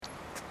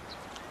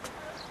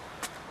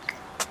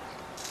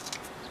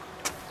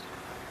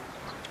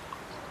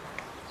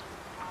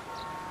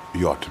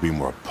You ought to be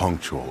more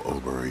punctual,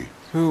 Obery.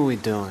 Who are we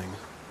doing?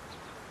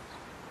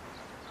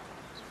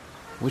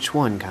 Which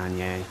one,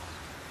 Kanye?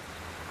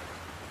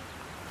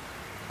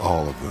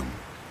 All of them.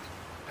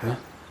 Huh?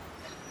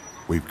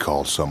 We've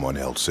called someone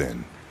else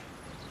in.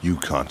 You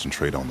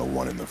concentrate on the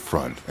one in the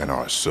front, and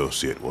our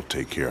associate will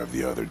take care of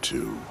the other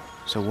two.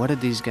 So what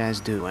did these guys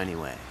do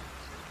anyway?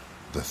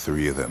 The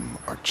three of them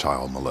are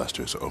child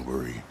molesters,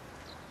 Obery.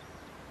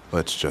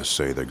 Let's just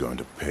say they're going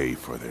to pay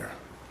for their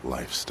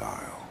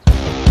lifestyle.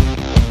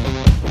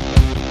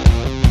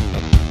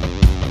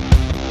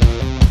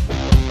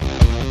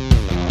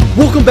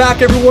 Welcome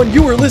back, everyone.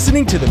 You are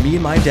listening to the Me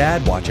and My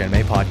Dad Watch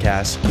Anime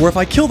podcast, where if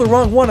I kill the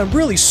wrong one, I'm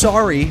really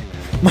sorry.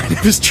 My name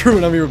is Drew,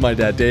 and I'm here with my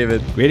dad,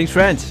 David. Greetings,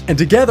 friends. And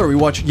together we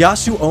watch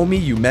Yasuomi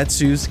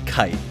Yumetsu's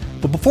Kite.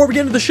 But before we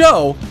get into the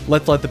show,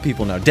 let's let the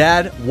people know.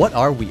 Dad, what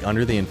are we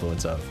under the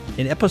influence of?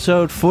 In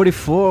episode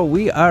 44,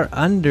 we are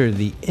under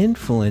the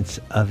influence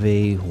of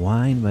a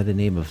wine by the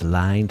name of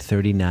Line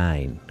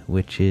 39,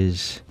 which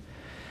is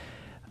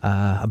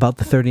about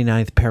the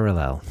 39th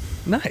parallel.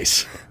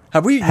 Nice.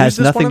 Have we Has used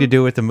this nothing one to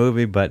do with the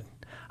movie, but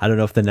I don't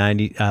know if the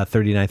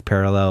 39th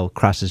parallel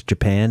crosses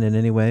Japan in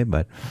any way,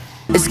 but...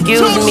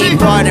 Excuse me,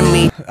 pardon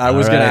me. I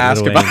was All going to right,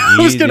 ask Lil about. Wayne,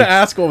 I was going to easy.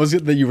 ask what was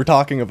it that you were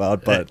talking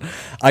about, but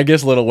I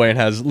guess Lil Wayne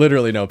has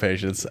literally no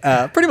patience.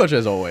 Pretty much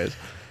as always.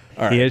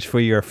 All right. Here's for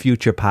your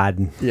future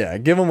pardon, Yeah,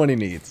 give him what he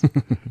needs.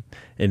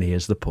 and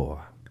here's the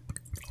pour.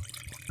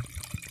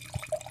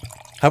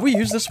 Have we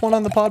used this one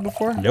on the pod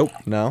before? Nope.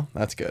 No,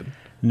 that's good.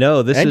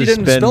 No, this And you has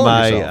didn't been spill on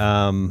my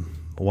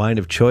yourself. wine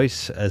of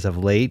choice as of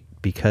late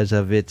because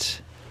of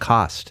its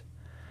cost.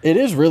 It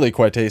is really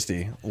quite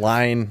tasty.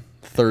 Line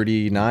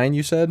 39,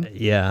 you said?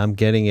 Yeah, I'm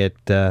getting it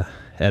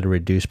at a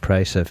reduced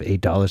price of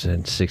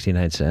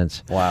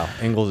 $8.69. Wow,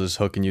 Ingalls is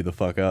hooking you the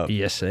fuck up.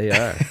 Yes, they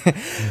are.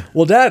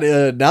 Well,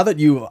 Dad, now that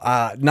you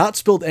not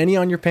spilled any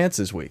on your pants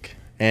this week,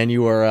 and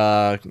you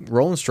are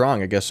rolling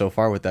strong, I guess, so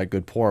far with that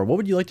good pour, what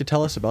would you like to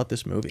tell us about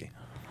this movie?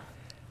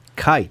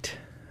 Kite,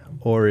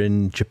 or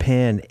in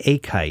Japan, a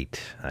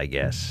kite, I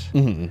guess,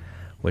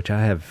 which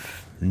I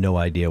have no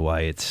idea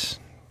why it's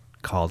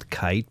called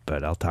Kite,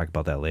 but I'll talk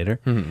about that later.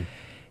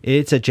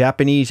 It's a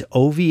Japanese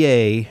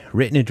OVA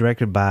written and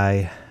directed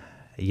by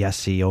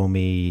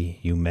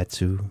Yasuomi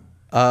Yumetsu.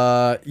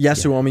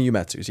 Yasuomi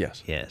Yumetsu's,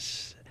 yes.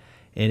 Yes.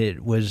 And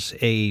it was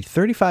a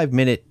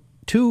 35-minute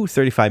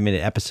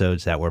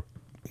episodes that were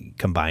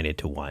combined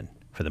into one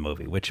for the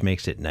movie, which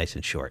makes it nice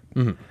and short.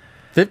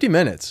 50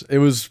 minutes. It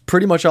was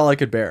pretty much all I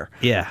could bear.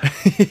 Yeah.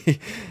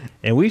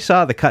 And we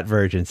saw the cut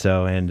version,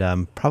 and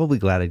I'm probably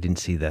glad I didn't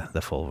see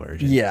the full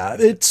version. Yeah,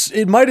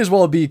 it might as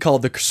well be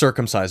called the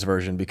circumcised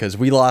version because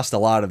we lost a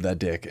lot of that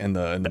dick in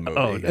the movie.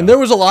 Oh, no. And there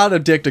was a lot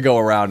of dick to go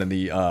around in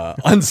the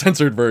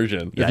uncensored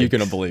version, if you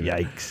can believe it.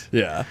 Yikes.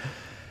 Yeah.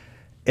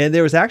 And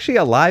there was actually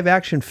a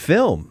live-action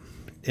film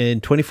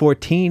in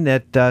 2014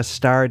 that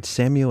starred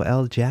Samuel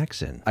L.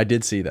 Jackson. I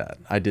did see that.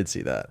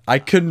 I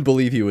couldn't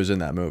believe he was in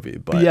that movie,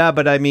 but Yeah,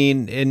 but I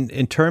mean,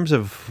 in terms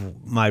of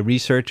my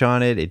research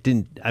on it, it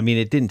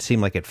didn't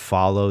seem like it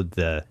followed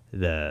the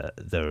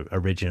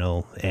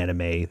original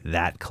anime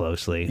that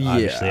closely.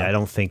 Obviously, Yeah. I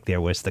don't think there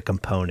was the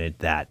component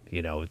that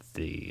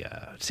the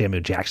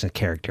Samuel Jackson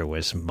character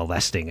was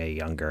molesting a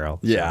young girl.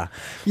 yeah.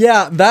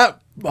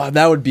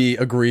 That would be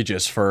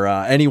egregious for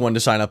anyone to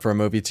sign up for a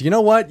movie. You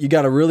know what? You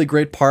got a really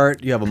great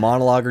part. You have a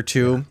monologue or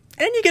two, and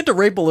you get to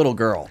rape a little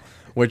girl,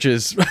 which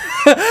is,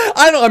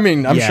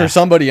 I'm Yeah. sure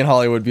somebody in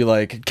Hollywood would be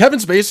like, Kevin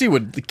Spacey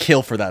would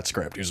kill for that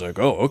script. He's like,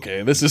 oh,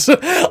 okay, this is,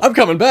 I'm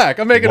coming back.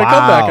 I'm making a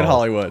comeback in Wow.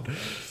 Hollywood.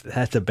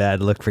 That's a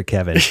bad look for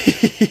Kevin.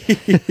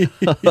 He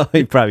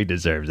probably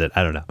deserves it.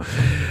 I don't know.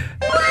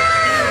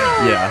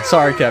 Yeah,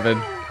 sorry,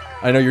 Kevin.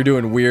 I know you're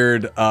doing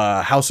weird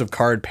House of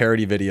Card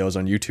parody videos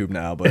on YouTube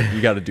now, but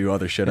you got to do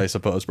other shit, I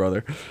suppose,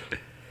 brother.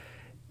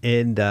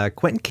 And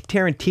Quentin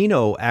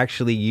Tarantino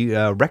actually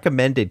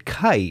recommended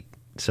Kite,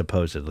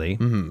 supposedly,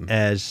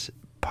 as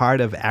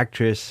part of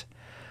actress,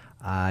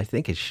 I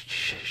think it's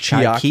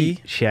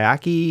Chiaki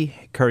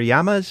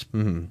Kuriyama's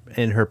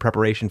in her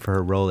preparation for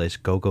her role as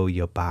Gogo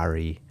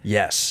Yobari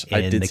Yes, I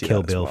in did the see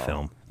Kill that as Bill well.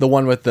 film. The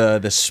one with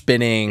the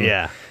spinning.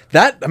 Yeah.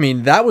 That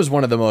was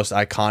one of the most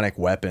iconic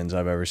weapons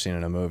I've ever seen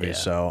in a movie. Yeah.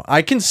 So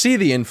I can see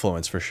the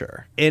influence for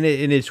sure. And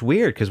it's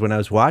weird because when I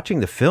was watching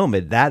the film,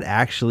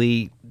 I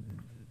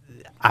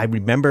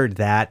remembered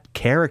that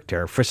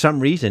character. For some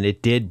reason,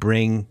 it did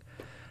bring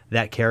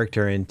that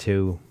character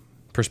into...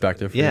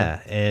 Perspective. Yeah,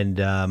 and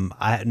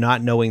I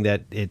not knowing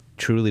that it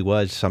truly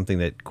was something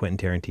that Quentin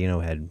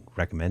Tarantino had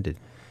recommended.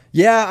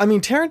 Yeah, I mean,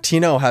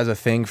 Tarantino has a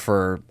thing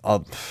for...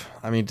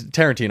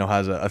 Tarantino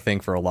has a thing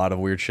for a lot of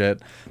weird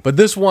shit. But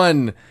this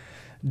one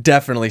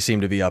definitely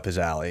seemed to be up his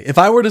alley. If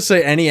I were to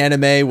say any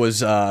anime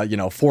was,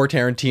 for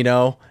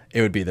Tarantino,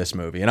 it would be this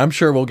movie. And I'm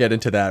sure we'll get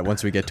into that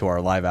once we get to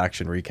our live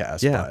action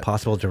recast. Yeah, but-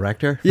 possible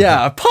director.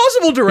 Yeah, a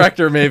possible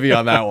director maybe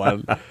on that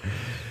one.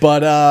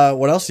 But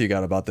what else you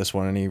got about this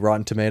one? Any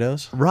Rotten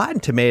Tomatoes? Rotten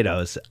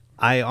Tomatoes.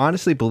 I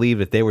honestly believe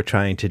that they were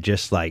trying to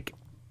just like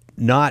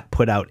not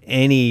put out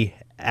any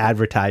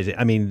advertising.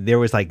 I mean, there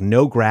was like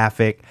no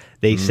graphic.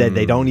 They said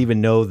they don't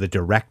even know the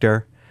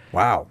director.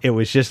 Wow. It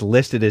was just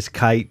listed as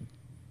Kite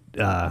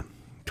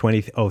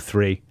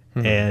 2003,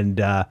 and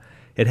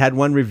it had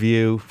one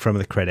review from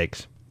the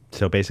critics,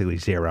 so basically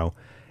 0.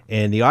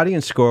 And the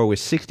audience score was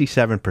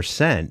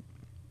 67%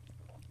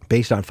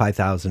 based on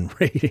 5,000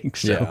 ratings.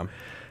 So Yeah.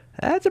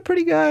 that's a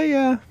pretty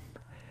guy.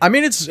 I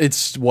mean,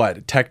 it's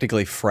what,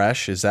 technically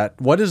fresh? Is that,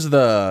 what is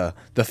the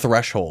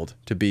threshold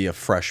to be a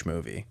fresh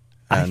movie?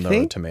 And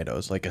think-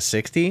 Tomatoes, like a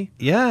 60?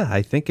 Yeah,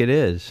 I think it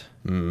is.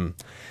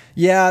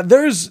 Yeah,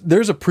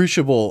 there's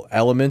appreciable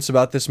elements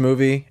about this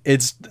movie.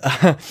 It's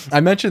I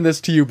mentioned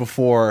this to you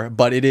before,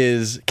 but it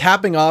is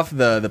capping off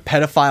the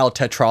pedophile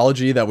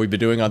tetralogy that we've been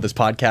doing on this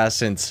podcast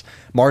since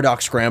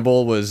Marduk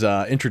Scramble was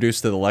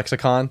introduced to the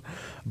lexicon.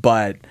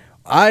 But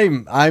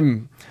I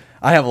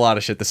have a lot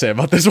of shit to say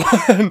about this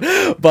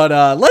one.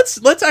 But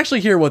let's actually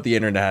hear what the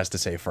internet has to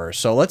say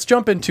first. So let's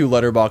jump into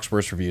Letterboxd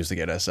worst reviews to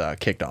get us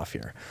kicked off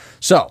here.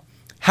 So,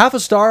 half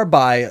a star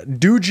by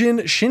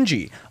Dujin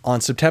Shinji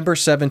on September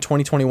 7,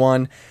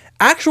 2021.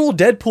 Actual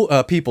dead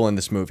people in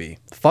this movie.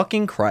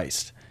 Fucking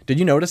Christ. Did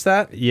you notice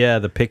that? Yeah,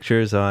 the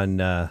pictures on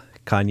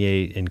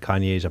Kanye in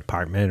Kanye's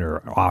apartment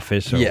or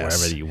office or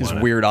wherever you want.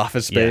 His weird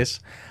office space.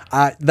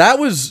 That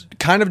was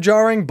kind of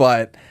jarring,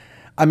 but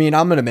I mean,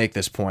 I'm going to make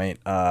this point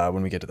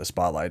when we get to the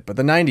spotlight, but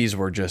the 90s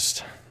were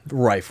just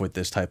rife with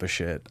this type of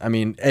shit. I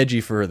mean,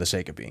 edgy for the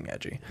sake of being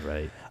edgy.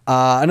 Right.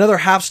 Another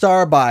half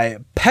star by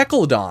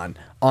Peckledon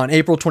on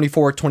April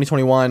 24,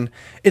 2021.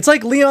 It's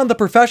like Leon the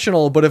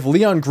Professional, but if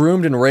Leon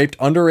groomed and raped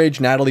underage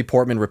Natalie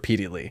Portman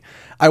repeatedly.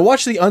 I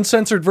watched the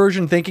uncensored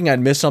version thinking I'd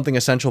missed something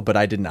essential, but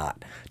I did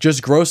not.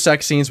 Just gross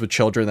sex scenes with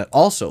children that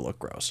also look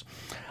gross.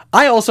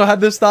 I also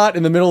had this thought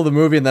in the middle of the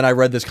movie, and then I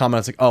read this comment. I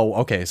was like, oh,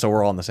 okay, so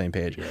we're all on the same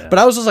page. Yeah. But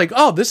I was just like,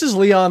 oh, this is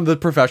Leon the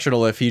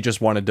Professional if he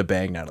just wanted to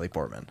bang Natalie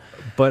Portman.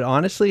 But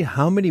honestly,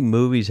 how many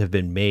movies have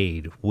been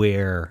made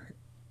where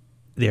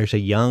there's a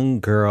young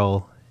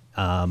girl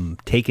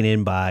taken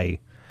in by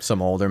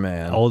Some older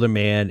man. older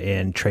man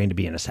and trained to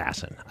be an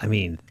assassin? I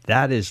mean,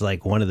 that is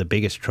like one of the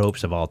biggest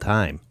tropes of all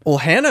time. Well,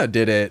 Hannah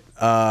did it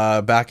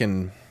back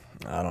in,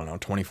 I don't know,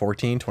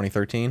 2014,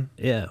 2013.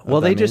 Yeah.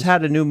 Well, they just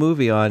had a new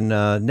movie on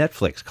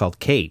Netflix called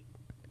Kate.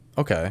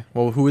 Okay.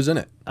 Well, who was in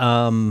it?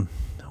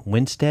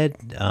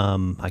 Winstead.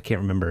 I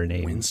can't remember her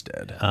name.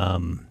 Winstead.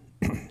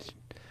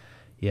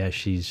 Yeah,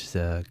 she's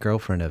the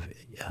girlfriend of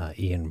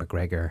Ian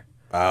McGregor.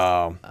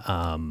 Oh.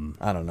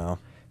 I don't know.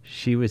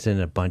 She was in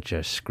a bunch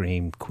of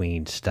Scream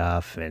Queen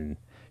stuff, and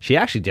she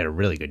actually did a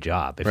really good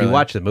job. If Really? you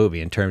watch the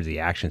movie in terms of the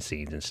action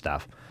scenes and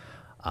stuff.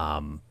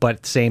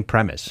 But same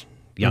premise.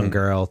 Young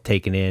girl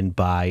taken in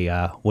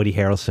by Woody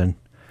Harrelson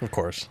Of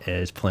course.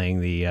 is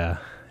playing the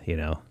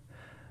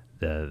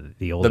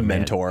older man.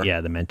 mentor.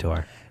 Yeah, the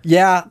mentor.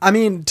 Yeah, I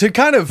mean, to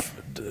kind of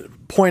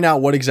point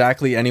out what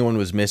exactly anyone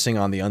was missing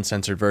on the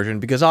uncensored version,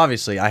 because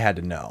obviously I had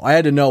to know. I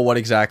had to know what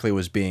exactly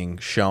was being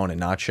shown and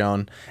not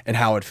shown and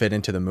how it fit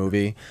into the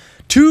movie.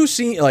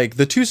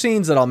 The two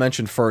scenes that I'll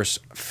mention first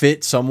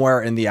fit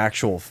somewhere in the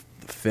actual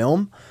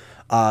film.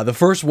 The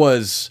first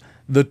was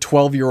the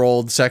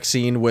 12-year-old sex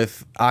scene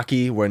with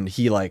Aki when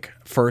he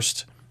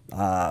first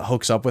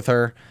hooks up with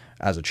her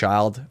as a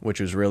child, which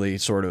was really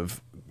sort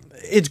of,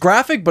 it's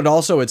graphic, but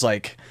also it's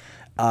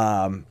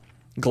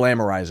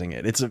glamorizing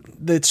it.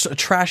 It's a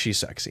trashy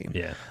sex scene.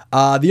 Yeah.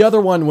 The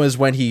other one was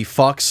when he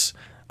fucks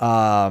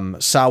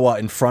Sawa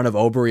in front of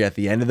Oberi at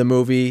the end of the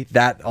movie.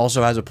 That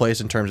also has a place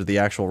in terms of the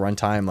actual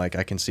runtime. Like,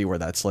 I can see where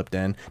that slipped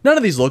in. None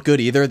of these look good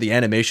either. The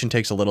animation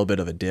takes a little bit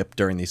of a dip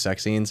during these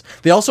sex scenes.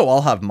 They also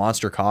all have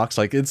monster cocks.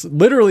 Like, it's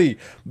literally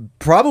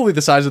probably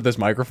the size of this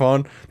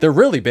microphone. They're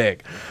really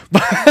big.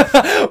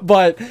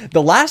 But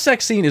the last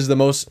sex scene is the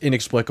most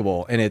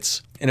inexplicable, and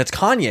it's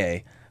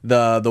Kanye,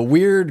 the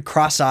weird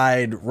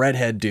cross-eyed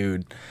redhead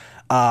dude.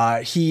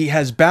 He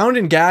has bound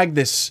and gagged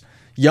this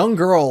young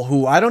girl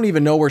who I don't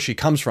even know where she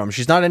comes from.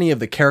 She's not any of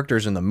the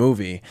characters in the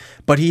movie,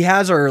 but he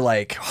has her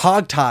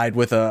hogtied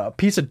with a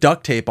piece of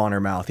duct tape on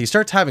her mouth. He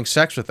starts having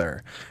sex with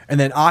her, and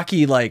then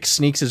Aki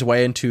sneaks his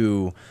way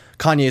into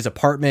Kanye's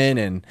apartment,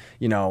 and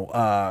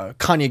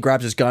Kanye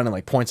grabs his gun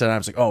and points at her. I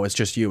was like, oh, it's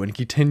just you, and he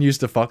continues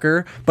to fuck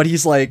her, but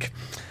he's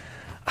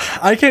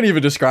I can't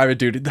even describe it,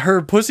 dude. Her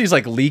pussy's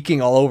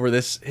leaking all over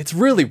this. It's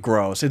really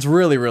gross. It's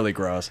really, really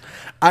gross.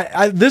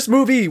 This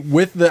movie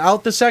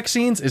without the sex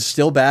scenes is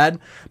still bad,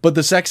 but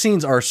the sex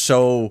scenes are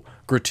so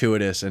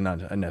gratuitous and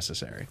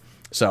unnecessary.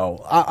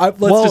 So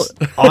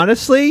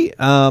honestly,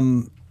 I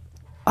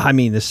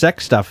mean, the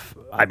sex stuff,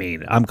 I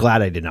mean, I'm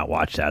glad I did not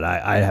watch that.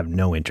 I have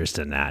no interest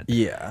in that.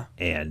 Yeah.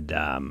 And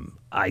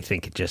I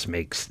think it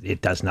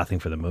does nothing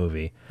for the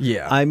movie.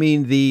 Yeah. I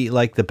mean,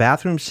 the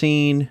bathroom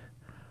scene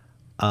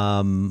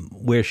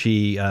where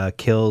she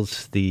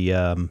kills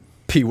the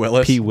P.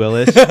 Willis.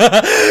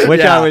 which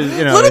I was,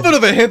 a little bit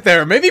of a hint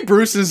there. Maybe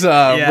Bruce has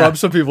rubbed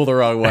some people the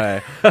wrong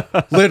way.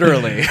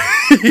 Literally.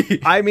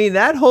 I mean,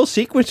 that whole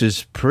sequence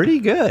is pretty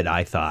good,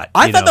 I thought.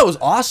 I thought that was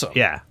awesome.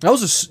 Yeah. That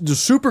was a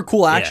super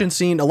cool action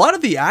scene. A lot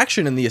of the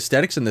action and the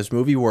aesthetics in this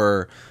movie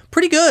were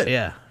pretty good.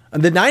 Yeah.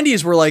 And the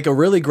 90s were like a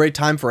really great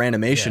time for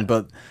animation,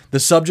 but the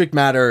subject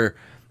matter,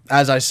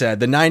 as I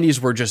said, the 90s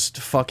were just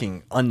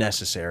fucking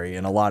unnecessary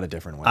in a lot of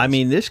different ways. I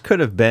mean, this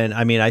could have been.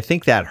 I mean, I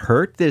think that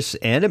hurt this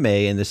anime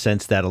in the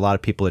sense that a lot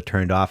of people had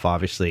turned off,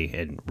 obviously,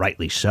 and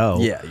rightly so.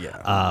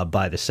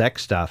 By the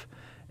sex stuff,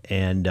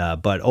 and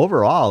but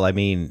overall, I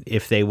mean,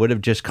 if they would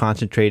have just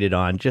concentrated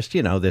on just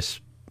this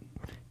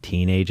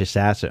teenage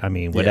assassin, I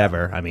mean,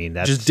 whatever. I mean,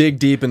 that's just dig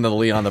deep into the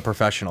Leon the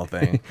Professional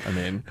thing. I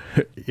mean,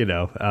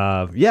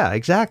 yeah,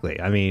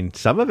 exactly. I mean,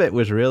 some of it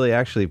was really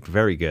actually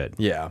very good.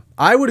 Yeah,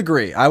 I would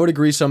agree.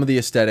 Some of the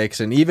aesthetics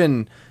and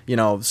even,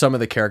 some of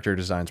the character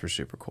designs were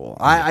super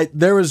cool.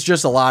 There was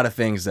just a lot of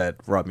things that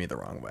rubbed me the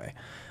wrong way,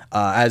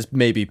 as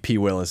maybe P.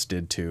 Willis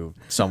did to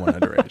someone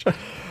underage.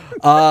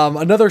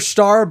 Another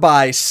star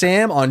by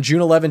Sam on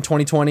June 11,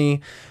 2020.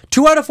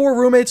 2 out of 4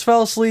 roommates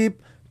fell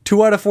asleep.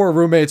 2 out of 4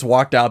 roommates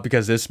walked out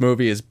because this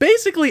movie is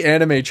basically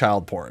anime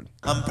child porn.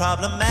 I'm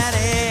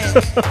problematic.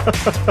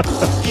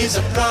 He's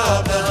a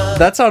problem.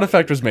 That sound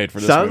effect was made for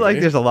this Sounds movie. like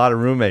there's a lot of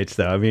roommates,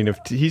 though. I mean, if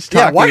he's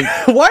talking, why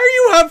do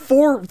you have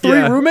three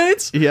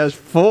roommates? He has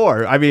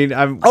 4. I mean,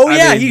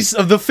 he's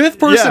the 5th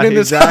person in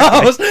this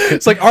exactly. house.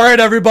 It's like, all right,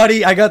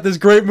 everybody, I got this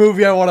great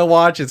movie I want to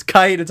watch. It's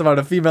Kite. It's about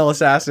a female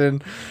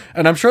assassin,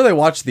 and I'm sure they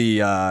watched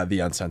the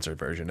uncensored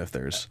version. If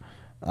there's,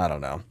 I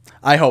don't know.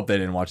 I hope they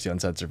didn't watch the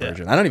uncensored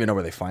version. I don't even know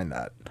where they find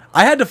that.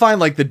 I had to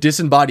find like the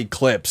disembodied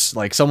clips.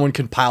 Like someone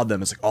compiled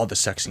them. It's like all the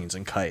sex scenes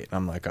in Kite. And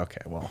I'm like,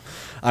 okay, well,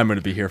 I'm going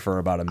to be here for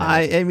about a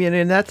minute. I mean,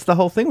 and that's the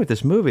whole thing with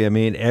this movie. I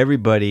mean,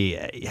 everybody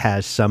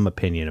has some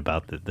opinion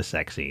about the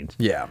sex scenes.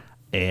 Yeah.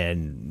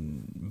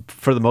 And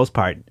for the most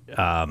part,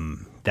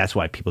 that's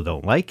why people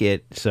don't like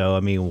it. So, I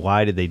mean,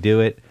 why did they do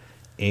it?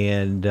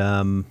 And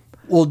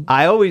well,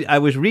 I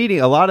was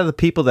reading a lot of the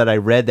people that I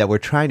read that were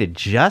trying to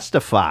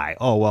justify.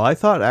 Oh, well, I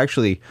thought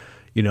actually,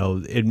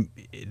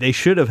 they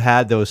should have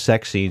had those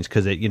sex scenes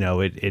because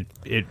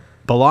it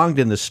belonged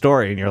in the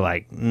story, and you're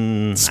like,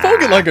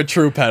 spoken like a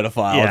true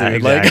pedophile, Yeah, dude.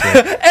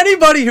 exactly. Like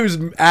anybody who's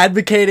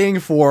advocating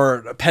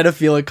for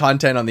pedophilic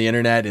content on the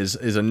internet is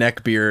a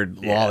neckbeard,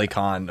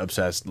 lolicon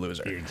obsessed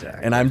loser.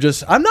 Exactly. And I'm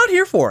not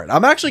here for it.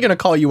 I'm actually going to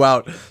call you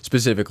out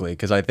specifically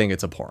because I think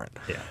it's abhorrent.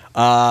 Yeah.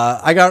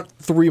 I got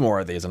 3 more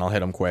of these and I'll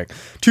hit them quick.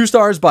 2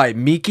 stars by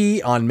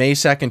Miki on May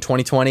 2nd,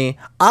 2020.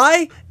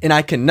 I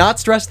cannot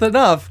stress that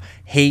enough,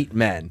 hate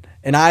men.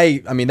 And I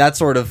mean, that's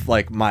sort of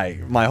like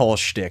my whole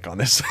shtick on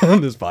this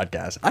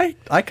podcast.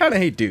 I kind of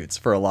hate dudes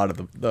for a lot of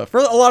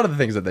the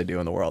things that they do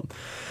in the world.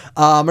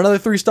 Another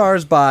 3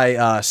 stars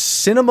by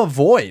Cinema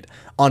Void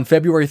on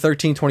February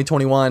 13,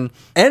 2021.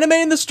 Anime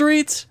in the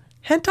streets,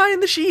 hentai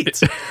in the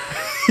sheets.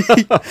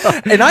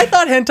 And I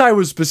thought hentai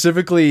was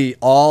specifically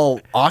all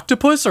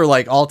octopus or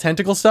like all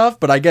tentacle stuff,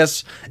 but I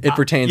guess it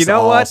pertains to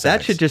all what? sex.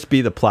 That should just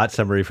be the plot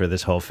summary for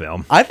this whole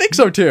film. I think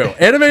so too.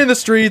 Anime in the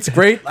streets,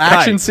 great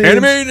action scenes.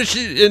 Anime in the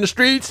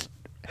streets.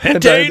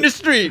 Hentai in the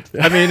streets.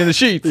 I mean, in the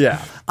sheets.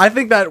 Yeah, I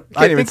think that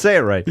Can't even say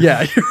it right.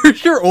 Yeah,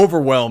 you're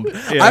overwhelmed.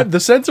 Yeah.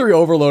 The sensory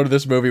overload of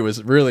this movie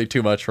was really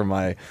too much for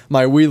my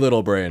wee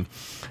little brain.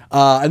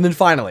 And then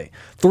finally,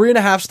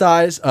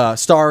 3.5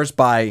 stars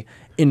by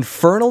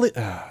Infernales.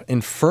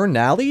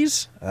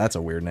 That's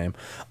a weird name.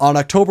 On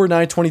October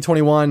 9,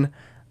 2021,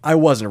 I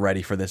wasn't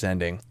ready for this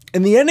ending,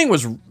 and the ending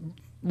was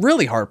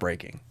really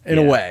heartbreaking in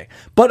a way.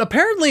 But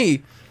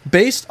apparently,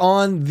 based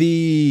on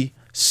the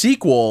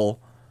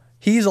sequel,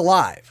 he's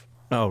alive.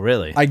 Oh,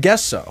 really? I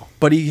guess so.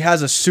 But he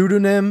has a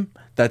pseudonym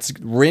that's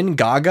Rin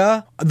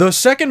Gaga. The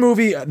second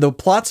movie, the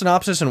plot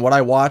synopsis and what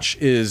I watch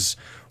is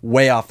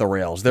way off the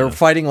rails. They're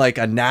fighting like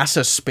a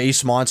NASA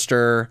space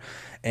monster,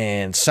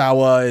 and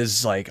Sawa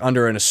is like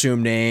under an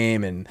assumed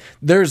name, and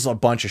there's a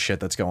bunch of shit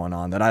that's going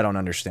on that I don't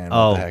understand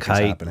what the heck is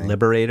Kite happening.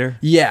 Liberator?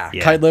 Yeah,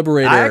 Kite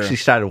Liberator. I actually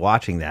started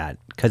watching that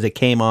because it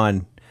came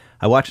on.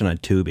 I watched it on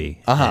Tubi,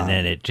 and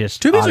then it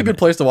just... Tubi's a good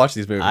place to watch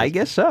these movies. I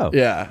guess so.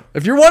 Yeah.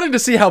 If you're wanting to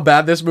see how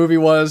bad this movie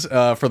was,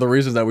 for the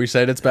reasons that we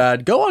said it's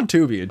bad, go on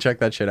Tubi and check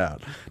that shit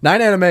out.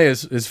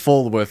 9anime is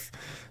full with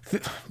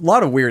a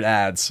lot of weird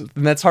ads,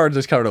 and that's hard to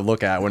just kind of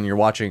look at when you're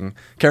watching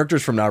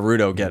characters from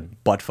Naruto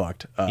get butt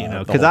fucked.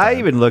 Because I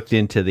even looked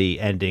into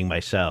the ending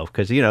myself,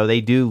 because,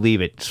 they do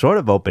leave it sort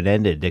of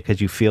open-ended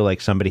because you feel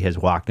like somebody has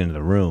walked into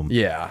the room.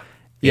 Yeah.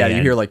 Yeah, you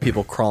And- hear like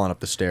people crawling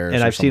up the stairs.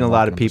 And or I've seen a someone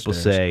lot of walking up the people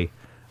stairs. say,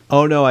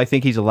 oh, no, I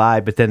think he's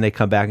alive. But then they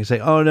come back and say,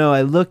 oh, no,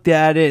 I looked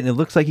at it, and it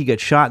looks like he got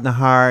shot in the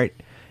heart,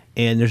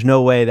 and there's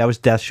no way that was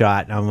death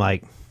shot. And I'm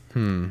like,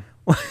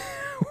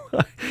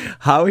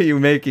 how are you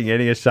making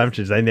any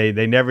assumptions? And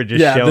they never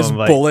just show this him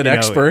like bullet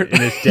expert. in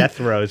his death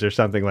throes or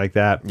something like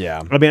that.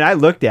 Yeah. I mean, I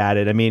looked at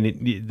it. I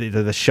mean,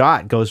 the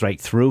shot goes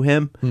right through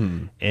him,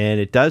 and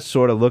it does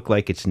sort of look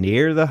like it's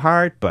near the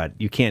heart, but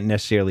you can't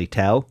necessarily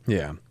tell.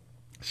 Yeah.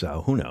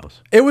 So who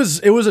knows? It was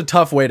a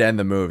tough way to end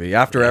the movie.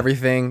 After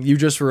everything, you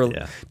just were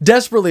Yeah.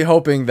 desperately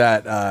hoping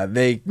that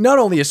they not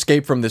only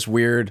escape from this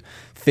weird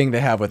thing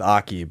they have with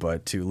Aki,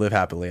 but to live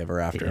happily ever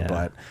after. Yeah.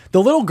 But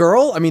the little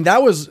girl, I mean,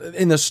 that was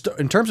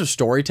in terms of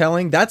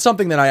storytelling, that's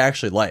something that I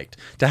actually liked.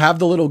 To have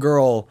the little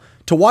girl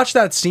to watch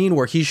that scene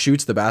where he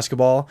shoots the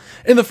basketball.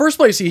 In the first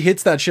place, he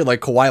hits that shit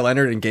like Kawhi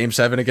Leonard in Game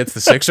 7 against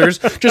the Sixers,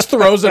 just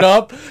throws it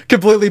up,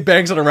 completely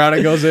bangs it around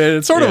and goes in.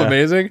 It's sort of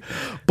amazing.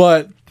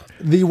 But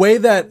the way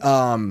that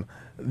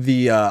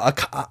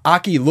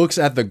Aki looks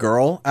at the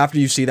girl after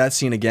you see that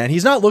scene again,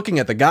 he's not looking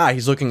at the guy,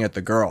 he's looking at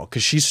the girl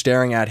because she's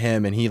staring at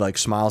him and he like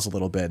smiles a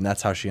little bit and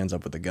that's how she ends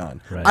up with the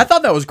gun. Right. I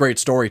thought that was great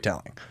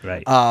storytelling.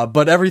 Right.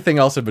 But everything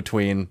else in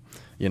between,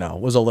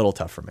 was a little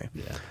tough for me.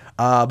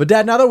 Yeah. But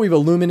Dad, now that we've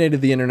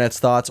illuminated the internet's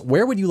thoughts,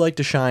 where would you like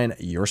to shine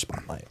your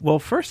spotlight? Well,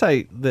 first,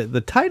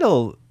 the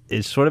title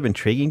is sort of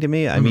intriguing to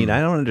me. I mean, I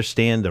don't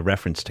understand the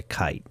reference to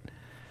kite.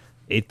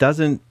 It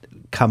doesn't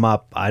come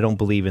up, I don't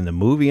believe, in the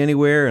movie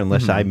anywhere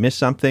unless I miss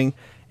something.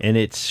 And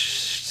it's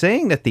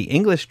saying that the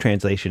English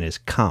translation is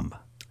cum.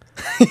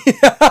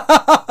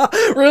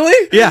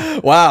 Really? Yeah.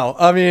 Wow.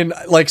 I mean,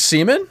 like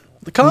semen?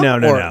 Come? No.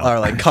 Or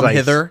like come It's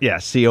hither? Yeah,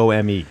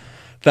 COME.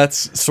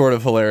 That's sort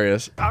of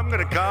hilarious. I'm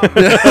gonna come.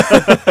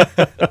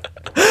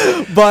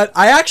 But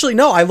I actually,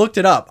 no, I looked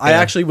it up. I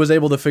actually was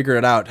able to figure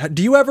it out.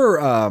 Do you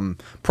ever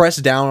press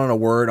down on a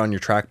word on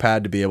your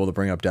trackpad to be able to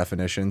bring up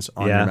definitions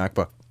on your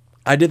MacBook?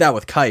 I did that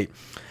with kite.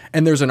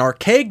 And there's an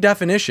archaic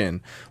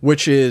definition,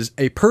 which is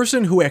a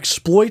person who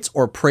exploits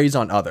or preys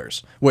on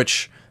others,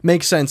 which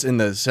makes sense in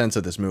the sense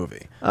of this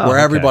movie, where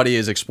everybody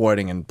is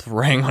exploiting and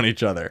preying on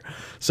each other.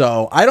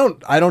 So I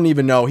don't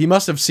even know. He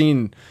must have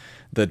seen,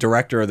 the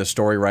director or the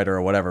story writer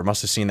or whatever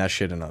must have seen that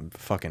shit in a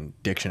fucking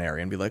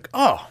dictionary and be like,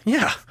 oh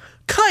yeah,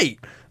 kite.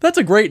 That's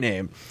a great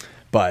name.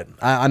 But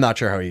I'm not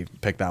sure how he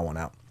picked that one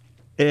out.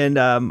 And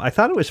I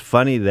thought it was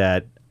funny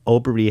that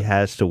Oberby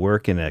has to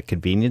work in a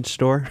convenience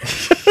store.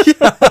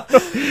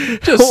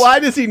 Why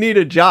does he need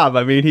a job?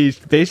 I mean, he's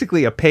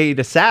basically a paid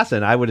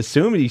assassin. I would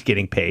assume he's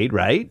getting paid,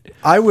 right?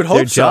 I would hope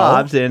Their so.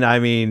 jobs, and I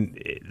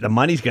mean, the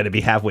money's going to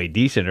be halfway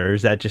decent, or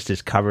is that just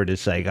as covered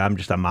as like I'm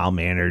just a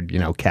mild-mannered,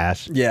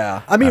 cast?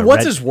 Yeah. I mean,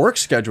 what's his work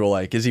schedule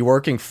like? Is he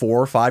working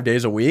 4 or 5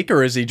 days a week,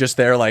 or is he just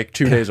there like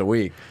 2 days a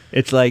week?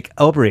 It's like,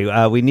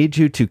 Oberby, we need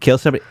you to kill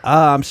somebody.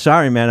 I'm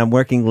sorry, man. I'm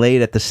working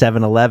late at the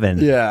 7-Eleven.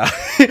 Yeah.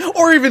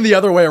 Or even the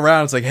other way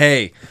around. It's like,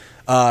 hey,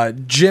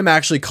 Jim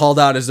actually called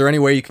out, is there any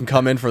way you can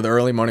come in for the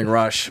early morning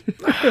rush?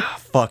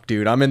 Fuck,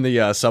 dude. I'm in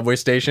the subway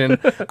station.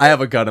 I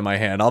have a gun in my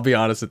hand. I'll be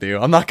honest with you.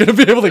 I'm not going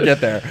to be able to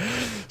get there.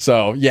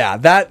 So, yeah,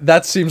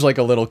 that seems like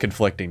a little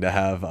conflicting to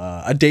have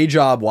a day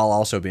job while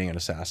also being an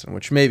assassin,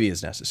 which maybe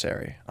is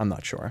necessary. I'm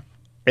not sure.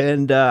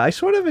 And I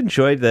sort of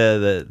enjoyed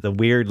the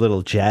weird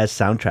little jazz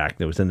soundtrack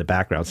that was in the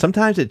background.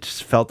 Sometimes it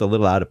just felt a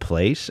little out of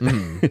place.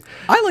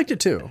 I liked it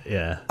too.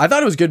 Yeah. I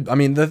thought it was good. I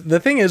mean, the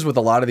thing is with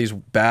a lot of these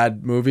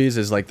bad movies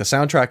is like the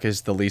soundtrack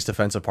is the least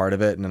offensive part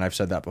of it, and I've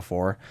said that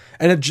before.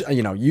 And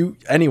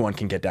anyone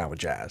can get down with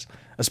jazz,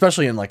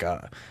 especially in like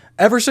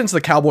ever since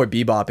the Cowboy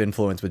Bebop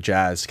influence with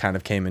jazz kind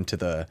of came into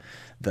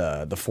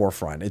the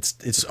forefront.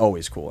 It's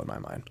always cool in my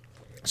mind.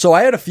 So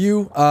I had a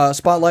few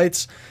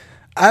spotlights.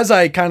 As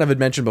I kind of had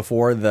mentioned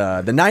before,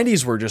 the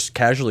 90s were just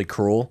casually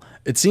cruel.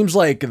 It seems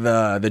like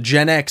the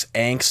Gen X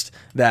angst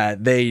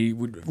that they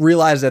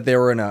realized that they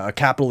were in a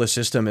capitalist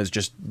system has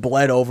just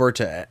bled over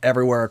to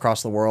everywhere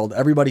across the world.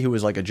 Everybody who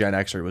was like a Gen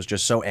Xer was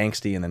just so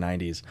angsty in the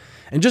 90s.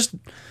 And just,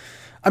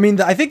 I mean,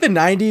 I think the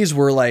 90s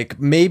were like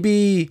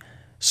maybe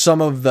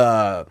some of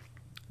the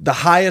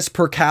highest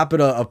per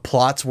capita of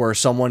plots where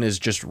someone is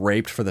just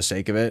raped for the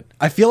sake of it.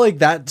 I feel like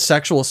that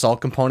sexual assault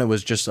component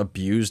was just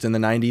abused in the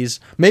 90s,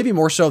 maybe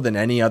more so than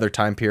any other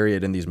time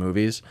period in these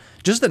movies.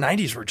 Just the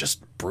 90s were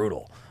just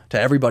brutal to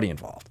everybody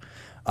involved.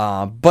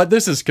 But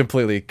this is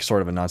completely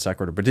sort of a non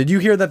sequitur. But did you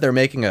hear that they're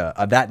making a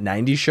That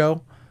 90s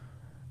show?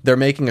 They're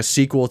making a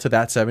sequel to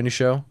That 70s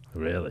show?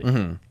 Really?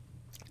 Mm-hmm.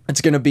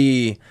 It's going to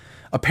be...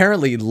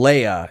 Apparently,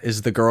 Leia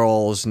is the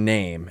girl's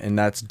name, and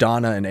that's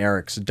Donna and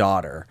Eric's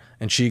daughter.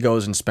 And she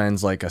goes and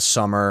spends like a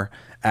summer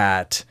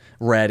at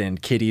Red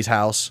and Kitty's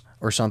house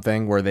or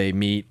something where they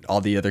meet all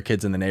the other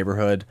kids in the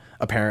neighborhood,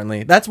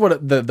 apparently. That's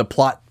what the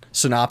plot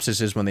synopsis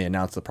is when they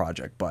announce the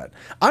project. But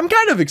I'm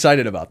kind of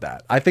excited about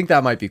that. I think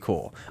that might be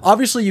cool.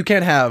 Obviously, you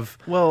can't have...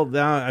 Well,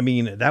 I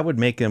mean, that would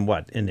make them,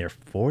 what, in their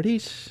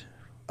 40s?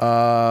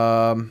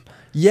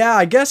 Yeah,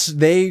 I guess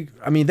they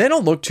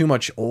don't look too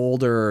much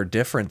older or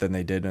different than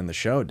they did in the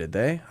show, did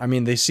they? I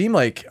mean, they seem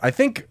like, I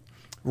think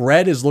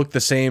Red has looked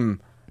the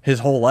same his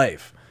whole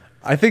life.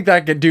 I think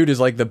that dude is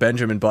like the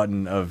Benjamin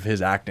Button of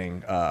his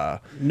acting.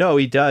 No,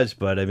 he does,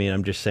 but I mean,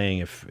 I'm just saying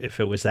if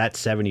it was That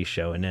 70s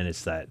show and then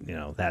it's that,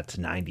 that's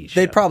 90s show.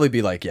 They'd probably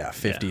be like,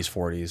 50s,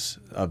 40s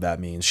of that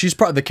means.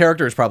 The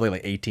character is probably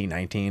like 18,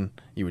 19,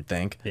 you would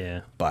think.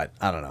 Yeah. But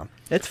I don't know.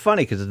 It's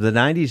funny because the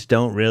 90s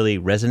don't really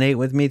resonate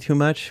with me too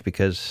much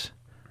because...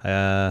 you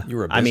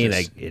were a I mean,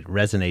 business. it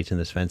resonates in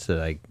the sense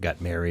that I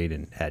got married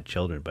and had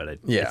children, but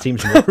it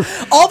seems more...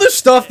 All this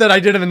stuff that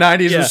I did in the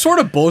 90s was sort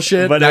of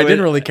bullshit, but I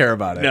didn't really care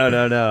about it. No.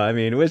 I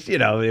mean, it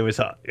was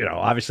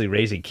obviously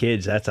raising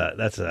kids. That's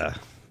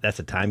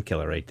a time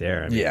killer right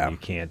there. I mean, you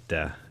can't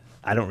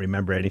I don't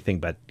remember anything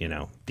but, Did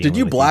dealing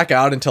you with black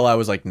out until I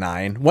was like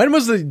 9? When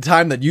was the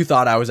time that you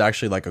thought I was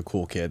actually like a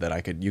cool kid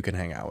that you could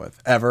hang out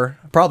with? Ever?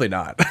 Probably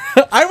not.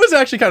 I was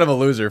actually kind of a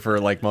loser for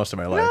like most of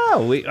my life.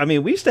 No,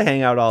 we used to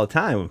hang out all the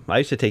time. I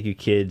used to take you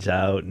kids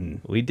out,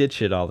 and we did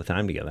shit all the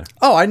time together.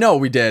 Oh, I know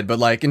we did, but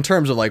like in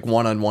terms of like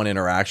one-on-one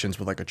interactions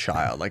with like a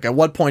child, like at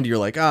what point you're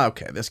like, oh,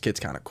 okay, this kid's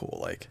kind of cool.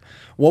 Like,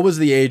 what was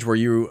the age where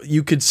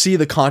you could see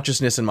the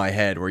consciousness in my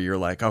head where you're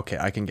like, okay,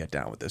 I can get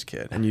down with this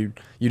kid, and you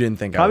didn't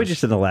think Probably I was...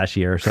 just in the last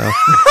year or so.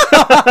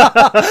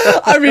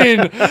 I mean,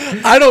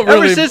 I don't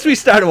Ever really. since we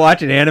started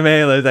watching anime,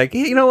 I was like,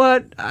 hey, you know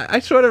what? I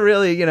sort of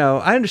really,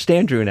 I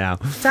understand Drew now.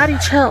 Daddy,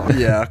 chill.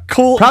 Yeah,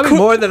 cool. Probably cool.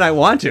 more than I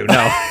want to.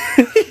 No.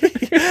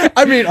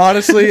 I mean,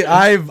 honestly,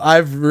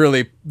 I've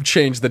really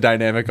changed the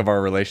dynamic of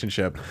our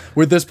relationship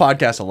with this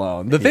podcast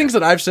alone. The things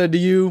that I've said to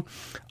you,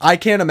 I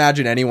can't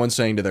imagine anyone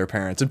saying to their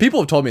parents. And people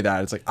have told me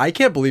that. It's like, I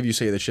can't believe you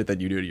say the shit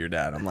that you do to your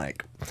dad. I'm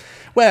like,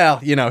 well,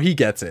 he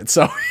gets it.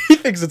 So he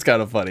thinks it's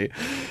kind of funny.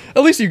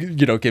 At least you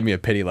give me a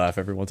pity laugh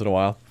every once in a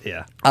while.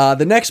 Yeah.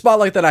 The next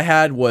spotlight that I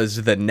had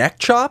was the neck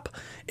chop.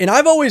 And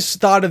I've always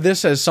thought of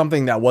this as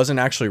something that wasn't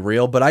actually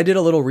real, but I did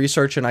a little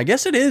research, and I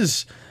guess it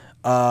is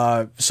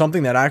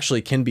something that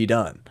actually can be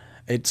done.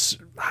 It's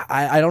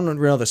I don't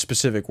know the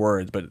specific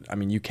words, but I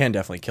mean, you can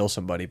definitely kill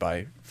somebody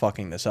by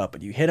fucking this up.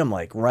 But you hit them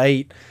like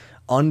right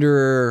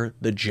under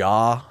the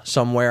jaw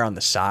somewhere on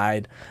the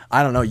side.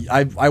 I don't know.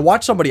 I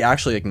watched somebody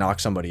actually like knock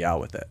somebody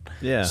out with it.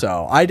 Yeah.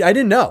 So I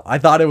didn't know. I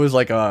thought it was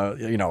like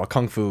a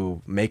kung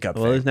fu makeup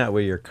Well, thing. isn't that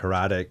where your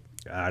carotid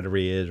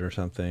artery is or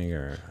something?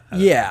 Or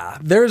Yeah,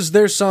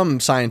 there's some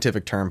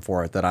scientific term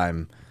for it that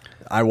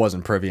I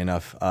wasn't privy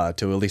enough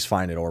to at least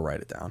find it or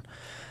write it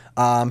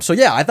down. So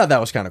yeah, I thought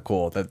that was kind of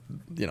cool, that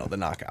the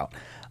knockout.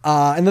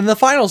 And then the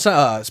final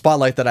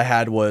spotlight that I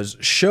had was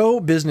show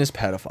business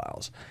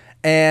pedophiles.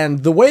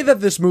 And the way that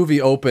this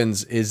movie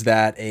opens is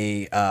that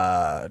a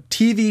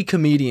TV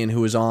comedian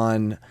who is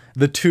on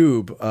the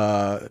Tube,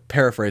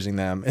 paraphrasing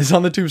them, is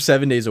on the Tube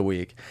 7 days a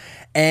week.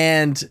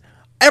 And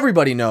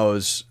everybody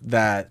knows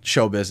that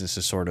show business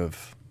is sort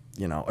of,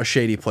 a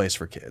shady place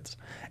for kids.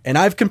 And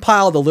I've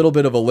compiled a little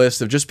bit of a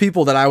list of just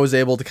people that I was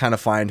able to kind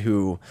of find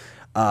who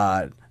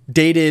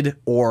dated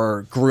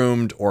or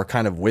groomed or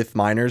kind of with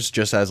minors,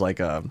 just as like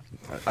a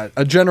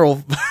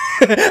general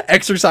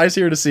exercise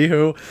here to see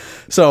who.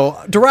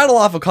 So to rattle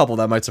off a couple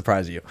that might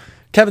surprise you: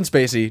 Kevin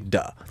Spacey,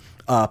 duh.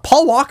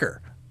 Paul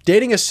Walker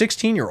dating a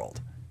 16-year-old.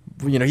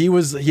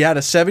 He had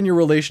a 7-year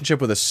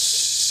relationship with a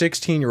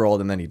 16-year-old,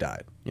 and then he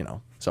died.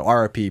 So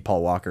R.I.P.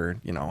 Paul Walker.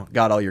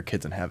 Got all your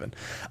kids in heaven.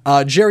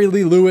 Jerry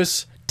Lee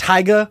Lewis,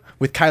 Tyga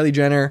with Kylie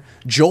Jenner.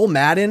 Joel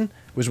Madden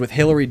was with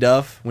Hilary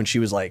Duff when she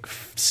was like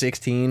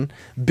 16.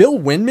 Bill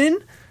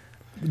Windman,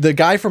 the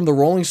guy from the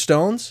Rolling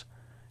Stones,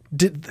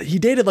 he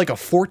dated like a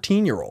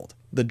 14-year-old,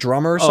 the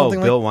drummer or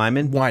something. Bill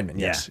Wyman? Wyman,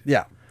 yes.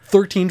 Yeah.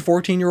 13,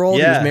 14-year-old.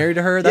 He was married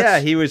to her.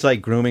 He was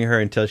like grooming her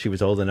until she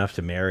was old enough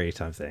to marry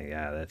something.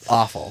 Yeah, that's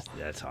awful.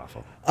 That's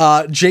awful.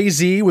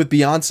 Jay-Z with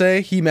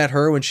Beyonce, he met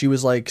her when she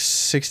was like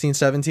 16,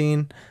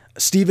 17.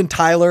 Steven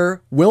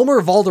Tyler,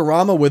 Wilmer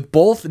Valderrama with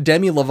both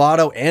Demi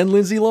Lovato and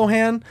Lindsay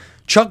Lohan.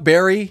 Chuck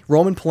Berry,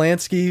 Roman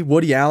Polanski,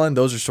 Woody Allen,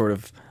 those are sort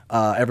of,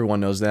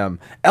 everyone knows them.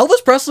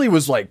 Elvis Presley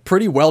was like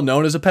pretty well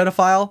known as a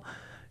pedophile.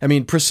 I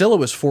mean, Priscilla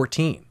was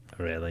 14.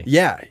 Really?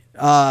 Yeah.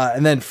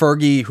 And then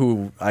Fergie,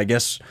 who I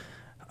guess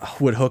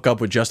would hook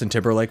up with Justin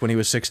Timberlake when he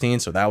was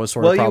 16, so that was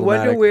sort of problematic. Well,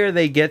 you wonder where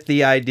they get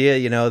the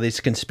idea, these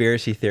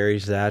conspiracy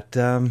theories that...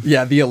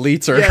 yeah, the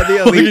elites are... Yeah, the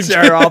elites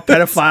are all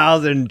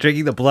pedophiles and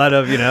drinking the blood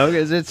of,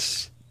 because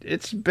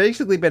it's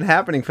basically been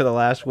happening for the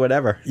last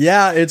whatever.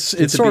 Yeah,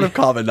 it's sort of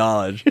common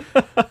knowledge.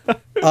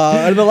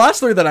 And the last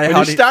three that I when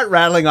you start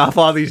rattling off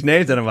all these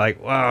names, and I'm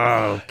like,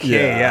 whoa,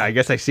 okay, yeah, I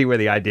guess I see where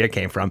the idea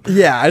came from.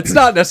 Yeah, it's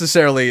not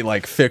necessarily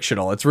like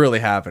fictional. It's really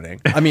happening.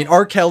 I mean,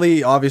 R.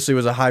 Kelly obviously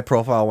was a high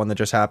profile one that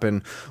just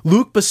happened.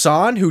 Luc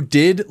Besson, who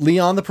did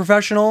Leon the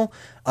Professional,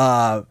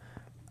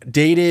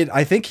 dated,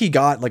 I think he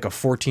got like a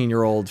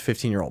 14-year-old,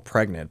 15-year-old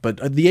pregnant, but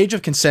at the age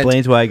of consent...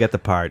 Explains why I got the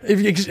part.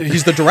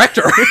 He's the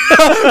director.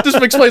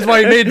 Just explains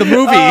why he made the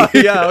movie. Oh,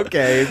 yeah,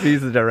 okay.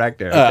 He's the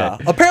director.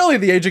 Okay. Apparently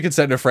the age of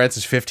consent in France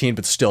is 15,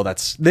 but still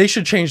they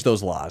should change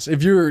those laws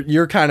if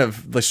you're kind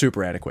of like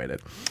super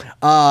antiquated.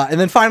 And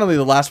then finally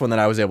the last one that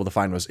I was able to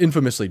find was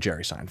infamously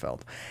Jerry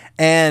Seinfeld.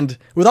 And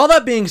with all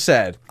that being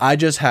said, I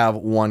just have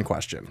one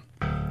question.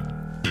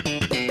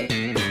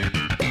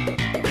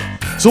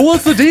 So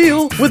what's the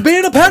deal with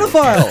being a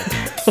pedophile?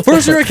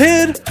 First you're a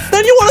kid,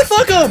 then you want to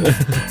fuck them.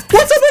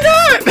 What's up with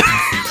that?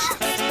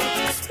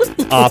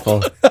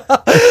 Awful.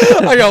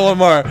 I got one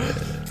more.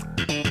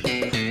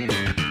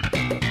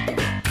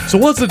 So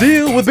what's the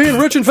deal with being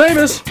rich and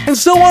famous and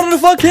still wanting to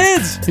fuck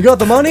kids? You got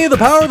the money, the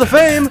power, the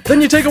fame,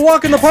 then you take a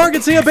walk in the park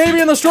and see a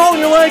baby in the stroller and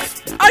you're like,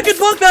 I could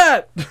fuck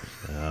that.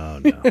 Oh,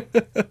 no.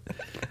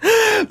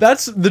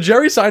 That's the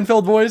Jerry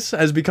Seinfeld voice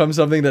has become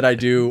something that I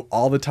do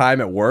all the time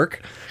at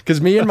work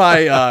because me and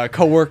my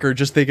coworker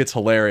just think it's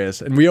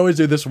hilarious, and we always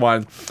do this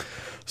one.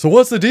 So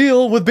what's the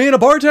deal with being a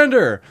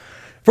bartender?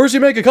 First you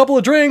make a couple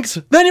of drinks,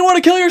 then you want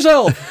to kill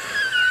yourself.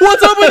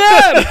 What's up with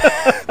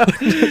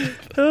that?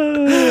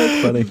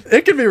 That's funny.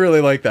 It can be really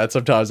like that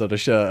sometimes on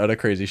a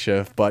crazy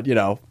shift, but you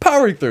know,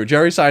 powering through.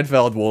 Jerry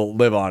Seinfeld will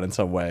live on in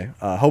some way.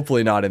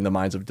 Hopefully not in the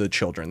minds of the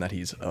children that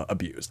he's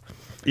abused.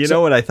 You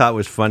know what I thought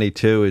was funny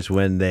too is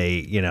when they,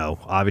 you know,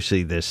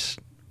 obviously this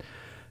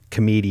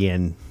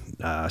comedian,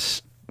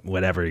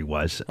 whatever he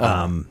was,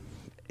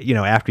 you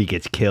know, after he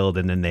gets killed,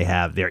 and then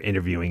they're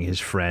interviewing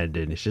his friend,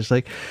 and it's just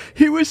like,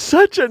 he was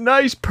such a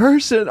nice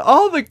person.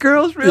 All the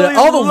girls really,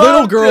 all the little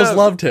loved girls him.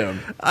 loved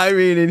him. I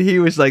mean, and he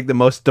was like the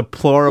most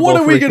deplorable. What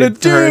are we gonna freaking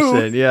do?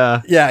 person.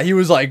 Yeah. Yeah, he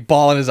was like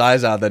bawling his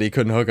eyes out that he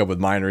couldn't hook up with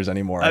minors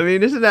anymore. I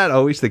mean, isn't that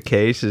always the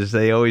case? Is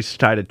they always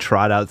try to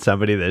trot out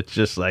somebody that's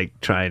just like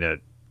trying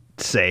to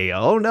say,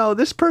 oh no,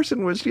 this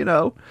person was, you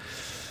know.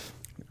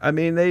 I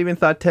mean, they even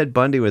thought Ted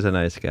Bundy was a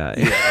nice guy.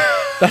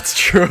 That's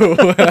true.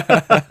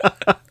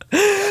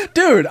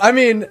 Dude, I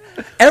mean,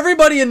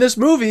 everybody in this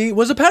movie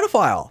was a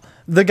pedophile.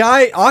 The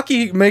guy,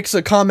 Aki, makes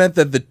a comment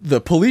that the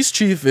police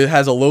chief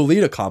has a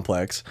Lolita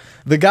complex.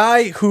 The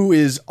guy who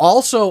is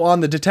also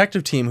on the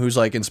detective team who's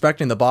like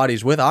inspecting the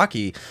bodies with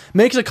Aki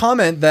makes a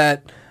comment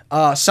that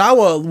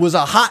Sawa was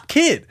a hot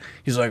kid.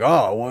 He's like,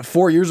 oh, well,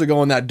 4 years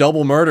ago in that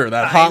double murder,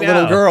 that hot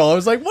little girl. I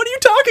was like, what are you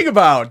talking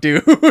about,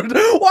 dude?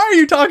 Why are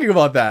you talking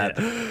about that?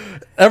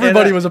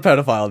 Everybody was a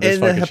pedophile in this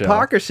And fucking the show.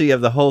 hypocrisy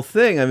of the whole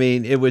thing, I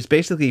mean, it was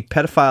basically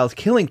pedophiles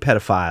killing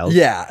pedophiles.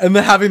 Yeah, and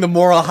then having the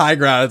moral high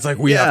ground, it's like,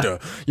 we have to,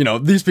 you know,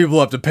 these people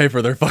have to pay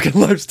for their fucking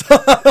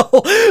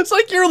lifestyle. It's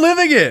like, you're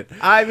living it.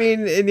 I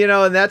mean, and you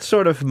know, and that's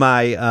sort of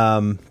my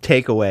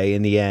takeaway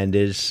in the end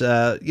is,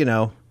 what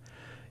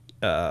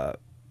the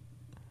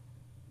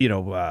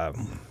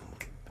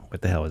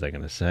hell was I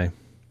going to say?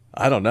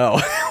 I don't know.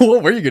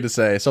 What were you going to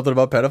say? Something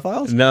about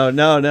pedophiles?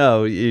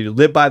 No. You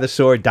live by the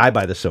sword, die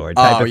by the sword.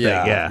 Type of thing.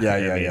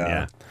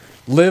 Yeah.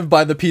 Live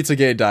by the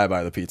Pizzagate, die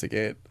by the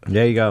Pizzagate.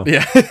 There you go.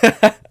 Yeah.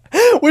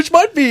 Which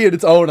might be in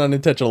its own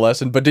unintentional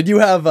lesson, but did you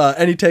have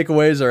any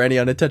takeaways or any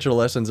unintentional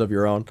lessons of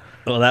your own?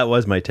 Well, that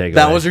was my takeaway.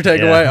 That was your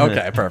takeaway? Yeah.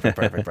 Okay, perfect.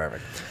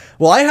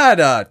 Well, I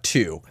had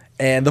two.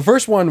 And the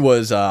first one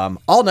was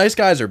all nice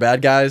guys are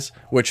bad guys,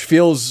 which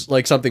feels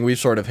like something we've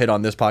sort of hit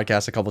on this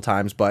podcast a couple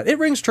times, but it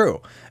rings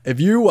true.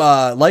 If you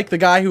like the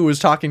guy who was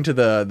talking to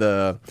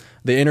the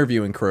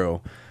interviewing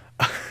crew,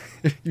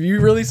 if you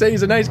really say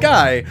he's a nice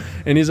guy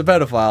and he's a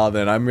pedophile,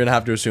 then I'm going to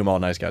have to assume all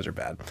nice guys are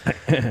bad.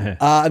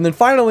 And then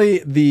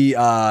finally, the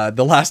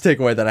last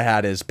takeaway that I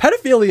had is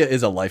pedophilia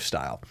is a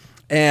lifestyle.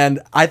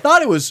 And I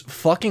thought it was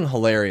fucking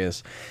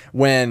hilarious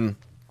when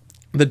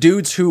the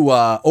dudes who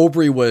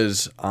Aubrey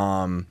was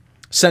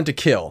sent to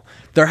kill,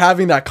 they're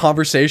having that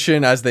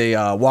conversation as they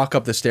walk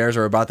up the stairs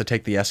or about to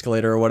take the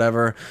escalator or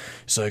whatever.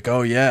 It's like,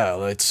 oh yeah,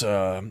 let's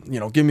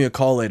give me a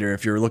call later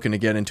if you're looking to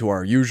get into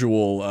our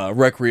usual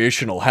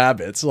recreational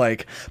habits.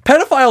 Like,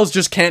 pedophiles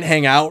just can't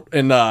hang out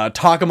and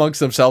talk amongst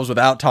themselves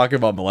without talking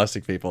about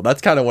molesting people.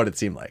 That's kind of what it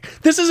seemed like.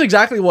 This is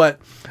exactly what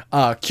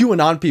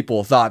QAnon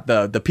people thought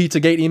the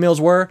Pizzagate emails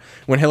were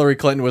when Hillary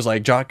Clinton was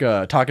like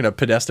talking to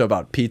Podesta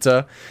about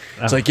pizza.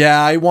 It's like,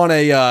 yeah, I want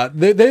a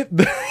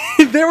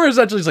they were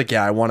essentially just like,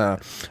 yeah, I want to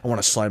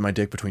slide my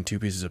dick between two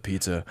pieces of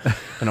pizza,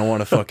 and I want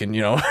to fucking,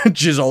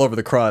 jizz all over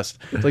the crust.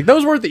 It's like,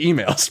 those weren't the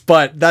emails,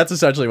 but that's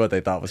essentially what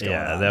they thought was going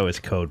on. Yeah, that was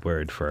code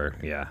word for,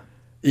 Yeah.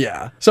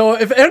 So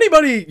if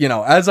anybody,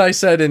 as I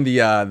said in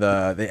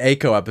the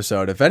ACO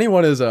episode, if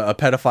anyone is a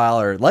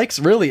pedophile or likes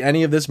really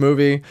any of this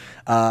movie,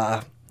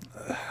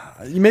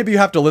 maybe you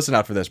have to listen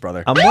out for this,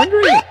 brother. I'm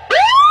wondering.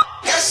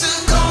 Guess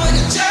who's going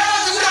to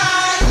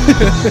jail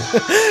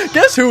tonight?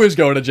 Guess who is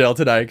going to jail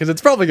tonight? Because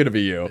it's probably going to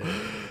be you.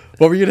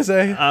 What were you going to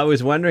say? I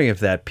was wondering if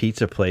that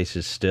pizza place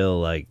is still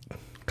like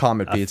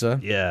Comet Pizza.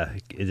 Yeah,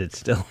 is it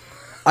still?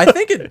 I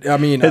think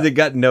Has it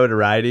got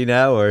notoriety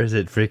now, or is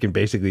it freaking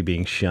basically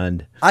being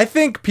shunned? I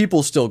think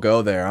people still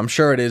go there. I'm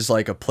sure it is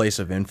like a place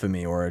of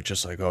infamy, or it's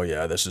just like, oh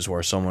yeah, this is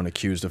where someone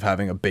accused of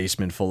having a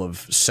basement full of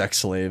sex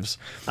slaves.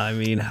 I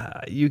mean,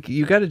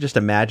 you got to just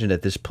imagine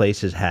that this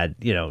place has had,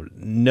 just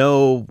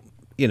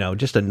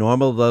a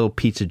normal little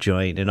pizza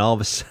joint, and all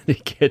of a sudden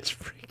it gets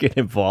freaking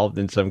involved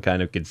in some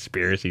kind of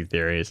conspiracy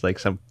theory. It's like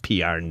some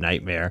PR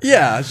nightmare.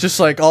 Yeah, it's just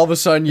like all of a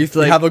sudden you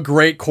have a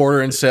great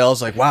quarter in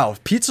sales. Like, wow,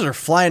 pizzas are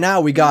flying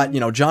out. We got,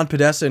 John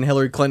Podesta and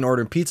Hillary Clinton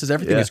ordering pizzas.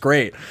 Everything is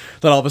great.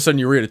 Then all of a sudden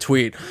you read a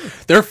tweet.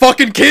 They're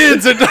fucking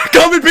kids and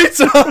Comet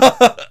Pizza.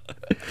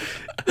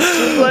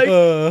 Like,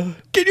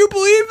 can you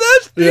believe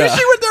this? Do you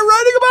see what they're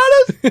writing about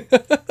us?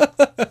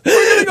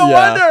 We're gonna go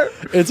under.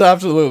 It's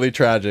absolutely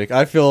tragic.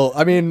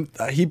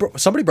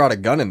 Somebody brought a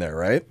gun in there,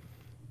 right?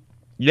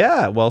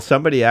 Yeah, well,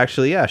 somebody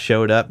actually,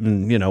 showed up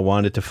and,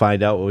 wanted to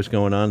find out what was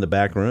going on in the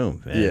back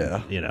room.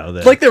 And,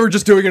 It's like they were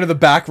just doing it in the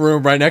back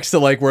room right next to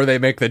like where they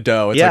make the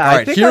dough. It's Yeah,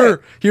 like, all right,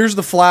 here's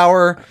the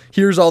flour,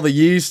 here's all the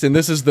yeast, and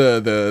this is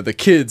the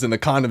kids and the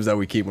condoms that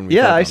we keep when we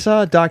cook I them.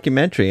 saw a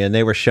documentary and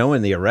they were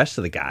showing the arrest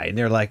of the guy, and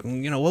they're like,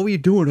 what were you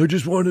doing? I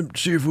just wanted to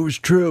see if it was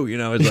true.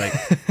 It's like,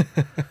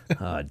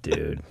 oh,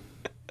 dude.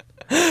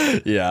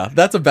 Yeah,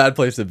 that's a bad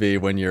place to be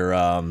when you're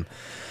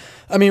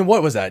I mean,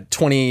 what was that?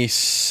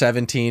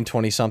 2017,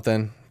 20-something? I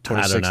don't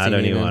 2016 know. I don't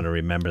even even? want to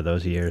remember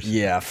those years.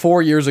 Yeah,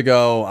 4 years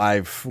ago,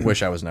 I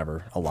wish I was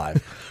never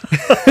alive.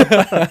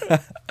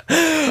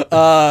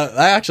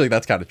 Actually,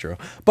 that's kind of true.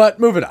 But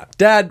moving on.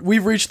 Dad,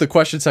 we've reached the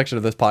question section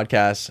of this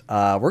podcast.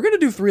 We're going to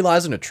do 3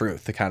 lies and a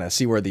truth to kind of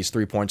see where these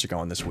 3 points are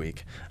going this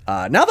week.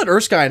 Now that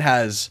Erskine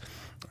has...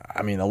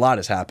 I mean, a lot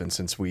has happened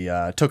since we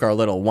took our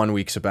little 1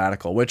 week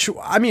sabbatical, which,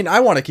 I mean, I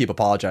want to keep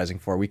apologizing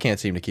for. We can't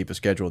seem to keep a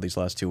schedule these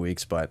last 2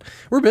 weeks, but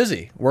we're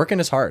busy. Working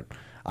is hard.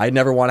 I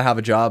never want to have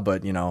a job,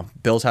 but, you know,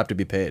 bills have to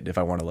be paid if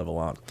I want to live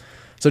alone.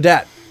 So,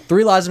 Dad,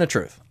 3 lies and a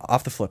truth.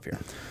 Off the flip here.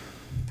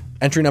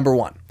 Entry number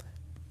 1.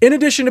 In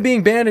addition to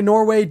being banned in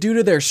Norway due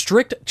to their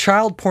strict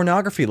child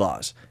pornography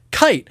laws,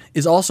 Kite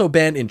is also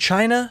banned in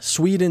China,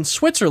 Sweden,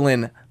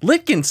 Switzerland,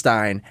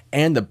 Liechtenstein,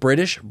 and the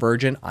British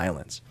Virgin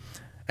Islands.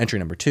 Entry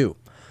number 2.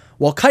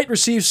 While Kite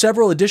received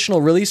several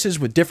additional releases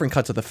with different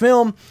cuts of the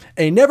film,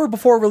 a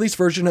never-before-released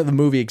version of the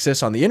movie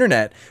exists on the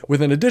internet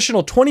with an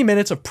additional 20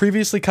 minutes of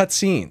previously cut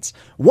scenes,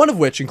 one of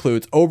which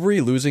includes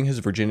Oberyn losing his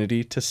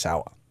virginity to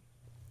Sawa.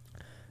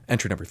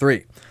 Entry number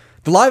 3.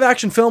 The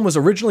live-action film was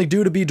originally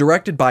due to be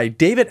directed by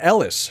David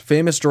Ellis,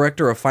 famous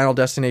director of Final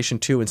Destination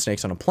 2 and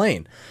Snakes on a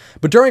Plane.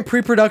 But during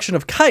pre-production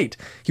of Kite,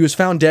 he was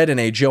found dead in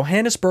a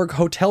Johannesburg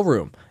hotel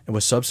room and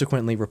was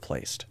subsequently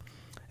replaced.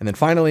 And then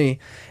finally,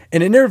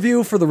 in an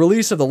interview for the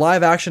release of the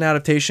live-action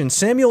adaptation,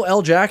 Samuel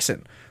L.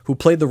 Jackson, who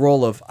played the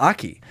role of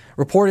Aki,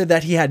 reported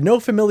that he had no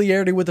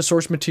familiarity with the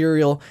source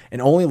material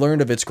and only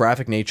learned of its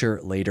graphic nature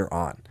later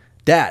on.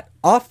 Dad,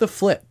 off the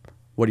flip,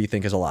 what do you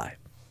think is a lie?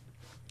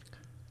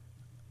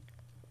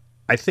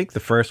 I think the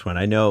first one,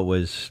 I know it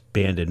was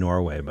banned in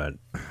Norway, but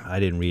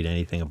I didn't read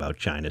anything about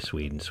China,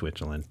 Sweden,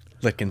 Switzerland.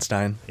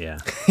 Liechtenstein. Yeah.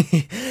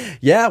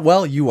 Yeah,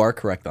 well, you are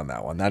correct on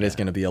that one. That is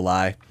going to be a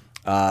lie.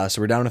 So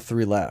we're down to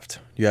 3 left.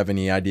 Do you have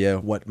any idea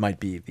what might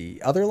be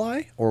the other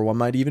lie or what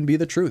might even be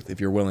the truth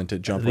if you're willing to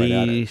jump right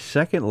at The it?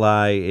 second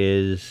lie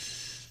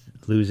is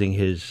losing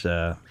his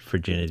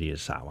virginity to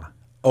Sawa.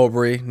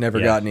 Oberyn never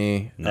Yeah. got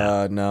any.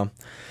 No. No.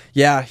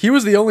 Yeah, he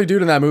was the only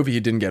dude in that movie who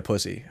didn't get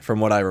pussy, from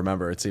what I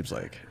remember, it seems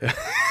like.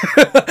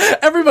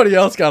 Everybody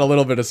else got a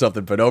little bit of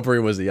something, but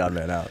Oberyn was the odd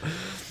man out.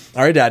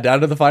 All right, Dad,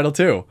 down to the final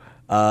 2.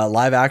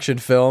 Live action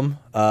film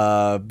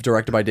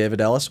directed by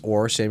David Ellis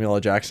or Samuel L.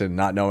 Jackson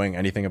not knowing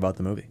anything about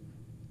the movie.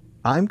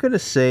 I'm going to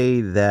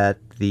say that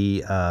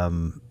the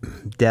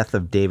death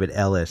of David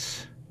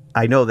Ellis,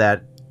 I know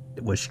that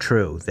was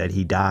true, that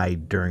he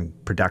died during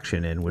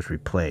production and was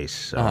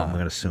replaced. So I'm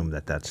going to assume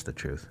that that's the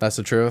truth. That's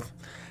the truth?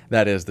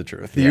 That is the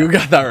truth. You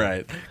got that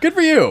right. Good for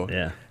you.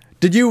 Yeah.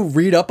 Did you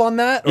read up on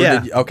that? Or Yeah.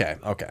 Did you, okay.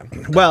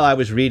 Well, I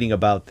was reading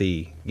about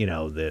the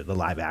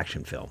live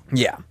action film.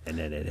 Yeah. And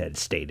then it had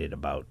stated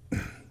about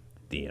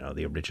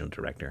the original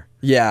director.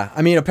 Yeah.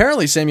 I mean,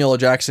 apparently Samuel L.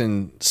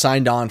 Jackson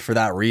signed on for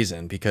that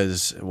reason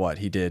because,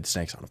 he did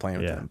Snakes on a Plane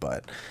with him.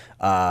 But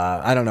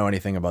I don't know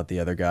anything about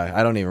the other guy.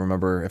 I don't even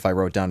remember if I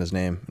wrote down his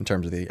name in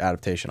terms of the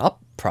adaptation. I'll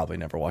probably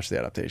never watch the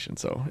adaptation,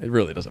 so it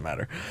really doesn't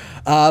matter.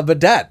 But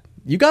Dad,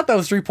 you got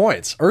those 3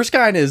 points.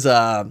 Erskine is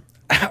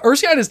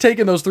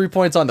taking those 3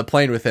 points on the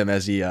plane with him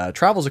as he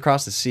travels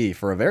across the sea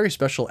for a very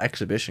special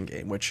exhibition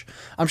game, which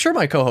I'm sure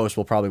my co-host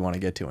will probably want to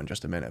get to in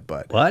just a minute.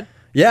 But What?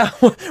 yeah,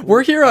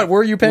 we're here at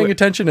Were You Paying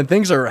Attention, and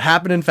things are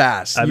happening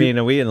fast. I mean,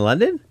 are we in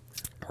London?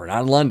 We're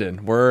not in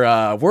London.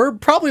 We're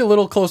probably a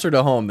little closer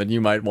to home than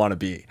you might want to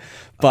be.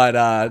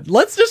 But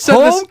let's just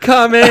send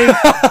Homecoming!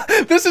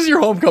 this is your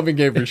homecoming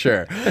game for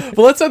sure. But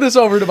let's send this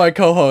over to my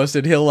co-host,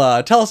 and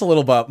he'll tell us a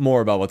little bit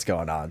more about what's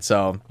going on.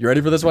 So, you ready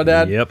for this one,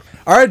 Dad? Yep.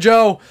 All right,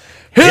 Joe.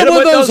 Hit him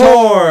with those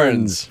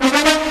horns!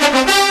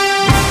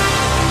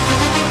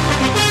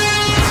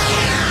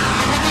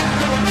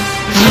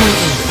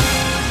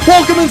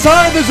 Welcome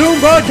inside the Zoom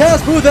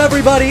broadcast booth,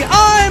 everybody.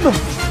 I'm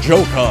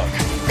Joe Cook,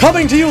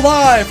 coming to you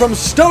live from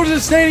Stožice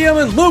Stadium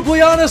in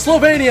Ljubljana,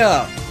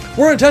 Slovenia.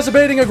 We're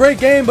anticipating a great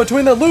game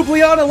between the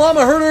Ljubljana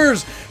Llama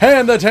Herders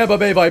and the Tampa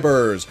Bay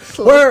Vipers.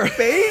 Where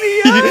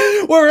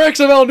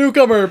XFL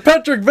newcomer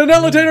Patrick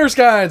Vanilla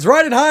Erskine's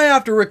riding high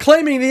after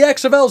reclaiming the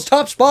XFL's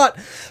top spot,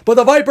 but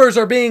the Vipers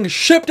are being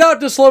shipped out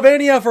to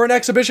Slovenia for an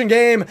exhibition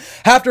game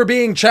after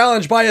being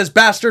challenged by his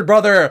bastard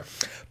brother,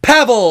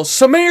 Pavel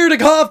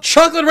Smirdakov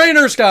Chocolate Rain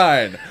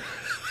Erskine.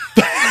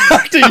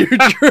 Back to you,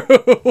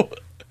 Drew.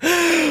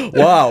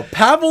 Wow,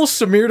 Pavel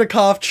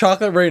Smirdakov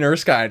Chocolate Rain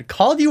Erskine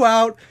called you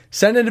out,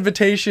 sent an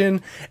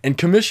invitation, and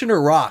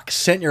Commissioner Rock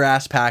sent your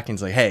ass packing.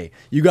 He's like, hey,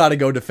 you got to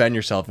go defend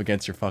yourself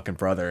against your fucking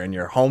brother in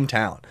your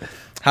hometown.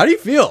 How do you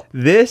feel?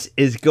 This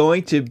is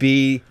going to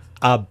be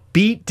a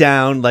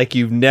beatdown like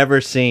you've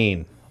never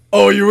seen.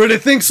 Oh, you really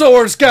think so,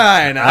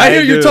 Erskine? I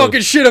hear you do.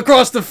 talking shit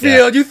across the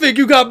field. You think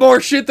you got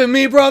more shit than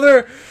me,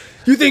 brother?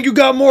 You think you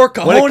got more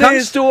cojones? When it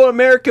comes to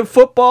American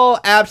football,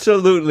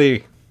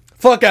 absolutely.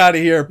 Fuck out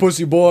of here,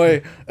 pussy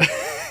boy.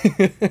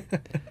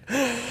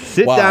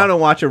 Sit Wow. down and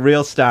watch a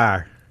real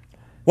star.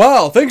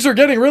 Wow, things are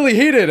getting really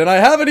heated, and I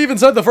haven't even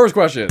said the first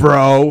question.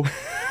 Bro.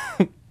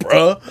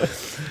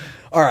 Bruh.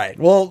 All right.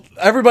 Well,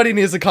 everybody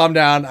needs to calm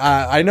down.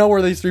 I know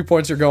where these 3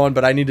 points are going,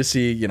 but I need to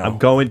see, I'm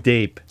going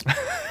deep.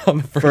 on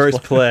the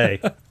First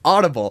play.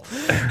 Audible.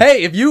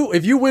 Hey, if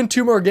you win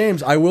 2 more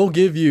games, I will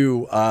give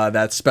you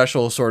that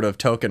special sort of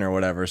token or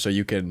whatever, so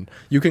you can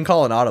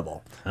call an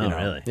audible. Oh,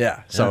 really?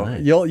 Yeah. So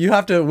nice. you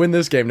have to win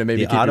this game to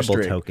maybe The keep your audible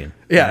streak. token.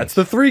 Yeah, Nice. it's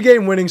the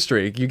 3-game winning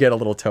streak. You get a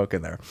little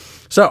token there.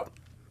 So,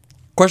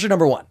 question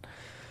number 1.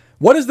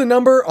 What is the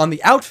number on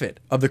the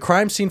outfit of the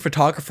crime scene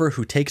photographer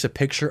who takes a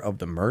picture of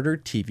the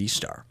murdered TV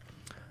star?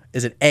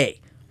 Is it A,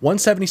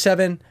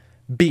 177,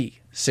 B,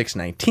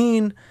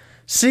 619,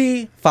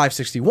 C,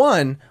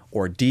 561,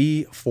 or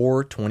D,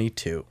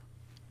 422?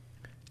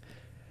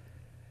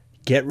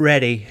 Get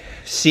ready.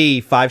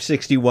 C,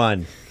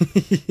 561.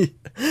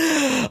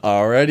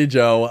 Alrighty,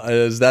 Joe.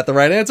 Is that the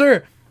right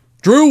answer?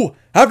 Drew,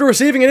 after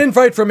receiving an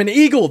invite from an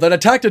eagle that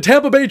attacked a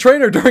Tampa Bay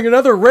trainer during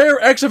another rare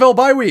XFL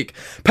bye week,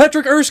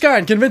 Patrick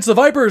Erskine convinced the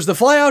Vipers to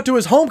fly out to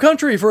his home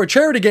country for a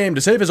charity game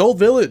to save his old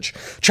village,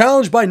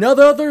 challenged by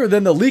none other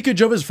than the leakage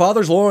of his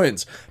father's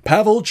loins,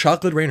 Pavel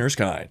Chocolate Rain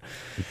Erskine.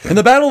 In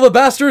the Battle of the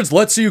Bastards,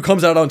 let's see who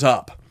comes out on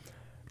top.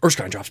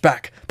 Erskine drops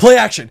back. Play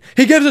action.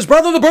 He gives his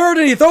brother the bird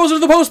and he throws it to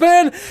the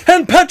postman,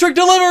 and Patrick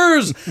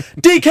delivers.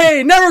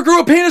 DK never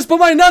grew a penis, but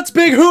my nuts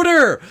big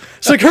hooter.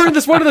 Securing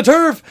this one to the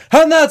turf,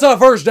 and that's a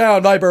first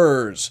down,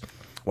 Vipers.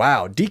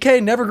 Wow,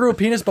 DK never grew a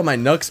penis, but my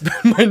nuts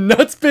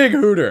big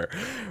hooter.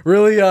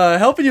 Really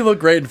helping you look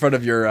great in front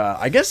of your,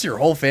 I guess your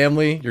whole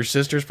family. Your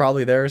sister's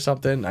probably there or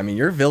something. I mean,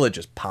 your village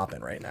is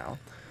popping right now.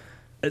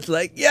 It's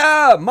like,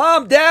 yeah,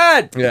 Mom,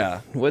 Dad.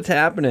 Yeah. What's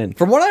happening?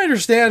 From what I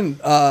understand,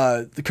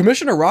 the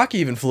Commissioner Rocky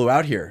even flew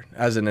out here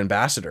as an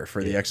ambassador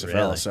for the XFL,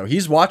 really? so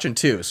he's watching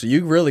too. So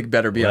you really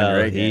better be on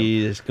your A game.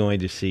 He is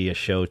going to see a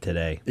show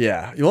today.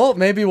 Yeah, well,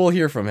 maybe we'll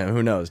hear from him.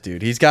 Who knows,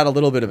 dude? He's got a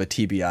little bit of a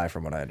TBI,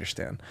 from what I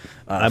understand.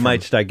 I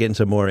might start getting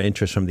some more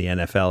interest from the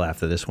NFL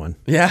after this one.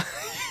 Yeah,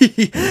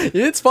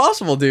 it's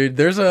possible, dude.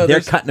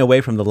 They're cutting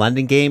away from the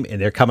London game, and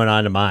they're coming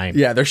on to mine.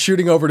 Yeah, they're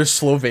shooting over to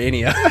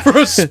Slovenia for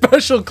a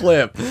special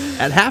clip.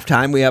 At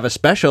halftime, we have a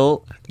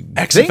special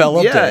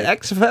XFL update. Yeah,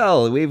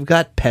 XFL. We've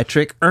got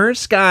Patrick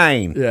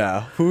Erskine.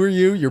 Yeah, who are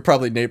you? You're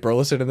probably Nate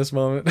Burleson in this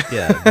moment.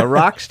 Yeah, the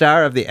rock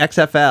star of the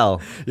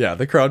XFL. Yeah,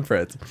 the Crown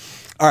Prince.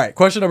 All right,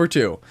 question number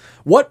 2.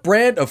 What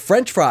brand of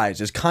French fries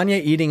is Kanye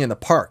eating in the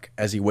park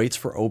as he waits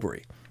for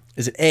Obery?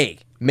 Is it A,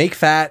 Make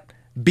Fat,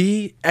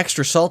 B,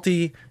 Extra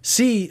Salty,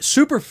 C,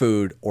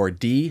 Superfood, or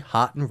D,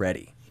 Hot and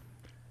Ready?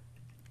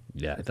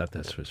 Yeah, I thought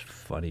this was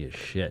funny as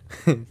shit.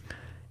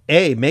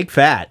 A, Make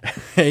Fat.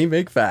 Hey,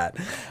 Make Fat.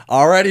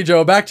 Alrighty,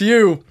 Joe, back to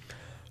you.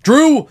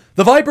 Drew,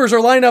 the Vipers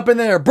are lined up in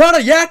there. Brought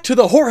a yak to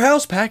the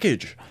whorehouse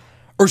package.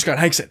 Erskine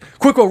hikes it.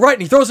 Quick roll right,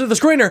 and he throws it to the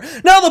screener.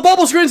 Now the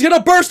bubble screen's gonna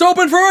burst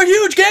open for a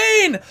huge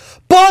gain.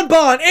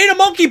 Bon ate a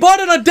monkey butt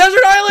on a desert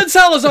island,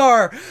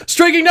 Salazar.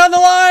 Streaking down the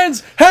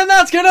lines, and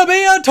that's gonna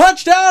be a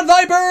touchdown,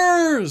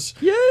 Vipers.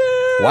 Yeah.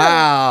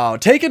 Wow,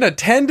 taking a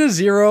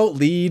 10-0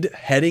 lead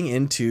heading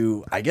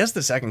into, I guess,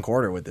 the second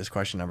quarter with this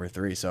question number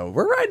 3. So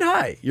we're riding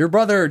high. Your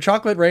brother,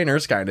 Chocolate Rain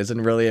Erskine,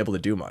 isn't really able to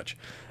do much.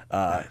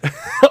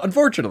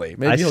 Unfortunately.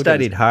 Maybe I he'll get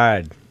studied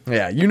hard.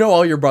 Yeah, you know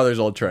all your brother's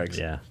old tricks.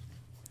 Yeah.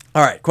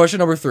 All right, question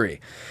number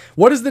 3.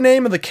 What is the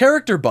name of the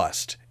character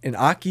bust in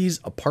Aki's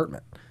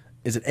apartment?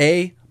 Is it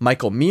A,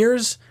 Michael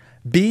Mears,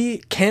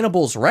 B,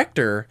 Cannibals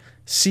Rector,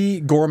 C,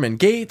 Gorman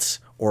Gates,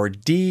 or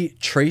D,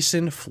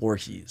 Trayson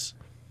Voorhees?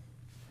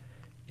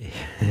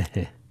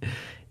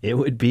 It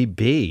would be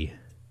B.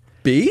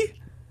 B?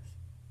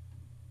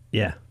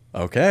 Yeah.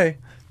 Okay.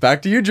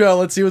 Back to you, Joe.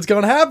 Let's see what's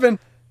going to happen.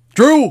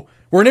 Drew,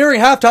 we're nearing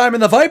halftime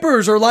and the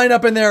Vipers are lined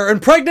up in there.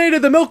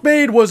 Impregnated the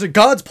Milkmaid was a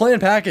God's plan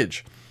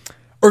package.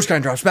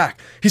 Erskine drops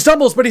back. He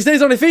stumbles, but he stays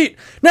on his feet.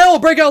 Now he'll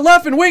break out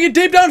left and wing it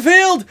deep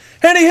downfield.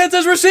 And he hits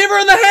his receiver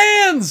in the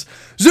hands.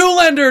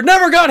 Zoolander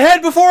never got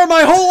head before in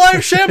my whole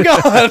life,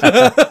 Shamgod.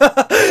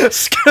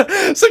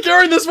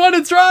 Securing this one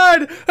in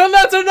stride. And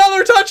that's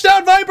another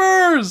touchdown,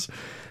 Vipers.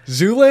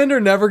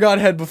 Zoolander never got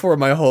head before in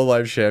my whole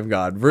life,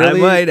 Shamgod. Really?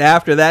 I might,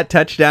 after that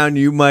touchdown,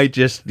 you might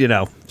just,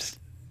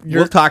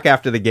 we'll talk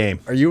after the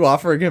game. Are you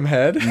offering him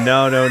head?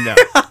 No.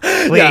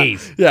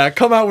 Please. Yeah,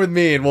 come out with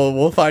me and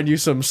we'll find you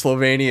some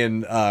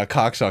Slovenian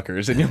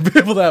cocksuckers and you'll be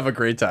able to have a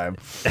great time.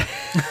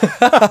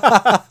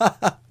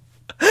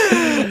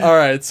 All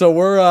right, so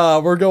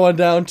we're going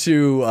down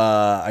to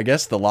I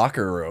guess the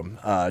locker room.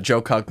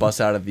 Joe Cuck busts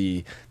out of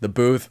the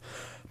booth.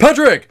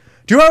 Patrick,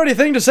 do you have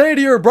anything to say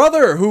to your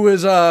brother who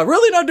is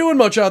really not doing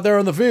much out there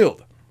on the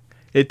field?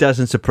 It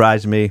doesn't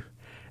surprise me.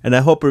 And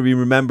I hope he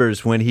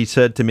remembers when he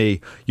said to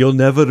me, "You'll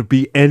never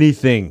be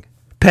anything,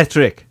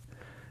 Patrick."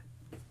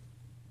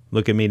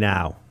 Look at me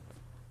now.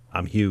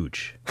 I'm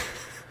huge.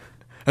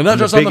 And not I'm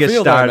just the on the biggest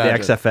field, star I of the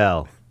imagine.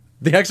 XFL.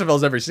 The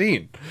XFL's ever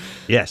seen.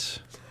 Yes.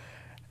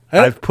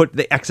 Hey. I've put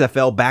the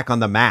XFL back on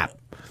the map.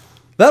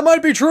 That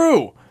might be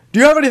true. Do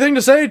you have anything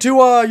to say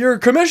to your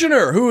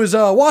commissioner who is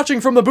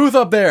watching from the booth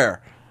up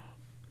there?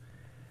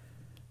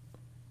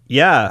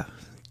 Yeah.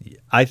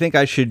 I think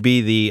I should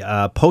be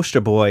the poster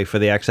boy for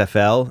the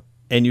XFL,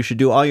 and you should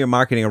do all your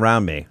marketing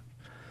around me.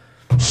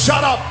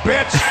 Shut up,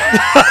 bitch!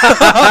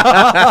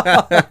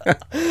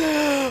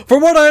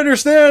 From what I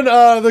understand,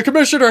 the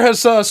commissioner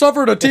has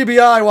suffered a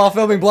TBI while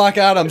filming Black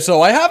Adam,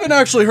 so I haven't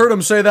actually heard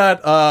him say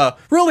that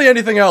really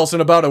anything else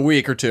in about a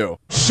week or two.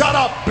 Shut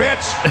up,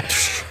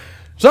 bitch!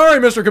 Sorry,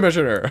 Mr.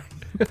 Commissioner.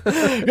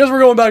 Guess we're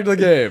going back to the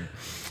game.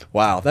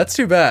 Wow, that's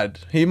too bad.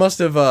 He must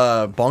have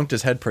bonked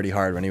his head pretty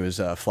hard when he was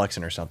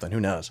flexing or something. Who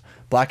knows?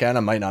 Black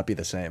Adam might not be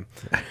the same.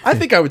 I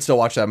think I would still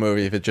watch that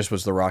movie if it just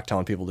was The Rock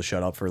telling people to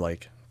shut up for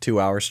like 2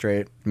 hours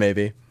straight,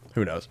 maybe.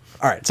 Who knows?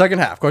 All right, second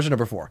half. Question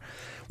number 4.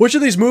 Which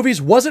of these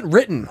movies wasn't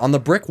written on the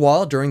brick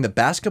wall during the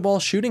basketball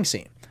shooting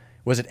scene?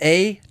 Was it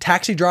A,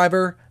 Taxi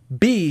Driver,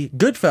 B,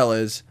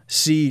 Goodfellas,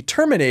 C,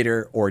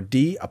 Terminator, or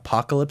D,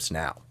 Apocalypse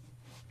Now?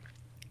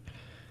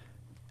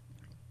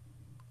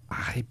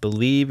 I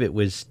believe it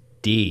was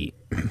D,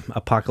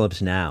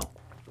 Apocalypse Now.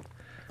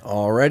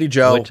 Alrighty,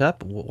 Joe. What's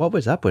up? What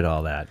was up with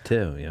all that,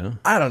 too, you know?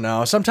 I don't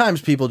know. Sometimes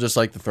people just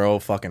like to throw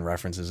fucking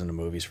references into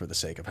movies for the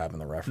sake of having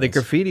the reference. The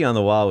graffiti on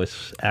the wall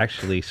was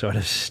actually sort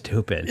of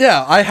stupid.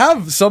 Yeah, I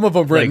have some of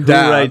them written Like,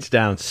 down. who writes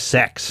down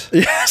sex?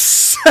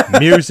 Yes.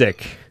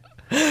 Music.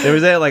 There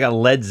was like a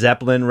Led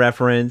Zeppelin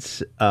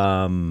reference.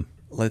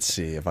 Let's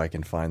see if I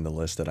can find the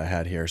list that I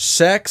had here.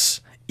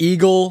 Sex,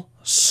 Eagle,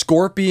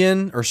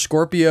 Scorpion or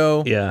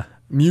Scorpio. Yeah.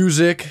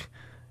 Music,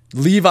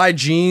 Levi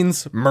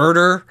jeans,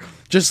 murder.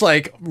 Just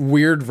like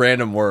weird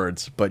random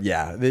words. But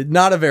yeah,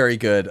 not a very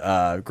good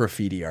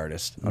graffiti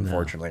artist,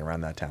 unfortunately,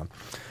 around that town.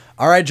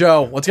 All right,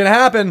 Joe, what's going to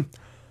happen?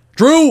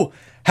 Drew,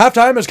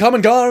 halftime has come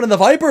and gone, and the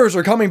Vipers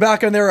are coming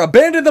back on their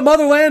abandoned the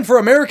motherland for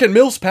American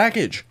Mills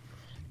package.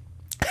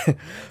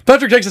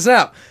 Patrick takes a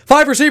snap.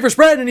 5 receiver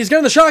spread, and he's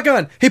getting the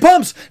shotgun. He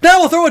pumps.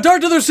 Now we'll throw a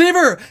dart to the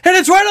receiver, and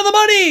it's right on the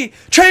money.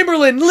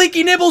 Chamberlain,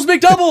 Leaky Nibbles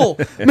McDouble,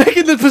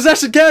 making the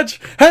possession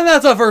catch, and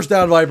that's a first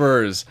down,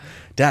 Vipers.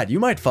 Dad, you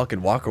might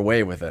fucking walk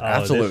away with it.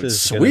 Absolute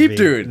sweep,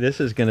 dude. This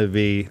is going to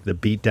be the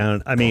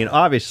beatdown. I mean,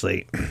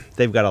 obviously,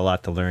 they've got a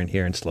lot to learn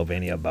here in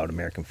Slovenia about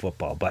American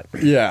football, but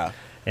Yeah.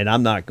 and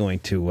I'm not going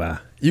to.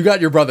 You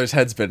got your brother's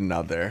head spinning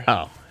out there.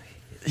 Oh,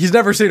 He's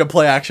never seen a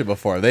play action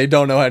before. They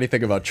don't know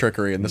anything about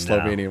trickery in the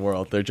Slovenian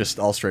world. They're just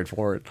all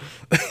straightforward.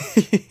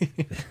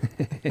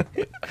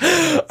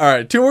 All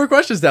right, 2 more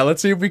questions now.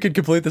 Let's see if we can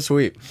complete the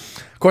sweep.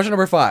 Question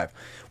number 5.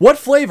 What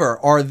flavor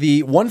are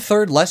the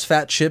 1/3 less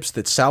fat chips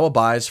that Sawa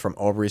buys from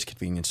Oberie's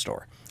convenience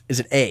store? Is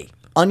it A,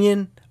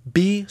 onion,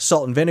 B,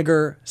 salt and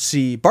vinegar,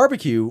 C,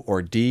 barbecue,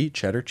 or D,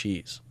 cheddar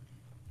cheese?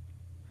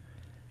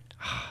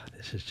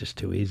 this is just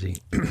too easy.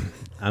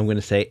 I'm going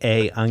to say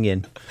A,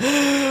 onion.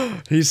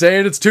 He's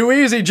saying it's too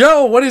easy.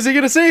 Joe, what is he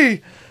going to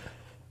see?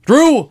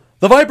 Drew,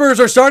 the Vipers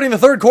are starting the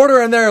third quarter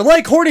and they're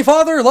like horny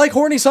father, like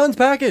horny son's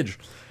package.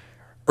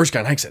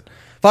 Erskine hikes it.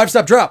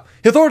 5-step drop.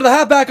 He'll throw it to the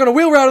halfback on a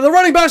wheel route and the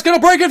running back's going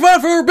to break it flat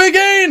for a big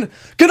gain.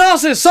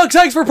 Ganassis sucks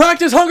eggs for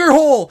practice hunger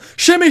hole.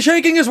 Shimmy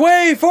shaking his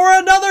way for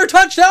another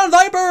touchdown,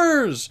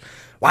 Vipers.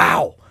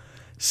 Wow.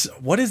 So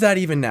what is that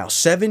even now?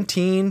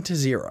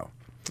 17-0.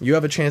 You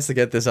have a chance to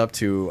get this up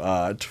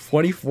to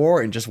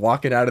 24 and just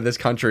walking out of this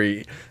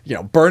country,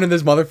 burning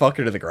this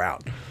motherfucker to the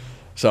ground.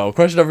 So,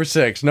 question number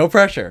 6, no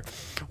pressure.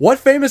 What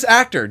famous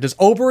actor does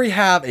Obery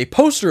have a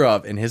poster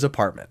of in his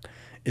apartment?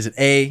 Is it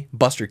A,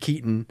 Buster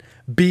Keaton,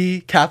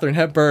 B, Katharine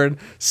Hepburn,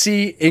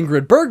 C,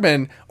 Ingrid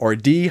Bergman, or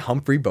D,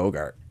 Humphrey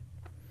Bogart?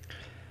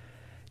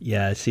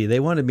 Yeah, see, they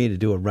wanted me to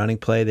do a running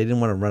play. They didn't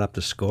want to run up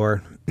the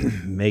score,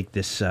 make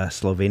this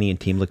Slovenian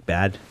team look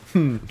bad.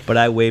 But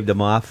I waved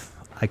them off.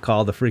 I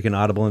called the freaking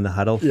audible in the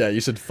huddle. Yeah, you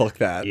said fuck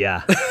that.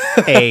 Yeah.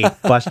 A,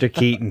 Buster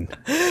Keaton.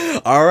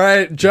 All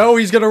right, Joe,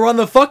 he's going to run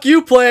the fuck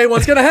you play.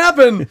 What's going to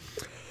happen?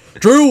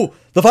 Drew,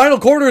 the final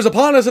quarter is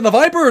upon us, and the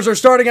Vipers are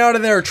starting out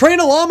in their train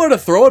a llama to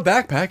throw it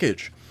back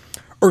package.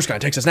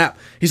 Erskine takes a snap.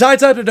 He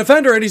sidesteps a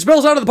defender, and he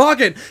spills out of the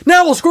pocket.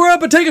 Now we'll square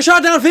up and take a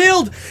shot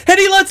downfield, and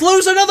he lets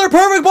loose another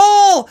perfect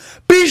ball.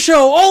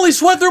 Bisho only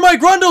sweat through my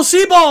Grundle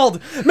Seabald,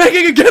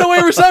 making a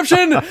getaway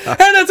reception, and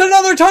it's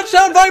another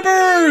touchdown,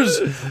 Vipers.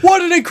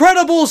 What an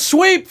incredible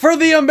sweep for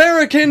the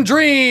American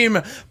dream.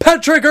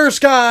 Patrick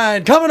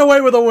Erskine coming away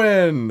with a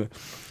win.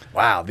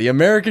 Wow, the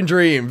American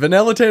dream.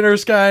 Vanilla Tate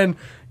Erskine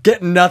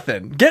getting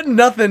nothing. Getting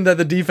nothing that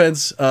the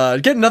defense,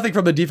 getting nothing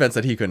from the defense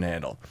that he couldn't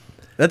handle.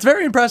 That's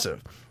very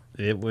impressive.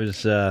 It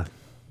was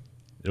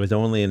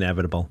only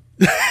inevitable.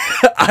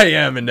 I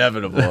am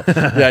inevitable.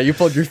 Yeah, you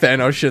pulled your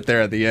Thanos shit there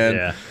at the end.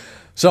 Yeah.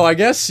 So I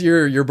guess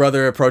your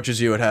brother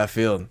approaches you at half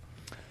field.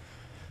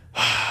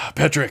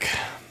 Patrick,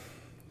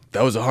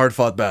 that was a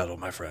hard-fought battle,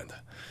 my friend.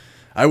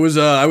 I was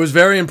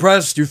very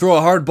impressed. You throw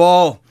a hard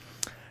ball,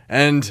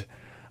 and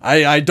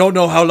I don't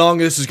know how long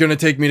this is going to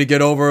take me to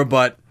get over,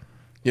 but,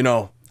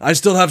 I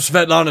still have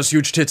Svetlana's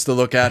huge tits to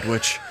look at,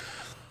 which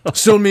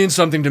still means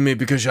something to me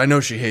because I know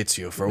she hates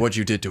you for what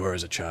you did to her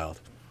as a child.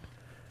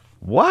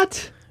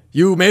 What?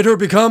 You made her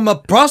become a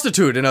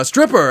prostitute and a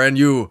stripper, and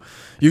you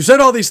said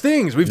all these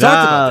things. We've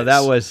talked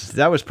about this.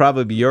 That was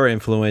probably your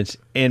influence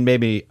and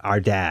maybe our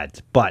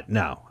dad's, but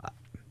no.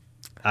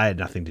 I had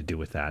nothing to do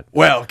with that.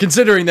 Well,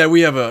 considering that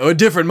we have a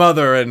different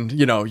mother and,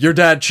 your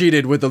dad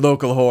cheated with the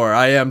local whore,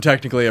 I am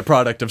technically a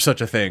product of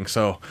such a thing.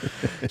 So,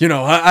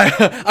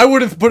 I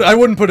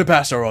wouldn't put it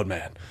past our old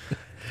man.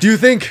 Do you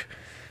think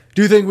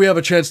we have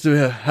a chance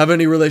to have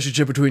any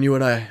relationship between you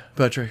and I,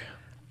 Patrick?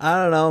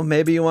 I don't know.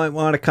 Maybe you might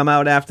want to come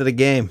out after the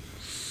game.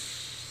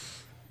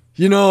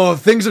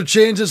 Things have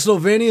changed in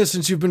Slovenia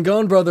since you've been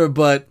gone, brother,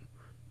 but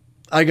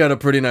I got a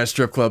pretty nice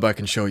strip club I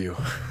can show you.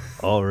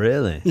 Oh,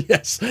 really?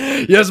 Yes,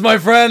 my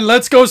friend.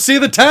 Let's go see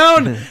the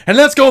town and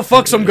let's go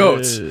fuck some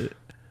goats.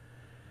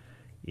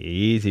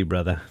 Easy,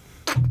 brother.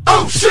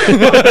 Oh shit!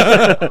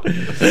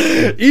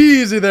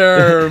 Easy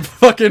there,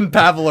 fucking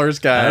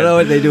Pavlers guy. I don't know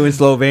what they do in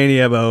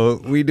Slovenia,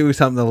 but we do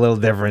something a little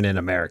different in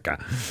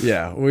America.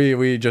 Yeah,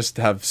 we just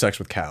have sex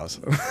with cows.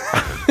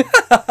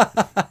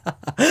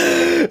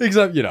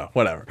 Except,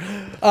 whatever.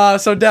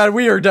 So, Dad,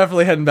 we are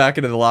definitely heading back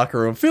into the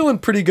locker room, feeling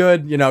pretty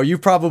good.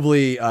 You've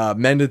probably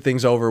mended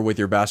things over with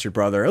your bastard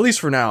brother, at least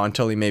for now,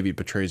 until he maybe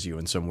betrays you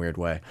in some weird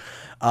way.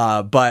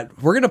 But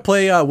we're going to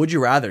play Would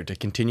You Rather to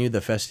continue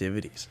the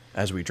festivities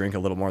as we drink a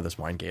little more of this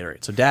wine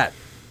Gatorade. So, Dad,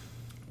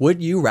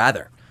 would you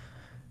rather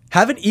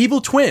have an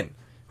evil twin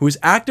who is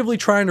actively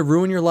trying to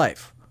ruin your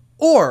life,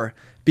 or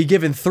be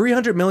given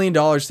 $300 million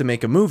to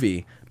make a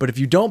movie, but if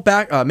you don't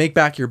make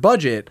back your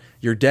budget,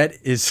 your debt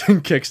is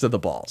kicks to the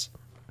balls?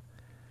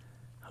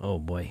 Oh,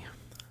 boy.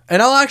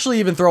 And I'll actually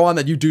even throw on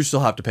that you do still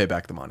have to pay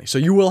back the money. So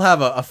you will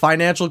have a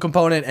financial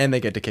component, and they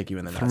get to kick you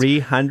in the nuts.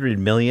 $300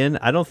 million?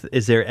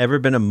 Is there ever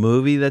been a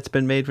movie that's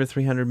been made for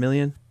 $300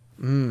 million?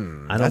 I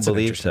don't That's an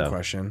believe interesting so.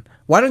 question.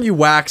 Why don't you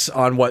wax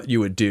on what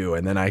you would do,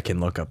 and then I can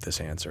look up this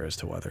answer as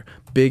to whether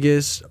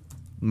biggest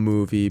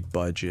movie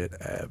budget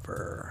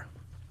ever.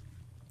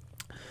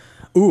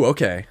 Ooh,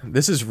 okay.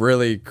 This is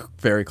really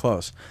very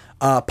close.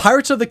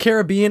 Pirates of the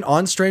Caribbean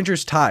on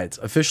Stranger's Tides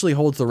officially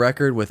holds the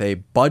record with a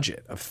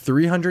budget of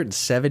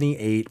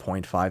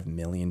 $378.5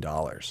 million.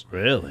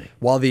 Really?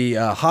 While the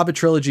Hobbit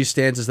trilogy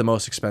stands as the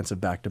most expensive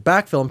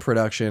back-to-back film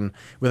production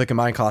with a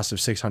combined cost of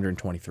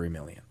 $623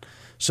 million.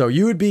 So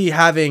you would be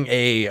having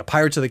a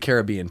Pirates of the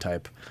Caribbean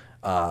type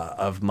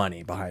of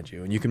money behind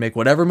you, and you can make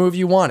whatever movie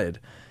you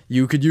wanted.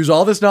 You could use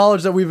all this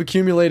knowledge that we've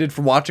accumulated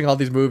from watching all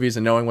these movies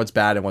and knowing what's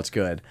bad and what's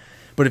good.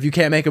 But if you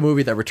can't make a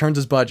movie that returns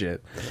its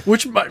budget,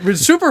 which is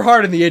super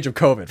hard in the age of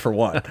COVID, for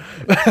one.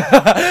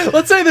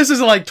 Let's say this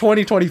is like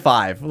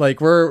 2025.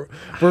 Like we're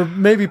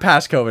maybe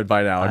past COVID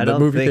by now, and the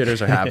movie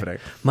theaters are happening.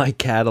 My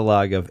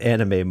catalog of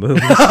anime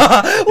movies.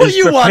 Well,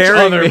 you watch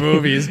other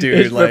movies, dude.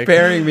 It's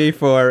preparing me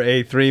for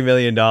a $3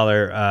 million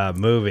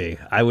movie.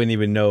 I wouldn't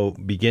even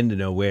begin to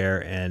know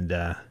where, and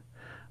I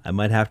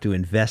might have to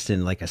invest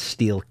in like a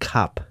steel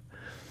cup.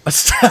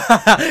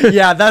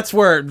 Yeah, that's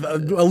where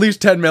at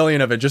least 10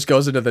 million of it just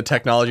goes into the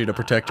technology to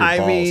protect your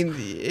balls. I mean,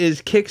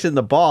 is kicks in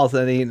the balls.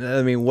 I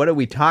mean, what are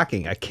we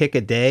talking? A kick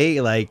a day?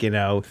 Like,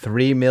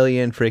 3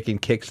 million freaking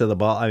kicks to the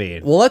ball? I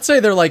mean, well, let's say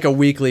they're like a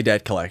weekly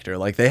debt collector.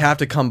 Like they have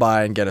to come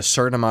by and get a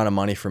certain amount of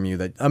money from you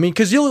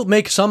because you'll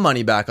make some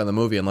money back on the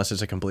movie unless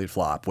it's a complete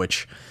flop,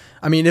 which,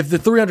 I mean, if the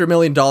 $300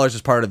 million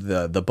is part of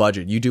the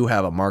budget, you do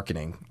have a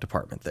marketing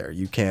department there.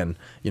 You can,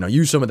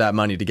 use some of that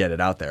money to get it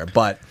out there.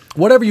 But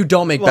whatever you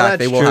don't make back,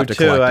 they will have to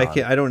collect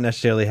on. I don't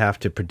necessarily have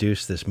to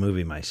produce this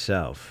movie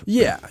myself.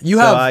 Yeah, you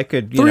have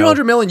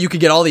 $300 million. You could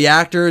get all the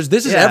actors.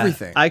 This is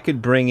everything. I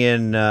could bring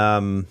in,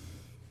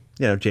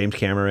 James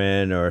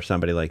Cameron or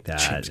somebody like that.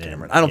 James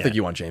Cameron. I don't think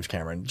you want James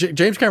Cameron.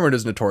 James Cameron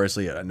is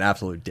notoriously an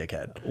absolute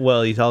dickhead.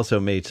 Well, he's also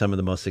made some of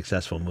the most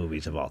successful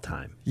movies of all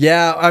time.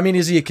 Yeah, I mean,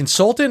 is he a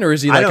consultant or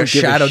is he like a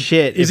shadow?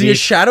 Shit is he a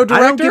shadow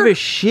director? I don't give a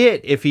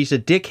shit if he's a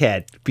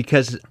dickhead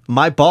because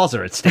my balls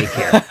are at stake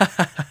here.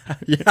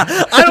 Yeah,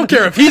 I don't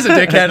care if he's a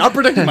dickhead. I'm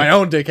protecting my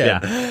own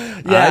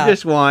dickhead. Yeah. I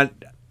just want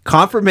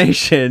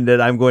confirmation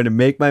that I'm going to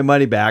make my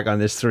money back on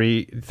this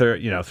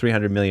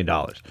 $300 million.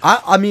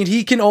 I mean,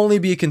 he can only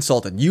be a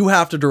consultant. You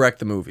have to direct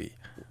the movie.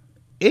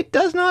 It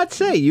does not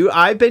say.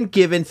 I've been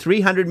given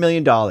 $300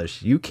 million.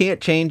 You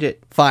can't change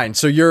it. Fine.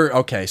 So you're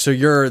okay. So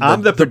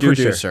I'm the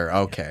producer.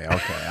 Okay.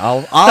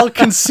 I'll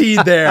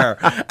concede there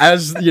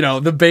as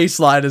the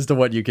baseline as to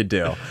what you could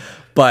do.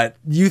 But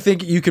you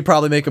think you could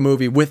probably make a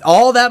movie with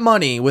all that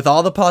money, with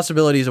all the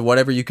possibilities of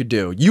whatever you could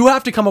do. You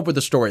have to come up with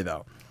a story,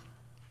 though.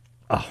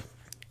 Oh.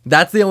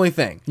 That's the only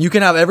thing. You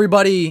can have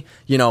everybody,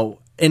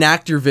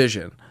 enact your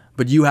vision,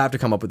 but you have to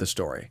come up with a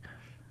story.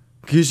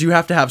 Because you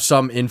have to have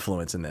some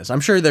influence in this. I'm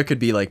sure there could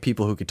be like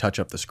people who could touch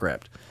up the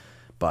script,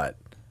 but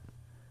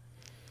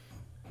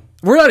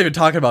we're not even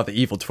talking about the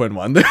evil twin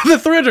one. The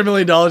 $300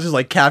 million just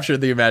like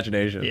captured the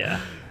imagination. Yeah.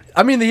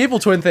 I mean, the evil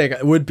twin thing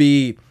would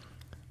be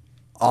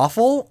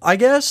awful, I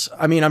guess.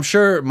 I mean, I'm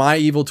sure my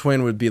evil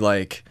twin would be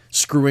like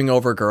screwing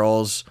over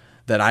girls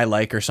that I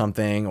like or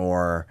something,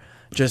 or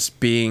just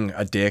being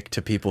a dick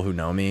to people who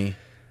know me.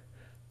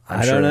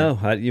 I don't know.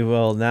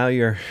 Well, now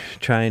you're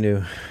trying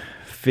to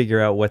figure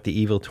out what the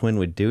evil twin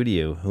would do to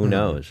you. Who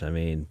knows? I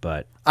mean,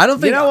 but I don't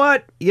think. You know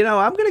what?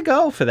 I'm going to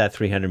go for that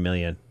 $300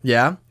 million.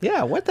 Yeah.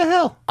 Yeah. What the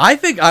hell? I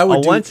think I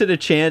would. Once in a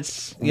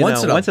chance.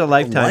 Once in a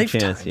lifetime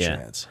chance.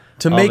 Yeah.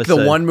 To all of make a the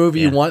sudden- one movie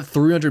you yeah. want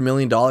 $300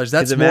 million. That's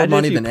 'Cause more imagine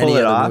money if you than pull any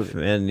it other off,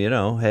 movie.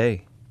 and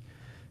hey,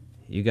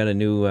 you got a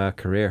new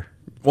career.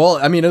 Well,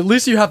 I mean, at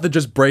least you have to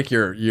just break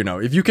your,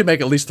 if you can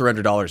make at least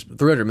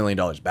 $300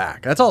 million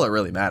back, that's all that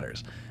really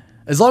matters.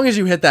 As long as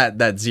you hit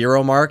that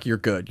zero mark, you're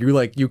good.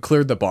 You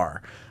cleared the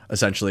bar,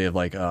 essentially, of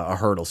like a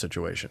hurdle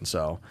situation.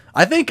 So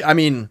I think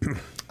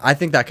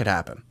that could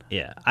happen.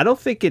 Yeah, I don't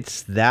think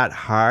it's that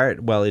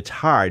hard. Well, it's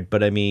hard,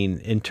 but I mean,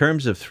 in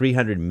terms of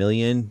 300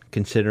 million,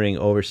 considering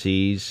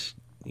overseas,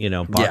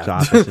 box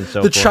office and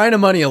so The forth. China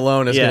money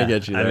alone is going to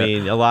get you there. I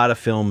mean, a lot of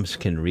films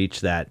can reach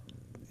that,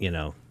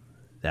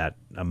 that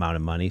amount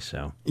of money.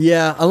 So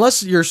Yeah,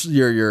 unless your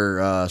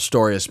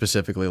story is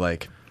specifically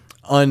like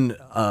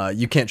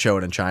you can't show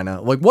it in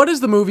China. Like, what is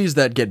the movies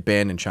that get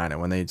banned in China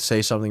when they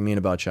say something mean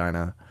about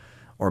China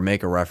or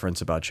make a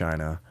reference about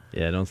China?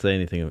 yeah, don't say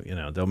anything.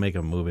 Don't make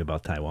a movie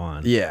about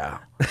Taiwan. Yeah.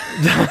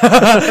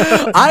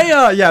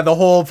 The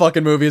whole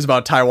fucking movie is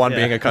about Taiwan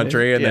being a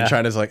country, and then Yeah.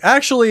 China's like,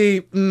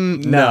 actually,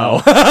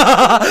 no.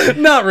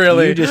 Not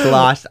really. You just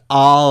lost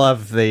all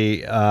of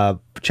the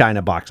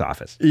China box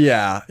office.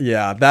 Yeah,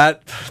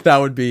 that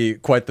would be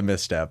quite the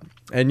misstep.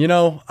 And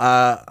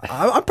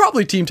I'm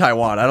probably Team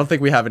Taiwan. I don't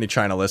think we have any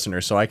China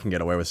listeners, so I can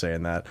get away with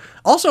saying that.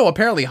 Also,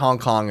 apparently Hong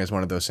Kong is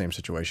one of those same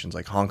situations.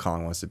 Like, Hong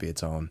Kong wants to be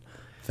its own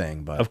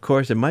thing, but Of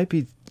course, it might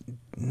be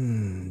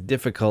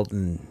difficult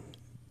in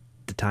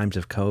the times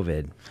of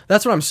COVID.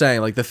 that's what I'm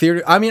saying. Like, the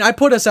theater. I mean, I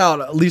put us out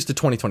at least to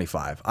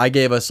 2025. I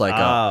gave us like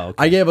okay.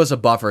 I gave us a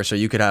buffer so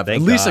you could have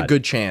Thank at least a God.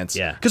 good chance.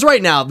 Yeah. Because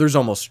right now there's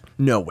almost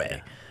no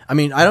way. I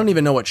mean, I don't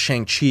even know what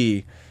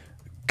Shang-Chi,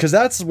 because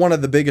that's one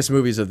of the biggest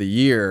movies of the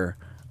year.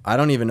 I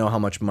don't even know how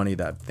much money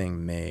that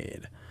thing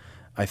made.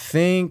 I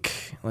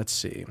think, let's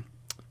see.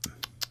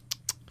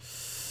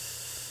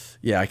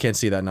 Yeah, I can't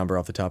see that number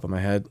off the top of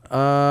my head.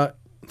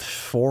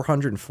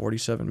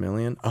 447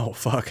 million. Oh,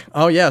 fuck.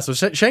 Oh, yeah. So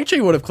Shang-Chi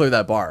would have cleared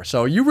that bar.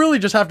 So you really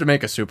just have to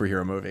make a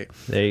superhero movie.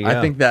 There you I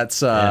go. think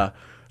that's an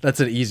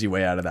easy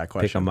way out of that Pick a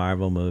question.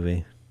 Marvel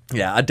movie.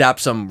 Yeah, adapt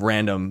some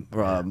random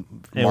And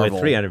Marvel. with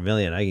 300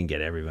 million, I can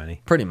get everybody.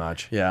 Pretty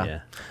much,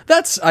 yeah.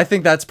 Yeah. I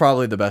think that's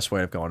probably the best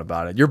way of going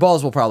about it. Your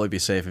balls will probably be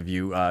safe if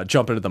you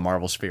jump into the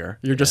Marvel sphere.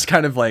 You're just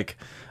kind of like,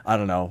 I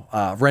don't know,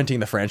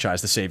 renting the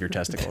franchise to save your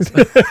testicles.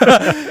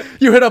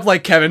 You hit up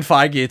like Kevin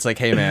Feige. It's like,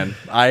 hey man,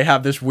 I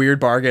have this weird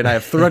bargain. I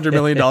have $300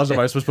 million at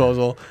my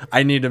disposal.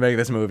 I need to make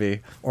this movie,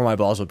 or my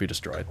balls will be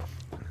destroyed.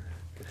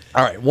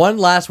 All right, one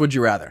last would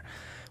you rather.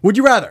 Would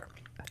you rather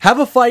have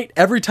a fight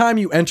every time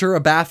you enter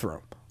a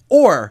bathroom,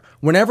 or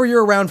whenever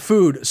you're around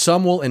food,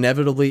 some will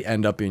inevitably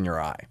end up in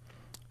your eye?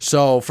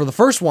 So for the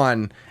first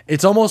one,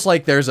 it's almost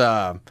like there's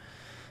I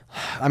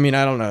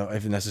don't know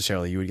if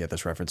necessarily you would get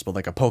this reference, but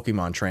like a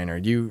Pokemon trainer.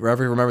 Do you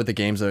ever remember the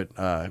games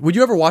that, would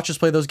you ever watch us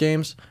play those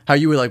games? How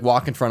you would like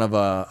walk in front of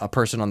a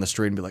person on the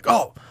street and be like,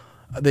 oh,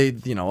 a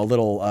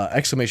little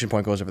exclamation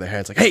point goes over their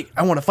head. It's like, hey,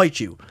 I want to fight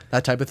you.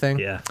 That type of thing.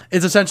 Yeah.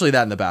 It's essentially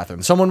that in the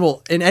bathroom. Someone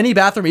will, in any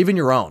bathroom, even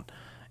your own,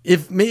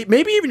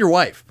 maybe even your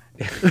wife,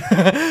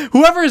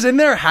 whoever is in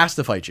there has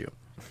to fight you.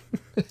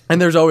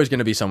 And there's always going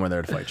to be someone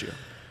there to fight you.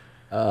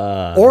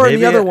 Or in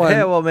the other one,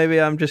 Yeah, well,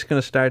 maybe I'm just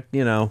going to start,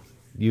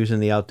 using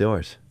the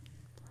outdoors.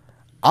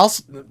 I'll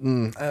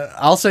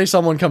say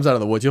someone comes out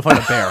of the woods. You'll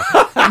fight a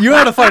bear. You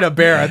got to fight a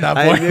bear at that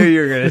I point. knew you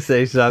were going to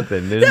say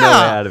something. There's no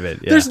way out of it.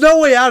 Yeah. There's no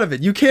way out of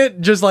it. You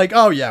can't just like,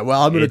 oh yeah,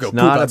 well I'm gonna It's go poop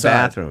not a outside.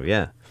 bathroom.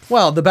 Yeah.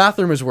 Well, the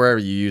bathroom is wherever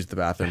you use the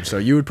bathroom. So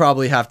you would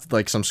probably have to,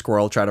 like, some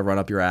squirrel try to run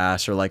up your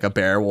ass, or like a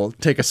bear will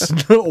take a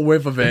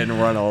whiff of it and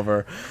run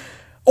over.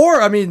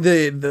 Or I mean,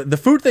 the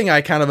food thing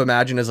I kind of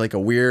imagine is like a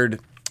weird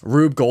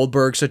Rube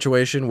Goldberg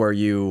situation where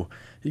you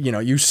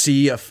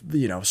see a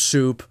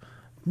soup.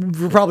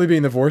 Probably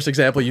being the worst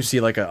example, you see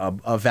like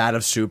a vat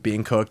of soup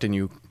being cooked, and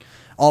you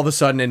all of a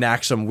sudden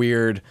enact some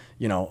weird,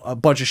 a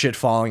bunch of shit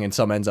falling, and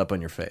some ends up on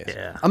your face.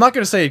 Yeah. I'm not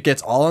going to say it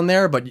gets all in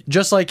there, but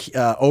just like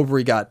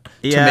Oberey got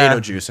Yeah.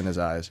 tomato juice in his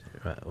eyes.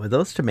 Were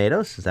those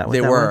tomatoes? Is that what They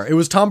that were. was? It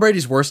was Tom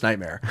Brady's worst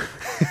nightmare.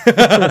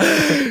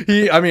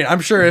 I'm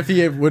sure if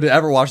he would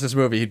ever watch this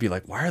movie, he'd be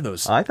like, why are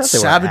those I thought they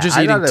were savages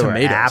I eating thought they were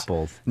tomatoes?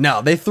 apples.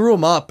 No, they threw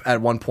them up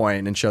at one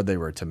point and showed they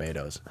were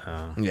tomatoes.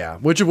 Yeah,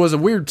 which was a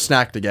weird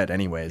snack to get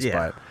anyways.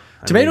 Yeah.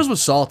 But tomatoes with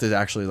salt is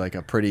actually like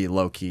a pretty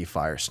low-key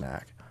fire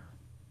snack.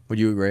 Would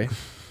you agree?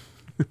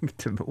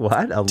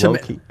 What? A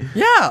low-key?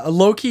 Yeah, a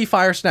low-key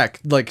fire snack.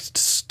 Like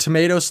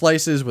tomato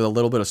slices with a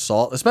little bit of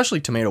salt,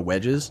 especially tomato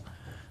wedges.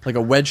 Like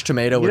a wedge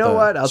tomato You with know a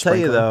what? I'll tell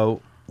you, sprinkle.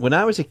 though, when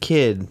I was a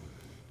kid,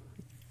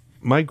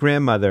 my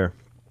grandmother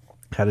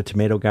had a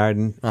tomato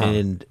garden,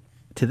 and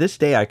to this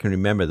day, I can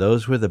remember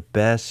those were the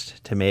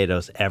best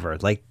tomatoes ever.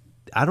 Like,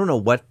 I don't know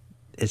what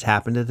has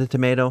happened to the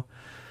tomato,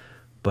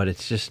 but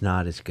it's just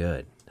not as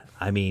good.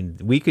 I mean,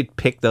 we could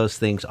pick those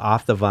things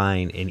off the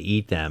vine and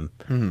eat them,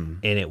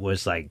 and it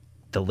was like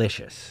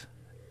delicious.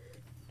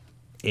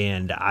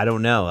 And I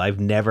don't know. I've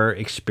never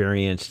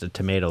experienced a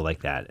tomato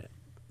like that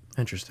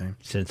Interesting.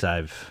 since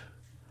I've...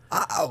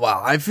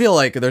 Wow, I feel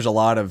like there's a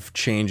lot of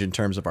change in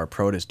terms of our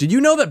produce. Did you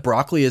know that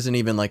broccoli isn't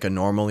even like a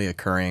normally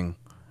occurring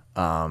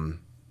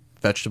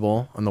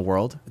vegetable in the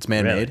world. It's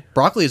man-made. Really?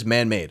 Broccoli is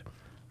man-made.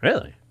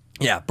 Really?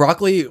 Yeah,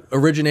 broccoli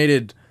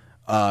originated.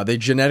 They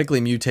genetically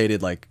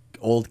mutated like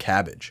old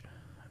cabbage,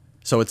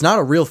 so it's not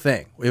a real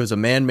thing. It was a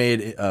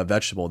man-made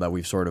vegetable that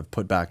we've sort of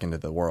put back into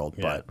the world.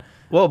 But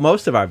Well,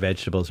 most of our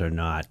vegetables are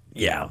not.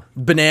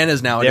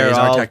 bananas nowadays They're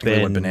are all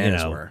technically what been,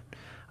 bananas were.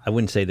 I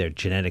wouldn't say they're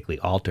genetically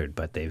altered,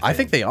 but they've. I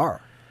think they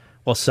are.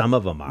 Well, some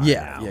of them are.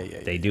 Yeah, now.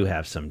 yeah. They do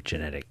have some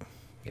genetic.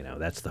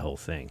 That's the whole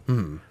thing.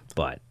 Mm-hmm.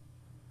 But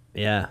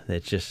yeah,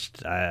 it's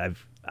just I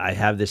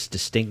have this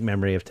distinct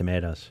memory of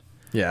tomatoes.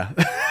 Yeah,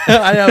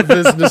 I have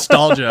this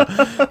nostalgia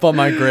about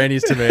my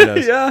granny's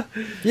tomatoes.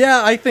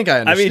 Yeah, I think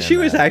I understand. I mean, she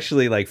was that.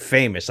 actually like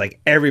famous. Like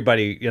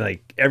everybody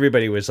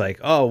was like,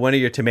 "Oh, when are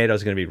your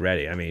tomatoes going to be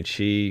ready?" I mean,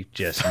 she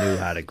just knew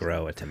how to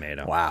grow a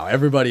tomato. Wow,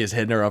 everybody is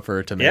hitting her up for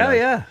her tomato.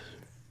 Yeah.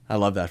 I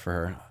love that for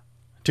her.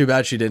 Too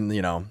bad she didn't,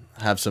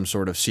 have some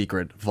sort of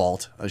secret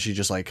vault. She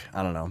just I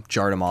don't know,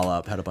 jarred them all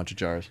up, had a bunch of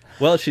jars.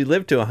 Well, she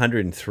lived to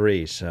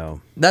 103,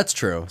 so That's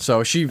true.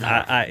 So she,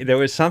 there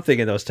was something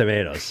in those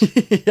tomatoes.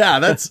 yeah,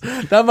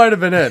 that might have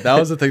been it. That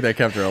was the thing that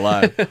kept her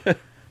alive.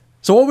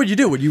 So what would you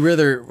do? Would you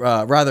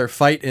rather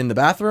fight in the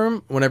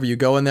bathroom whenever you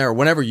go in there, or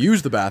whenever you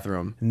use the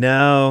bathroom?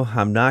 No,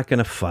 I'm not going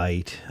to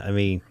fight. I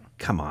mean,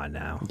 come on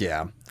now.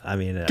 Yeah, I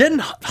mean, getting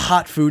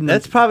hot food.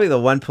 that's probably the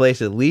one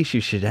place at least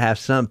you should have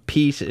some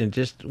peace, and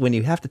just when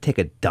you have to take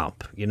a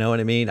dump, you know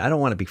what I mean? I don't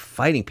want to be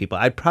fighting people.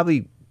 I'd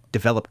probably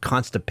develop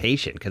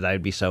constipation because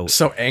I'd be so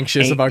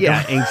anxious about going.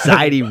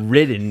 anxiety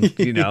ridden,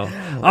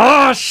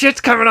 Oh,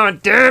 shit's coming on,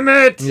 damn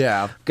it.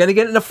 Yeah, Gonna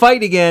get in a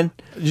fight again.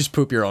 you just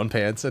poop your own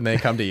pants and they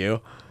come to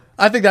you.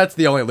 I think that's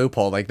the only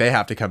loophole. Like they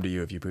have to come to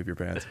you if you poop your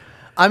pants.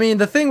 I mean,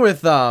 the thing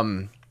with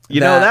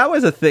that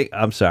was a thing.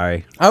 I'm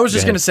sorry. I was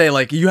just Go gonna say,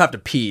 like, you have to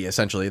pee.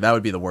 Essentially, that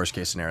would be the worst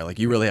case scenario. Like,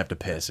 you really have to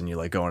piss, and you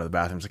go into the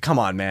bathroom. It's like, come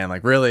on, man.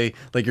 Like, really?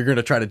 Like, you're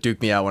gonna try to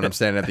duke me out when I'm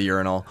standing at the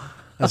urinal?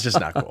 That's just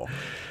not cool.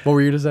 What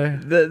were you to say?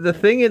 The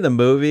thing in the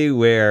movie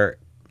where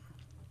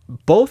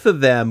both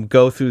of them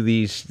go through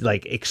these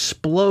like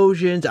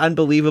explosions,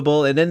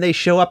 unbelievable, and then they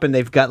show up and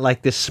they've got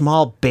like this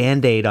small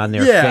Band-Aid on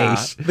their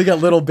face. They got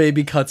little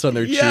baby cuts on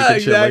their cheek. Yeah,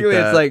 and shit like exactly.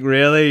 that. It's like,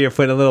 really? You're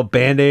putting a little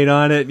Band-Aid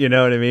on it? You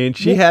know what I mean?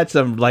 She had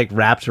some like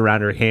wraps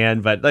around her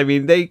hand, but I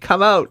mean, they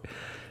come out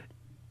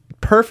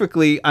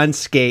perfectly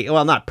unscathed.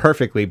 Well, not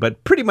perfectly,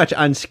 but pretty much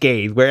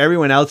unscathed, where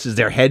everyone else is,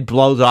 their head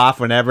blows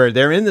off whenever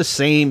they're in the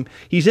same,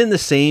 he's in the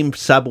same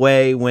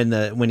subway when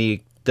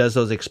he does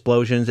those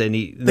explosions, and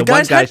the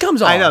guy's head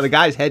comes off. I know, the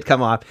guy's head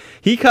come off.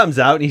 He comes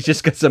out and he's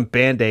just got some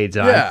Band-Aids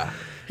on. Yeah.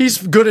 He's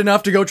good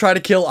enough to go try to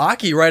kill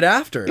Aki right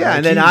after. Yeah,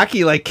 and then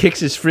Aki like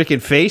kicks his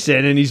freaking face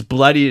in, and he's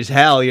bloody as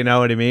hell. You know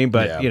what I mean?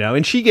 But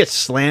and she gets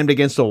slammed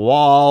against the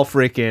wall,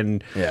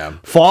 freaking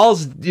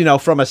falls,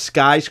 from a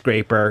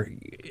skyscraper,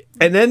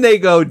 and then they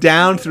go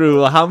down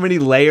through how many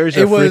layers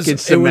of freaking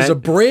cement? It was a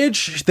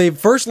bridge. They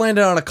first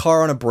landed on a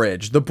car on a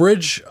bridge. The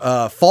bridge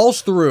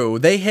falls through.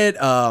 They hit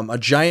a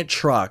giant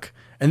truck.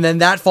 And then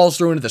that falls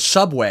through into the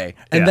subway,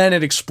 and then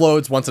it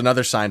explodes once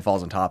another sign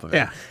falls on top of it.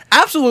 Yeah.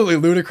 Absolutely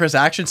ludicrous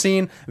action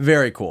scene.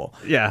 Very cool.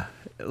 Yeah.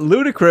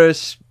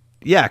 Ludicrous.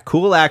 Yeah,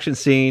 cool action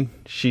scene.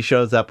 She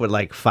shows up with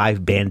like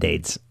 5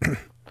 Band-Aids.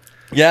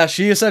 Yeah,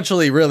 she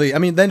essentially really... I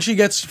mean, then she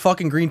gets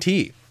fucking green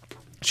tea.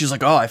 She's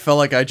like, oh, I felt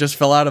like I just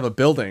fell out of a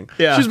building.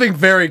 Yeah. She's being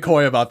very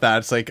coy about that.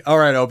 It's like, all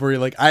right, Aubrey,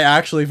 like, I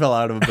actually fell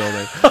out of a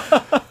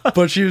building.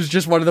 But she was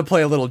just wanted to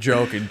play a little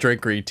joke and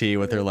drink green tea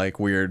with her, like,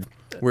 weird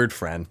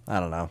friend. I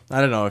don't know. I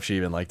don't know if she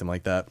even liked him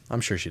like that.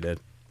 I'm sure she did.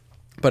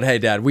 But hey,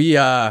 Dad,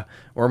 we're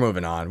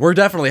moving on. We're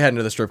definitely heading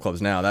to the strip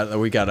clubs now. That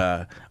we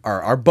got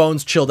our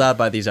bones chilled out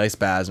by these ice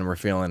baths, and we're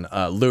feeling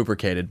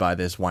lubricated by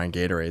this wine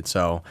Gatorade.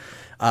 So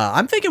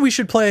I'm thinking we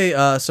should play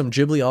some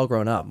Ghibli All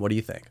Grown Up. What do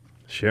you think?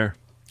 Sure.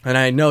 And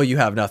I know you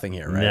have nothing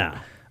here, right? No.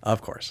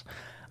 Of course.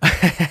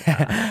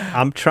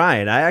 I'm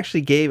trying. I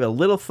actually gave a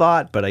little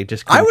thought, but I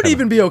just couldn't I would come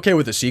even be okay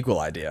with a sequel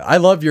idea. I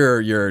love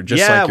your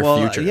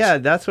futures. Yeah,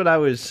 that's what I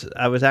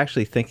was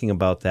actually thinking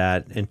about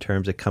that in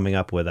terms of coming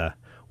up with a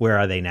where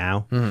are they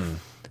now?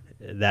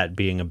 That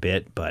being a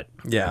bit, but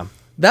yeah.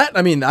 That,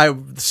 I mean,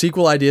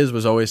 sequel ideas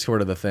was always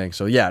sort of the thing.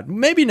 So yeah,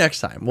 maybe next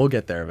time we'll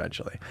get there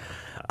eventually.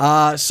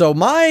 So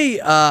my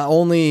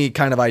only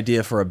kind of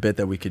idea for a bit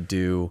that we could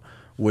do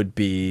would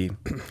be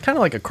kind of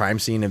like a crime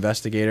scene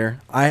investigator.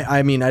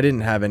 I mean, I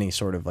didn't have any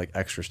sort of like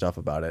extra stuff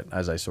about it,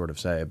 as I sort of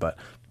say, but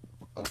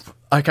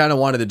I kind of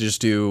wanted to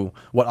just do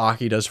what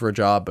Aki does for a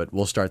job, but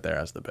we'll start there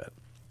as the bit.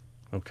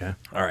 okay.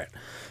 All right.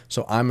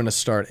 So I'm going to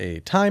start a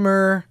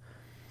timer.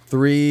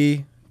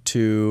 3,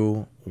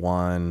 2,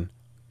 1,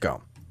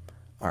 go.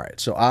 All right.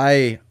 So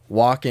I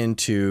walk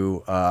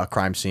into a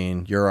crime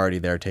scene. You're already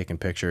there taking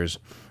pictures.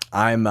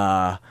 I have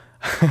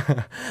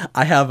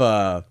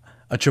a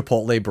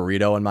Chipotle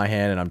burrito in my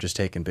hand, and I'm just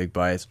taking big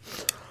bites.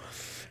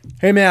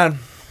 Hey, man.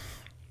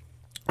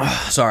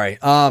 Sorry.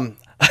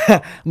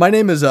 My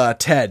name is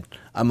Ted.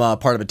 I'm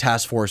part of a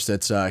task force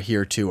that's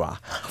here to.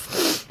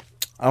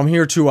 I'm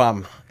here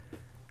to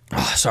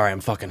Oh, sorry,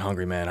 I'm fucking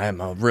hungry, man. I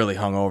am really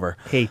hungover.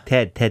 Hey,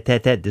 Ted,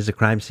 this is a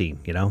crime scene,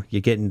 you know?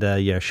 You're getting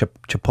your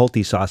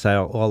chipotle sauce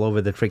all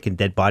over the freaking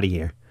dead body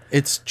here.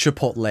 It's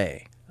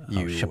Chipotle.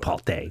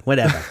 Chipotle,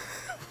 whatever.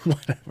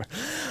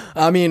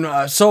 I mean,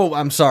 so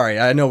I'm sorry.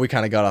 I know we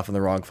kind of got off on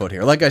the wrong foot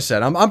here. Like I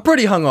said, I'm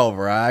pretty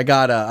hungover. I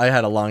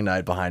had a long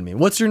night behind me.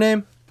 What's your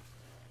name?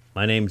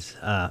 My name's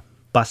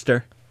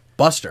Buster.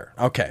 Buster.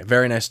 Okay,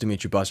 very nice to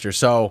meet you, Buster.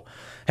 So,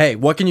 hey,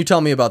 what can you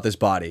tell me about this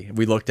body?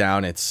 We look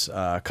down. It's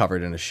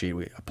covered in a sheet.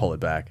 We pull it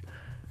back.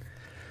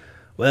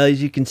 Well,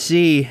 as you can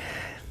see,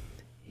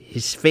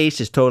 his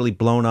face is totally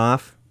blown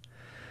off.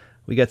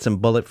 We got some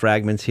bullet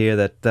fragments here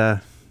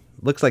that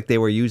looks like they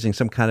were using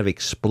some kind of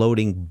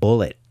exploding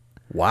bullet.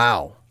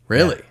 Wow.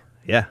 Really?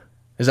 Yeah.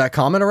 Is that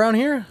common around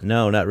here?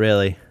 No, not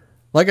really.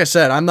 Like I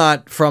said, I'm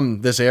not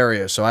from this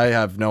area, so I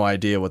have no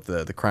idea what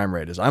the crime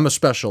rate is. I'm a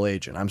special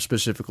agent. I'm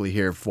specifically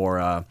here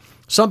for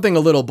something a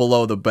little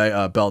below the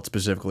belt,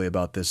 specifically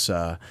about this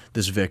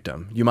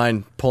victim. You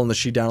mind pulling the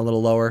sheet down a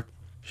little lower?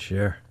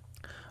 Sure.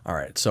 All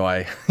right. So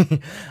I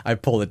I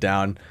pull it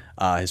down.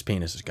 His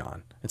penis is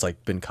gone. It's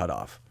like been cut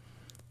off.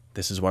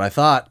 This is what I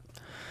thought.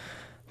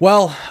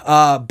 Well,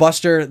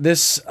 Buster,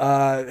 this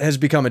has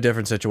become a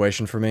different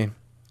situation for me.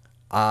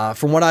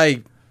 From what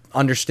I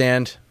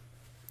understand,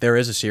 there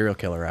is a serial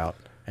killer out,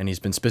 and he's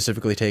been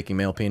specifically taking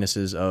male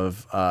penises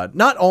of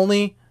not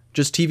only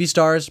just TV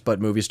stars, but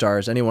movie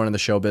stars, anyone in the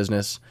show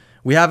business.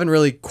 We haven't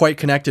really quite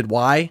connected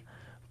why,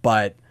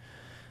 but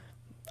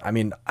I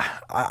mean,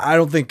 I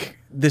don't think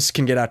this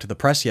can get out to the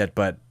press yet,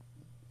 but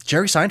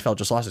Jerry Seinfeld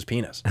just lost his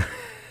penis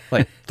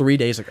like 3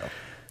 days ago.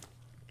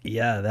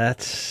 Yeah,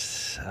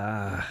 that's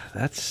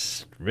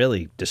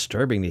really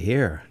disturbing to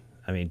hear.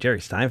 I mean, Jerry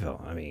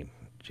Steinfeld. I mean,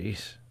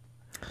 jeez,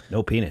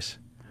 no penis.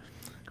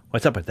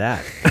 What's up with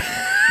that?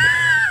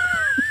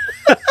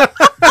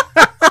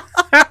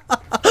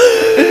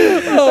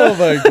 Oh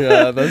my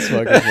god, that's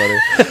fucking funny.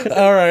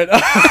 All right.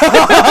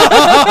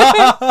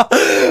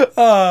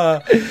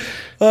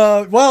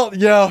 Well,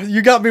 yeah,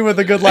 you got me with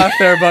a good laugh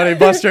there, buddy,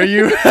 Buster.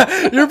 You're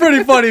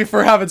pretty funny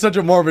for having such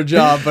a morbid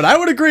job, but I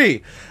would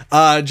agree.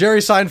 Jerry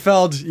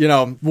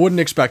Seinfeld, wouldn't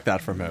expect that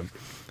from him.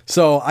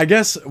 So I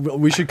guess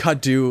we should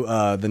cut to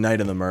the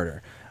night of the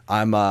murder.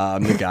 I'm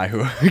the guy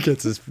who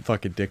gets his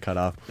fucking dick cut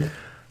off,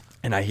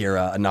 and I hear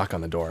a knock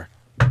on the door.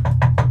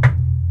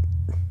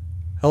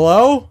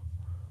 Hello?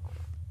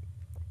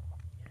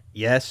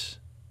 Yes.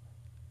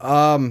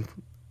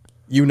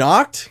 You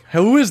knocked?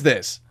 Who is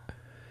this?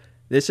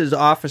 This is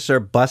Officer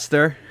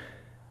Buster.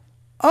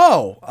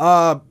 Oh,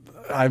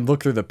 I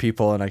look through the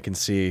people and I can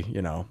see,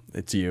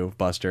 it's you,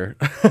 Buster.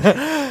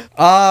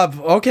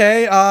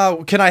 Okay.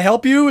 Can I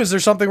help you? Is there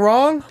something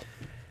wrong?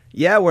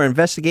 Yeah, we're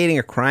investigating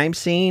a crime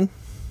scene.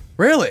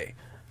 Really?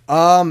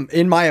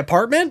 In my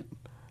apartment?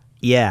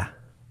 Yeah.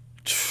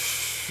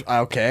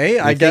 Okay,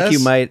 I I guess. think you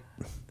might.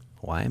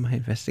 Why am I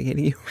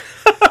investigating you?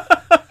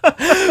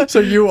 So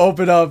you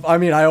open up. I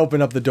mean, I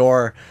open up the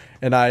door,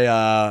 and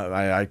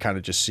I kind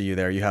of just see you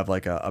there. You have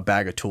like a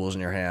bag of tools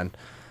in your hand.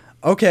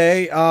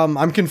 Okay.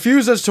 I'm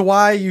confused as to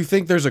why you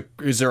think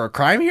is there a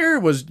crime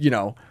here?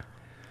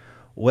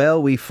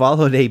 Well, we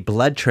followed a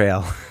blood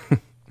trail.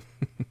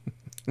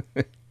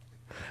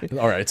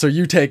 All right. So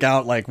you take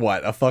out like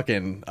what, a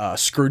fucking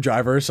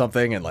screwdriver or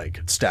something, and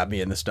like stab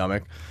me in the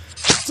stomach.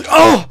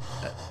 Oh,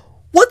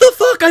 what the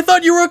fuck? I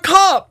thought you were a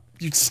cop.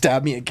 You'd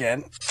stab me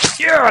again.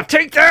 Yeah,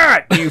 take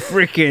that, you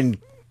freaking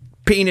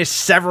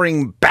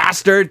penis-severing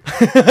bastard.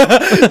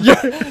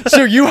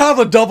 So you have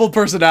a double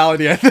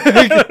personality, I think.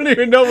 I don't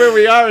even know where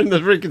we are in the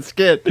freaking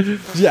skit.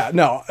 Yeah,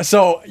 no.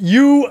 So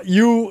you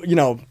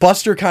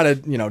Buster kind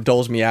of,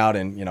 doles me out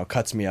and,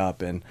 cuts me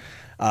up, and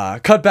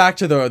cut back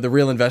to the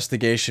real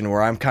investigation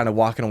where I'm kind of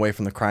walking away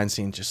from the crime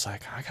scene just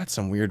like, I got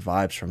some weird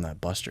vibes from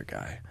that Buster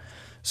guy.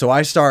 So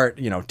I start,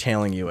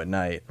 tailing you at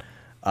night,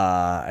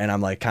 and I'm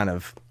like kind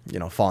of,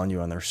 following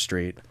you on the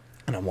street,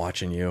 and I'm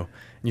watching you, and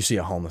you see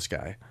a homeless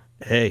guy.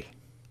 Hey.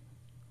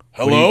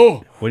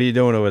 Hello? What are you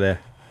doing over there?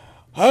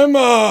 I'm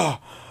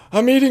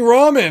eating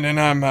ramen, and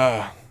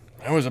I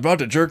was about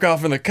to jerk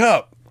off in the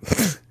cup.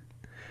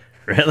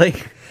 Really?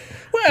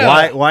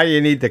 Well, Why do you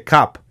need the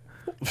cup?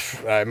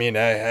 I mean,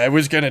 I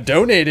was gonna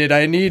donate it.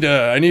 I need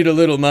a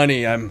little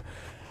money. I'm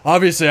a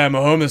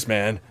homeless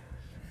man.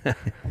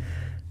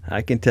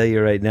 I can tell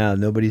you right now,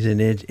 nobody's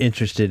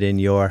interested in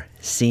your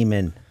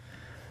semen.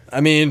 I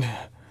mean,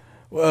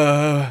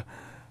 can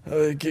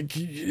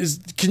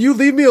you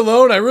leave me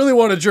alone? I really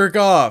want to jerk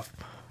off.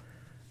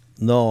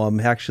 No, I'm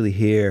actually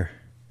here.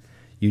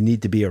 You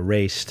need to be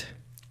erased.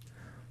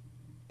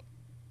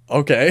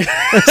 Okay.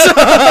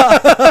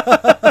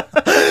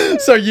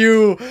 So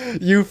you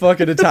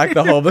fucking attack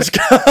the homeless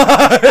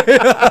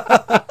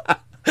guy.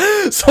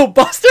 So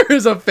Buster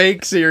is a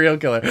fake serial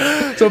killer.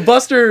 So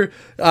Buster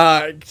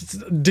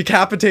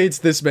decapitates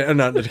this man.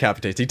 Not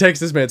decapitates. He takes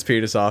this man's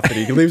penis off and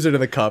he leaves it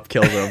in the cup,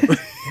 kills him.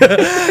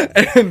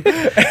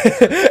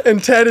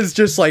 and Ted is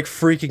just like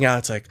freaking out.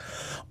 It's like,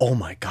 oh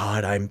my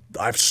god,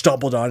 I've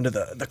stumbled onto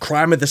the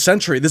crime of the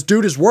century. This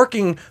dude is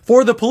working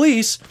for the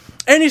police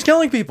and he's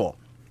killing people.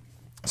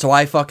 So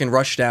I fucking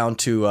rush down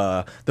to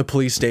the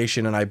police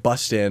station and I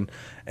bust in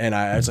and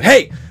I was like,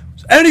 hey,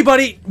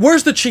 anybody,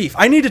 where's the chief?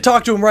 I need to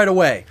talk to him right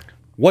away.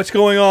 What's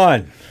going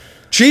on?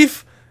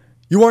 Chief,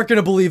 you aren't going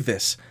to believe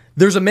this.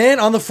 There's a man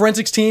on the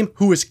forensics team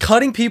who is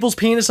cutting people's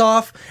penis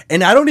off,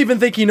 and I don't even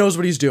think he knows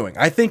what he's doing.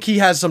 I think he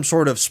has some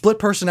sort of split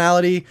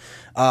personality.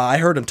 I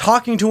heard him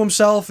talking to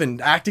himself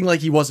and acting like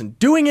he wasn't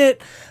doing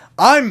it.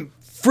 I'm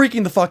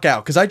freaking the fuck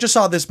out because I just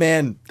saw this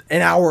man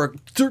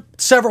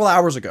several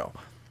hours ago.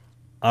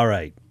 All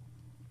right.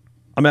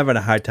 I'm having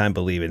a hard time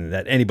believing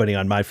that anybody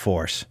on my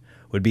force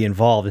would be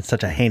involved in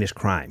such a heinous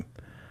crime.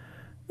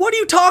 What are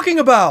you talking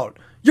about?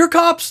 Your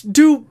cops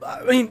do,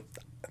 I mean...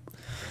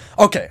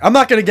 Okay, I'm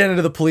not going to get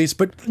into the police,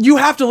 but you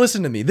have to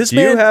listen to me. Do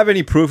you have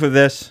any proof of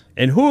this?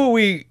 And who are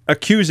we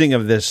accusing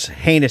of this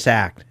heinous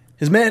act?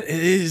 His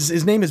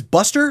name is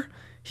Buster.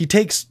 He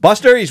takes...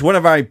 Buster, he's one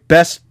of our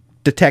best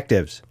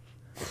detectives.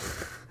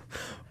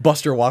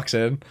 Buster walks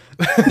in.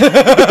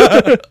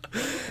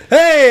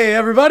 Hey,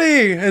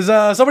 everybody! Is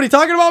somebody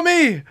talking about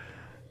me?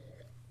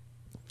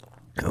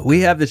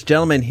 We have this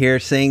gentleman here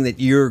saying that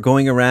you're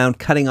going around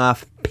cutting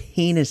off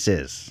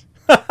penises.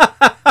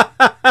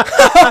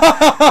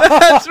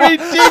 That's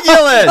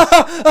ridiculous.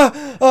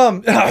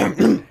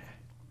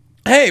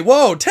 Hey,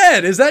 whoa,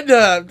 Ted! Is that?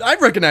 I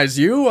recognize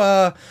you.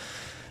 Are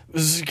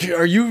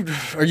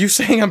you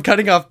saying I'm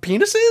cutting off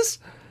penises?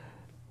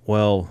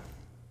 Well,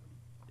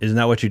 isn't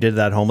that what you did to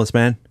that homeless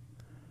man?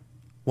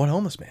 What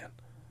homeless man?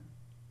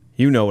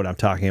 You know what I'm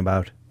talking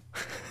about.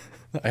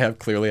 I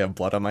clearly have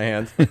blood on my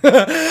hands.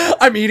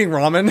 I'm eating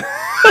ramen.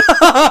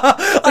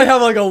 I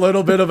have like a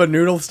little bit of a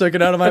noodle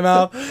sticking out of my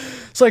mouth.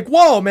 It's like,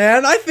 whoa,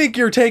 man, I think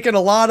you're taking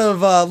a lot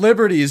of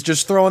liberties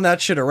just throwing that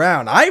shit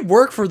around. I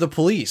work for the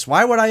police.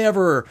 Why would I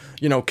ever,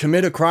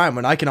 commit a crime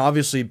when I can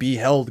obviously be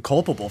held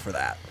culpable for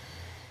that?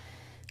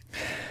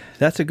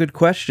 That's a good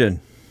question.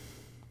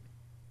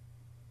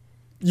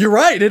 You're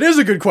right. It is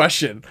a good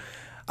question.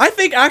 I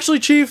think actually,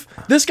 Chief,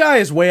 this guy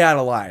is way out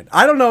of line.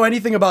 I don't know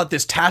anything about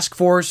this task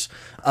force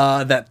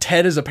that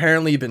Ted has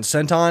apparently been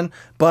sent on,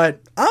 but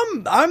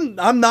I'm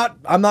not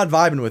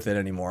vibing with it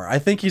anymore. I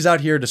think he's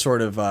out here to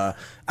sort of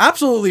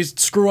absolutely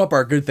screw up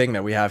our good thing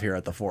that we have here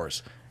at the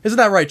force. Isn't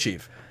that right,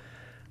 Chief?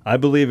 I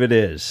believe it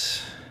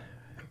is.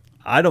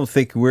 I don't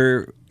think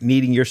we're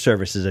needing your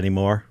services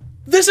anymore.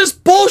 This is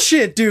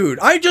bullshit, dude.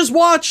 I just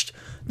watched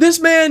this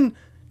man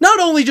not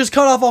only just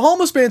cut off a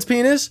homeless man's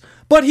penis,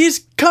 but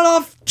he's cut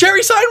off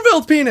Jerry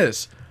Seinfeld's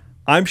penis.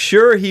 I'm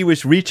sure he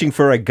was reaching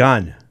for a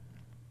gun.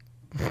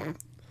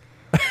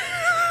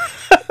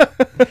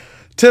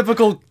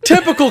 Typical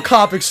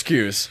cop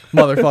excuse,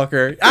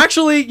 motherfucker.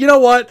 Actually, you know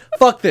what?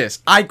 Fuck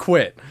this. I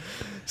quit.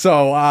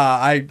 So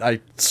I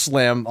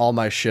slam all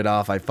my shit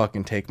off. I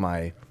fucking take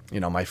my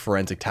my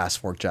forensic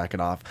task force jacket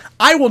off.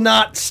 I will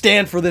not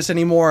stand for this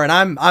anymore, and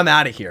I'm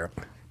out of here.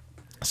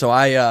 So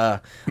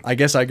I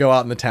guess I go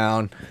out in the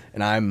town,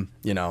 and I'm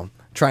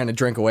trying to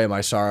drink away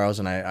my sorrows,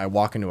 and I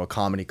walk into a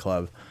comedy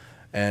club,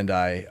 and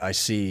I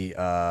see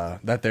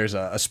that there's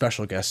a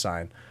special guest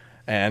sign,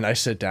 and I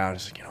sit down.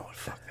 It's like, you know what,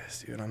 fuck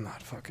this, dude. I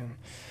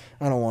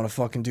don't want to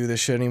fucking do this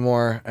shit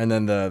anymore. And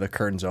then the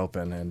curtains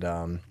open, and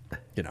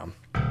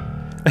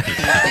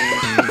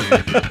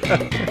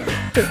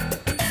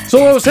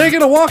So I was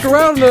taking a walk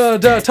around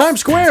Times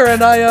Square,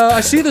 and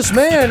I see this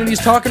man, and he's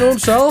talking to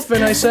himself,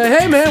 and I say,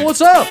 hey man, what's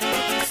up?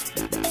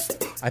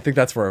 I think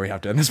that's where we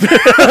have to end this bit.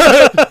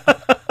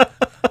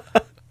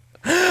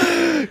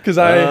 Because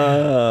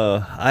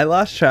I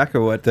lost track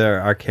of what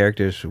our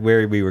characters,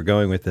 where we were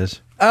going with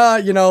this.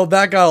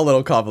 That got a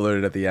little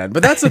convoluted at the end.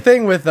 But that's the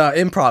thing with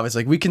improv. It's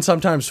like we can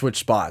sometimes switch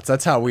spots.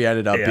 That's how we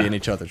ended up being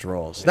each other's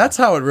roles. That's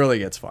how it really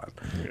gets fun.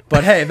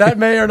 But hey, that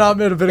may or not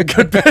have been a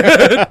good bit.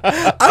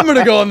 I'm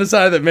gonna go on the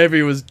side that maybe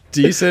it was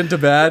decent to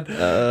bad.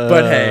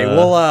 But hey,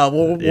 we'll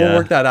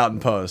work that out in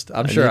post.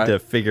 I need to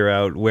figure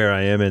out where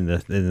I am in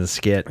the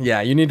skit.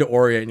 Yeah, you need to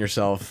orient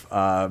yourself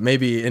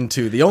maybe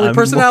into the only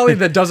personality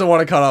that doesn't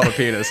want to cut off a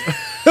penis.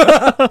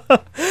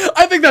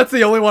 I think that's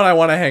the only one I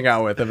want to hang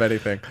out with, if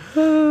anything.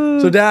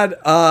 So, Dad,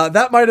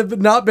 that might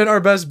have not been our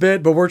best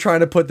bit, but we're trying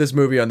to put this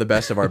movie on the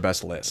best of our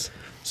best list.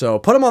 So,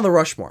 put them on the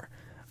Rushmore.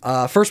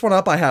 First one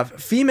up, I have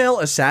female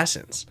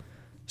assassins.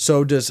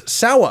 So, does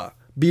Sawa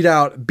beat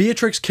out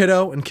Beatrix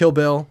Kiddo in Kill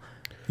Bill,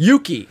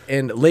 Yuki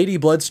in Lady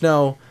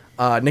Bloodsnow,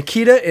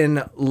 Nikita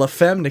in La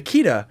Femme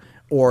Nikita,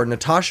 or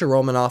Natasha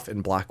Romanoff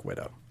in Black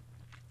Widow?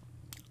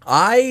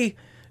 I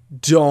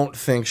don't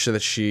think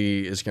that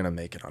she is going to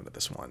make it onto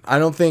this one. I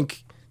don't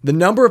think the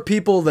number of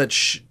people that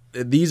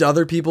these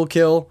other people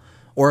kill,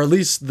 or at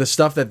least the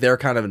stuff that they're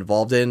kind of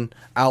involved in,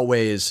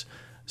 outweighs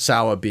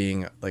Sawa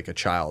being like a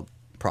child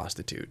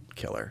prostitute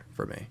killer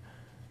for me.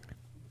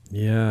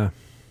 Yeah.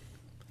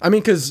 I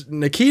mean, because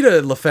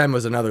Nikita La Femme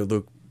was another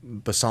Luc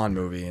Besson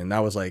movie, and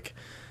that was like,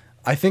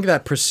 I think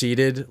that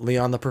preceded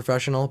Leon the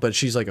Professional, but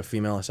she's like a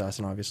female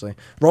assassin, obviously.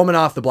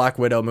 Romanoff, the Black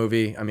Widow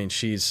movie, I mean,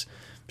 she's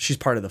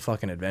part of the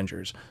fucking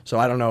Avengers, so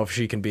I don't know if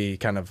she can be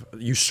kind of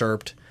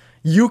usurped.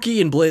 Yuki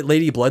and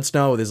Lady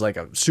Bloodsnow is like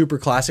a super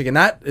classic, and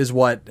that is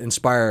what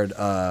inspired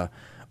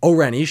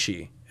O-Ren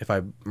Ishii if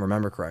I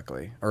remember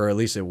correctly, or at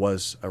least it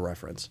was a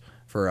reference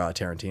for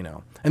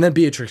Tarantino. And then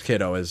Beatrix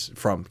Kiddo is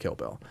from Kill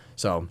Bill.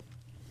 So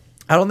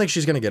I don't think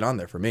she's going to get on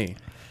there for me.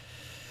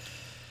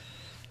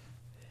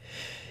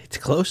 It's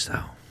close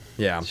though.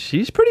 Yeah.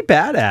 She's pretty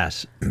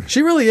badass.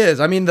 She really is.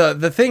 I mean,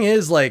 the thing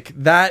is, like,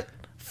 that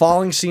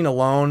falling scene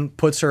alone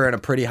puts her in a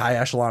pretty high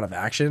echelon of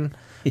action.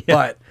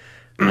 But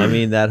I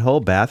mean, that whole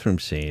bathroom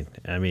scene.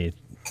 I mean,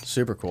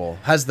 super cool.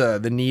 Has the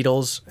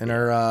needles in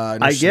her I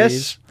sleeves.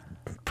 guess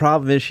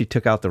problem is she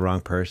took out the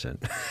wrong person.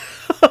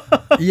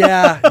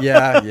 Yeah.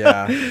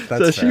 That's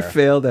So she fair.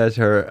 failed as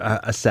her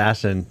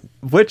assassin,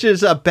 which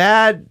is a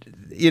bad,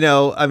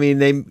 I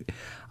mean,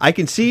 I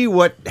can see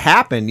what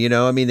happened,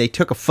 I mean, they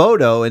took a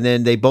photo and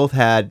then they both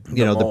had,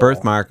 the mole.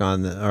 birthmark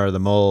on the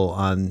mole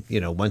on,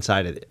 one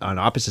side on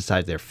opposite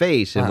sides of their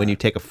face. And when you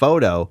take a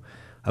photo,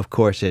 of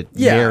course, it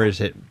mirrors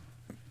it.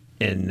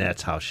 And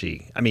that's how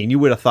I mean, you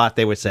would have thought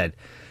they would have said,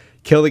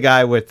 kill the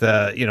guy with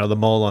the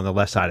mole on the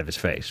left side of his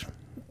face.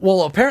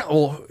 Well,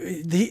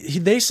 apparently,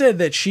 they said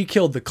that she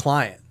killed the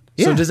client.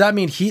 So Yeah. does that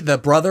mean the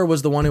brother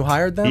was the one who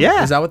hired them?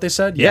 Yeah. Is that what they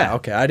said? Yeah.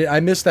 Okay. I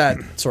missed that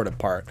sort of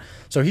part.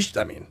 So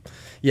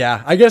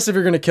yeah, I guess if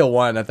you're going to kill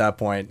one at that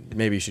point,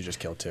 maybe you should just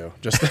kill two.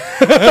 Just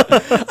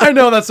I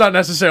know that's not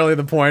necessarily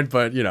the point,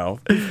 but,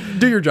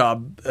 do your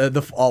job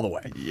all the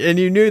way. And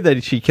you knew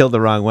that she killed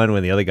the wrong one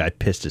when the other guy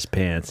pissed his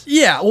pants.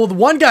 Yeah, well, the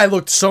one guy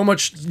looked so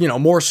much,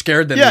 more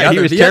scared than the other. He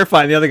was The-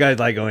 terrified. And the other guy's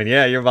like going,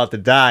 "Yeah, you're about to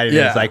die." And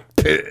Yeah. it's like,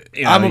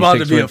 I'm he about to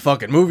takes be one- a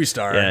fucking movie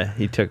star. Yeah,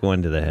 he took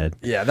one to the head.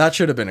 Yeah, that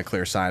should have been a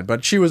clear sign,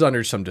 but she was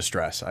under some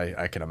distress,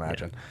 I can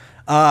imagine.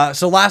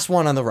 So last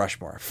one on the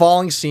Rushmore.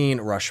 Falling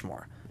scene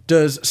Rushmore.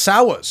 Does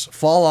Sawas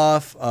fall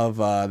off of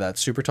that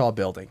super tall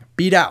building?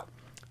 Beat out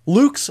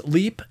Luke's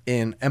leap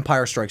in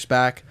Empire Strikes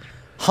Back,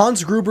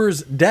 Hans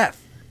Gruber's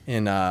death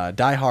in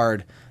Die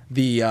Hard,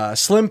 the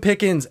Slim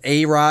Pickens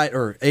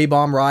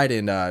A-bomb ride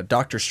in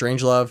Doctor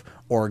Strangelove,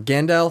 or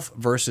Gandalf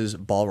versus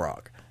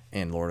Balrog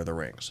in Lord of the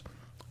Rings.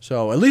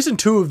 So at least in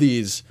two of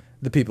these,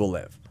 the people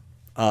live.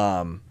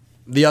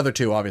 The other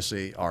two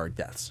obviously are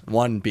deaths.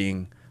 One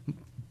being,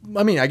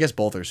 I mean, I guess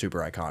both are super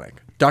iconic.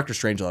 Doctor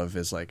Strangelove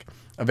is like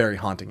a very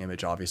haunting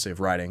image, obviously, of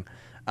riding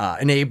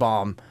an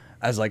A-bomb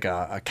as like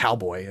a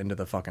cowboy into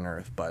the fucking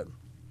earth. But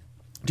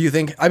do you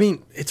think? I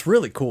mean, it's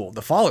really cool.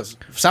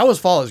 Sawa's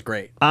fall is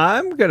great.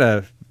 I'm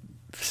gonna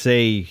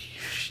say,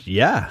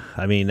 yeah.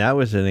 I mean, that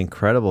was an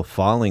incredible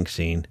falling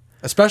scene.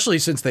 Especially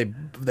since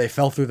they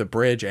fell through the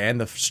bridge and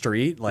the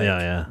street. Like,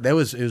 Yeah. it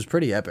was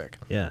pretty epic.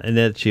 Yeah, and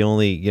that she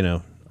only,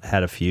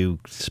 had a few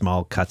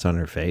small cuts on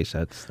her face.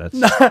 That's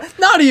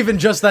Not even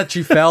just that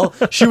she fell.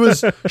 She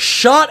was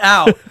shot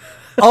out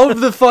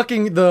of the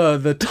fucking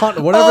the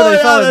tunnel, whatever Oh, they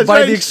yeah, found that's by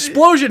right. the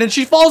explosion, and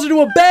she falls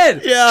into a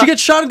bed. Yeah. She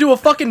gets shot into a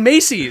fucking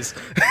Macy's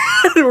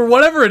or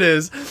whatever it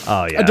is.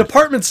 Oh, yeah. A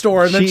department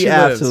store, and then she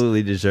lives.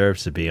 absolutely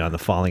deserves to be on the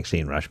falling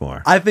scene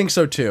Rushmore. I think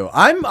so too.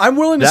 I'm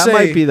willing to That say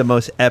might be the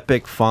most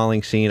epic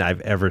falling scene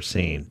I've ever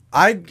seen.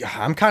 I'm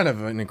kind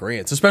of in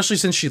agreement, especially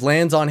since she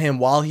lands on him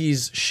while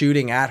he's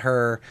shooting at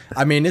her.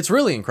 I mean, it's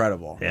really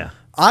incredible. Yeah.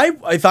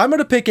 If I'm going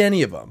to pick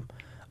any of them,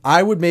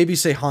 I would maybe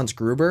say Hans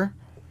Gruber,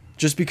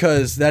 just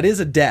because that is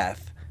a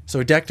death.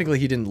 So technically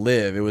he didn't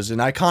live. It was an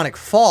iconic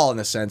fall in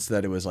the sense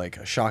that it was like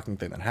a shocking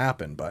thing that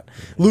happened. But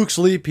Luke's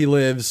leap, he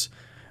lives.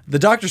 The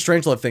Doctor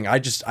Strangelove thing, I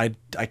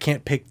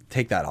can't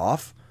take that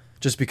off.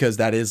 Just because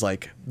that is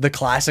like the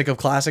classic of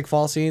classic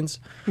fall scenes.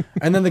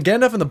 And then the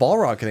Gandalf and the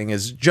Balrog thing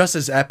is just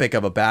as epic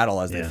of a battle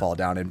as they fall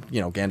down and,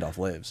 Gandalf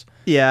lives.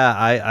 Yeah,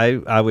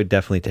 I would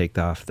definitely take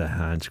off the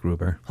Hans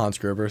Gruber. Hans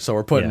Gruber. So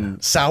we're putting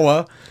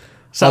Sawa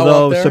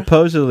Although up there.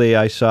 supposedly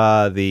I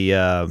saw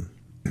the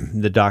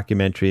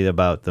documentary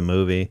about the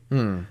movie.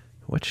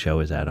 What show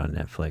is that on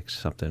Netflix?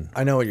 Something.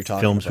 I know what you're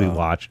talking Films about. we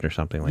watched or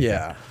something like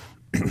that.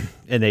 Yeah.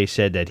 And they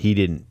said that he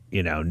didn't,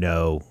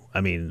 know. I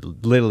mean,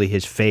 literally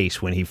his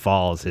face when he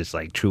falls is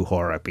like true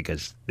horror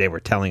because they were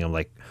telling him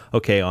like,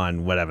 okay,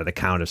 on whatever the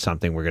count of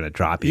something, we're going to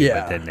drop you.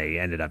 Yeah. But then they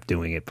ended up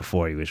doing it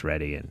before he was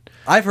ready. And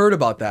I've heard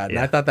about that, and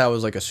Yeah. I thought that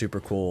was like a super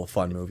cool,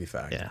 fun movie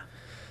fact. yeah.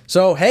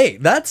 So hey,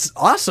 that's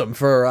awesome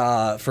for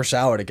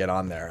Sawa to get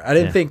on there. I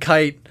didn't Yeah. think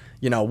Kite,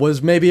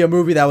 was maybe a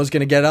movie that was going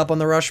to get up on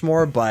the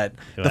Rushmore, but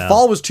the Well,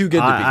 fall was too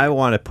good to beat. I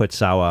want to put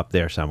Sawa up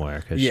there somewhere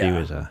because she Yeah.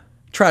 was a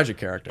Tragic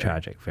character.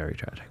 tragic, very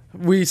tragic.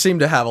 We seem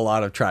to have a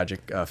lot of tragic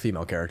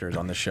female characters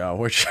on the show,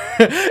 which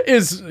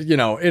is,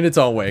 in its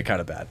own way kind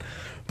of bad.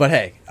 But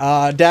hey,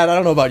 Dad, I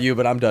don't know about you,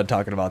 but I'm done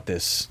talking about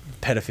this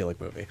pedophilic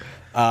movie.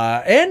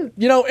 And,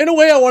 in a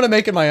way, I want to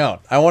make it my own.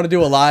 I want to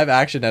do a live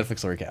action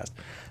Netflix recast.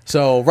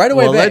 So right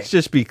away, Well, Bay, let's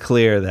just be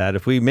clear that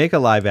if we make a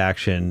live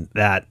action,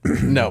 that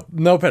no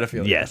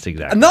pedophilia. yes,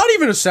 exactly. Not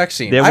even a sex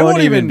scene. They I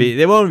won't even be.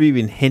 They won't be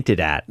even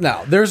hinted at.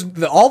 No,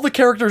 all the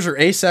characters are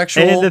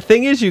asexual. And the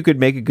thing is, you could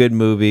make a good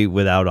movie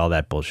without all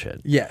that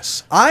bullshit.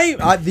 Yes.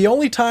 I the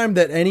only time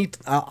that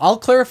I'll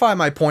clarify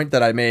my point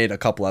that I made a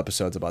couple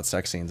episodes about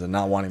sex scenes and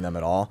not wanting them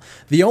at all.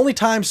 The only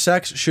time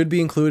sex should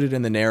be included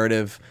in the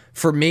narrative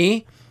for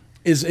me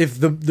is if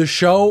the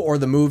show or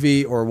the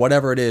movie or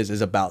whatever it is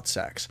about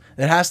sex.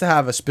 It has to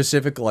have a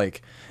specific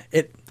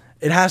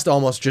it has to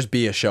almost just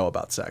be a show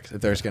about sex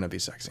if there's going to be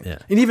sex scenes. Yeah.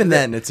 And even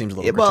then, it seems a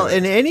little. Well,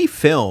 in gratuitous. any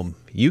film,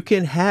 you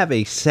can have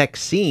a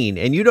sex scene,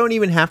 and you don't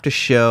even have to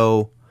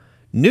show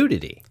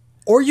nudity.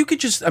 Or you could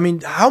just, I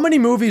mean, how many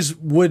movies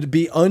would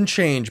be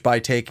unchanged by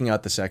taking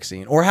out the sex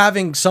scene or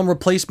having some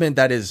replacement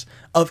that is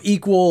of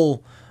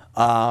equal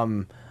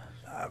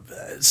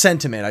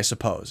sentiment, I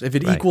suppose, if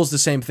it Right. equals the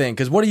same thing?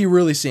 Because what are you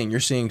really seeing? You're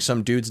seeing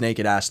some dude's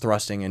naked ass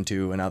thrusting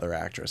into another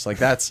actress. Like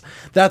that's,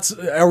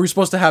 are we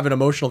supposed to have an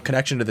emotional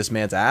connection to this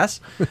man's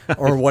ass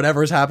or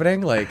whatever is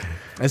happening? Like,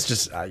 it's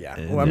just, yeah.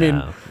 Well, I mean,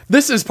 No.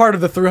 this is part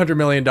of the $300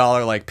 million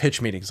like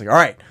pitch meetings. Like, all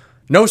right,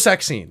 no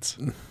sex scenes.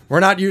 We're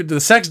not, the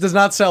sex does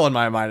not sell in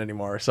my mind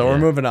anymore. So we're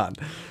moving on.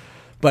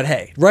 But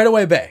hey, right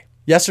away, Bay,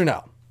 yes or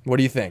no? What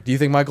do you think? Do you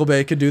think Michael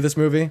Bay could do this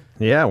movie?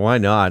 Yeah, why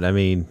not? I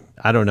mean,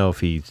 I don't know if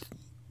he's...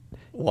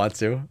 Want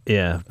to?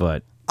 Yeah,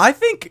 but... I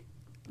think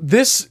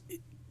this,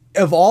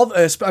 of all,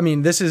 I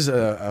mean, this is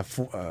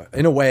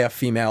in a way a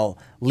female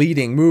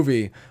leading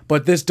movie,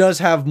 but this does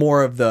have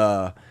more of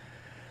the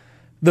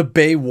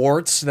Bay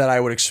warts that I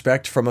would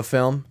expect from a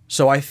film.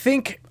 So I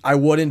think I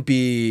wouldn't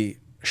be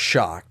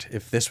shocked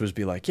if this was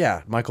be like,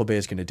 yeah, Michael Bay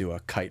is going to do a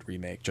Kite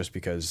remake just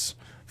because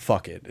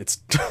fuck it, it's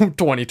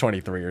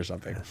 2023 or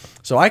something.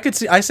 So I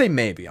say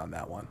maybe on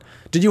that one.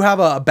 Did you have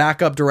a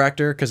backup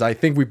director? Because I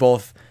think we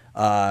both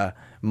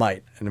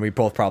might, and we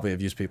both probably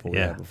have used people we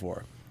had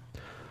before.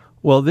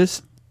 Well,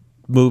 this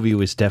movie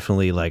was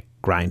definitely like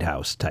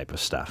Grindhouse type of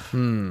stuff.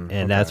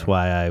 And that's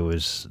why I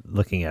was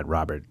looking at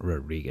Robert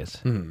Rodriguez.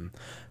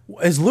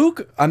 Is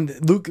Luc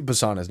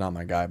Besson is not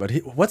my guy, but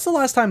what's the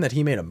last time that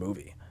he made a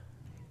movie?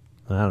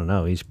 I don't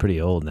know. He's pretty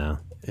old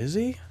now. Is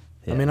he?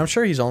 I mean, I'm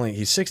sure he's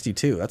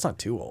 62. That's not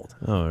too old.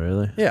 Oh,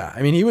 really? Yeah,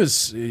 I mean, he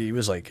was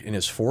like in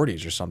his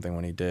 40s or something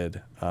when he did.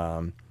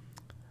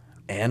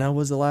 Anna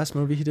was the last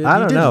movie he did. I He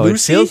don't did know.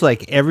 Lucy? It feels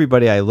like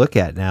everybody I look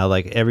at now,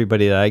 like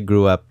everybody that I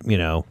grew up,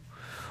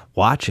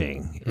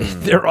 watching,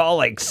 they're all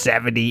like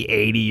 70,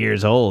 80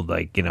 years old.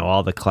 Like,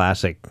 all the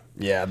classic.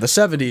 Yeah, the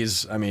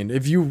 70s. I mean,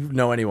 if you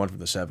know anyone from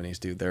the 70s,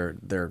 dude,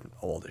 they're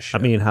old as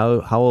shit. I mean,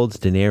 how old's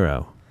De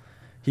Niro?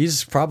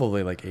 he's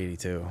probably like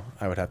 82.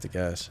 I would have to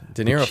guess.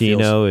 De Niro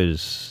Pacino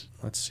is.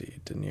 Let's see,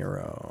 De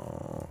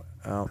Niro.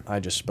 Oh, I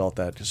just spelt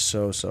that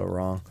so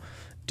wrong.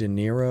 De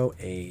Niro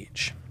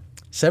age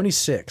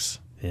 76.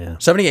 Yeah.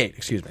 78.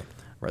 Excuse me,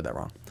 read that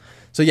wrong.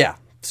 So yeah,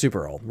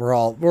 super old. We're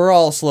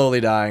all slowly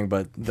dying,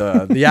 but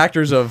the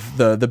actors of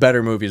the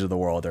better movies of the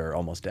world are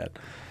almost dead.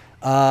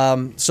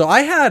 So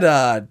I had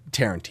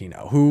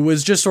Tarantino, who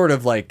was just sort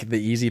of like the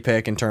easy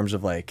pick in terms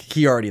of like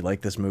he already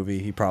liked this movie.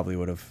 He probably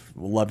would have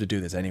loved to do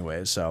this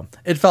anyways. So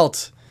it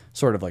felt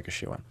sort of like a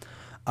shoo-in.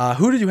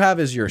 Who did you have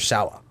as your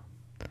Sawa?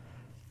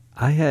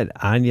 I had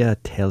Anya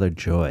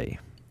Taylor-Joy.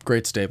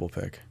 Great stable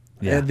pick.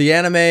 Yeah. The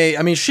anime,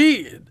 I mean,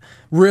 she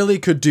really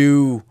could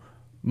do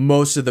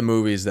most of the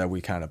movies that we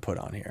kind of put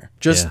on here,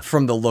 just Yeah.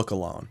 from the look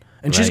alone.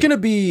 And she's Right. going to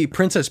be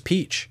Princess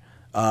Peach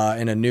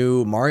in a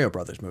new Mario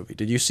Brothers movie.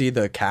 Did you see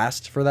the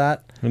cast for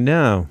that?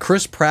 No.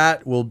 Chris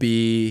Pratt will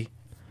be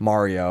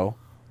Mario.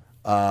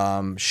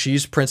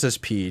 She's Princess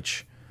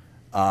Peach.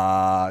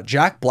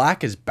 Jack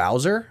Black is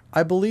Bowser,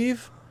 I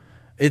believe.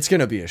 It's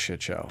going to be a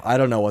shit show. I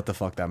don't know what the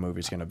fuck that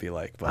movie's going to be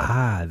like,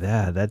 but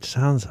That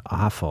sounds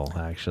awful,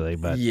 actually.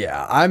 But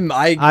yeah, I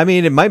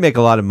mean, it might make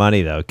a lot of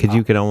money though, because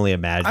you can only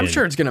imagine. I'm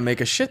sure it's going to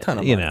make a shit ton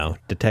of money. You know,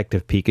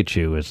 Detective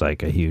Pikachu was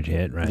like a huge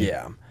hit, right?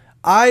 Yeah.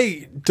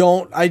 I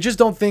just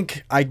don't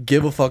think I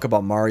give a fuck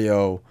about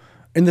Mario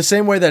in the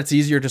same way that it's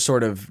easier to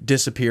sort of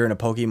disappear in a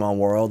Pokemon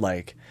world.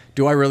 Like,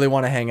 do I really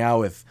want to hang out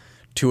with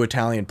two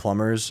Italian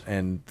plumbers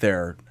and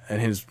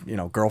his,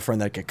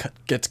 girlfriend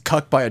that gets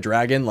cucked by a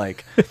dragon?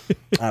 Like,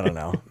 I don't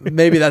know.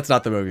 Maybe that's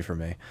not the movie for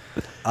me.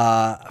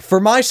 For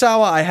my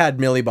Sawa, I had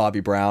Millie Bobby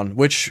Brown,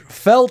 which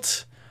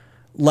felt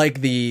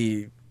like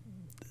the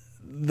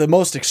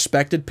most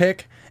expected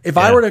pick. If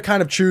I were to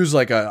kind of choose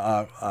like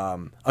a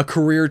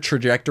career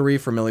trajectory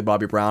for Millie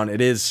Bobby Brown,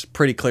 it is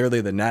pretty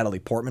clearly the Natalie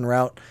Portman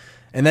route,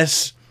 and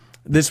this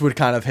would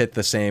kind of hit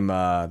the same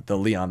the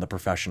Leon the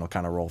Professional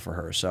kind of role for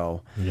her.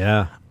 So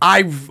Yeah.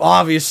 I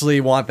obviously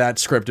want that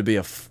script to be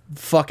a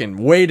fucking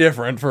way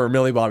different for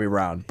Millie Bobby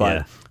Brown, but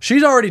Yeah.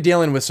 she's already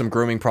dealing with some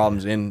grooming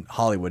problems in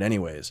Hollywood,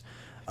 anyways.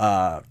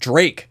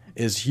 Drake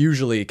is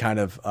usually kind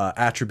of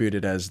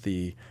attributed as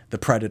the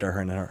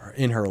predator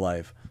in her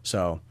life.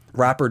 So.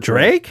 Rapper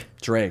Drake?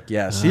 Drake,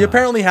 yes. He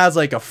apparently has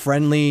like a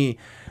friendly,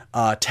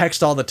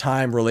 text all the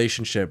time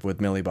relationship with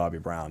Millie Bobby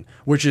Brown,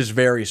 which is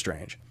very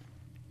strange.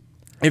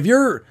 If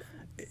you're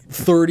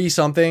 30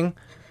 something,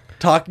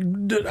 I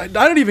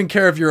don't even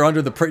care if you're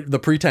under the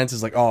pretense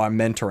is like, oh, I'm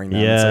mentoring them.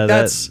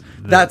 It's Yeah,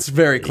 like, that's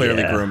very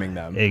clearly Yeah, grooming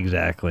them.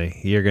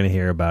 Exactly. You're gonna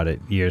hear about it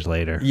years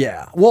later.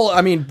 Yeah. Well, I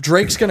mean,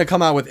 Drake's going to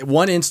come out with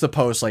one Insta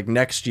post like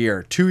next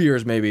year, 2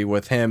 years maybe,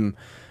 with him,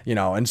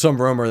 and some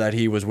rumor that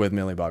he was with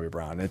Millie Bobby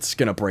Brown. It's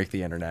going to break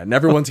the internet. And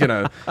everyone's going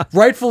to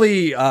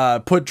rightfully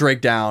put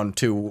Drake down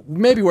to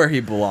maybe where he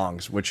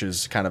belongs, which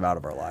is kind of out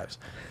of our lives.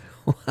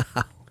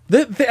 Wow.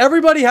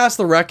 Everybody has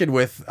to reckon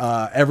with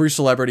every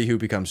celebrity who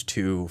becomes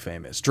too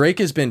famous. Drake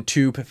has been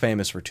too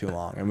famous for too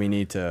long, and we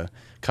need to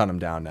cut him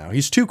down now.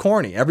 He's too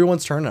corny.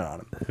 Everyone's turning on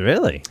him.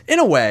 Really? In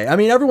a way. I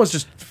mean, everyone's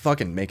just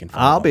fucking making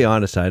fun I'll of be him.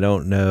 honest, I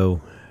don't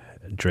know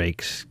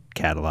Drake's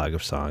catalog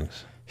of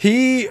songs.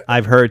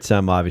 I've heard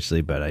some,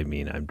 obviously, but I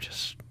mean,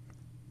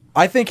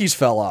 I think he's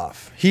fell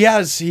off. He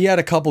had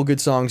a couple good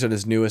songs on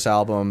his newest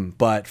album,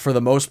 but for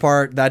the most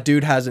part, that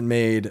dude hasn't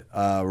made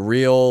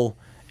real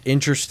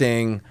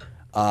interesting,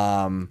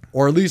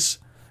 or at least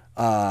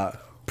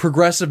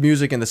progressive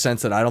music in the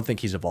sense that I don't think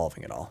he's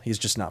evolving at all. He's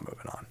just not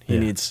moving on. He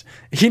needs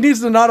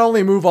to not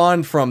only move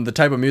on from the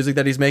type of music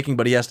that he's making,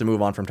 but he has to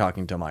move on from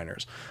talking to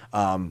minors,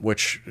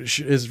 which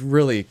is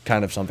really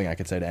kind of something I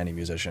could say to any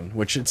musician.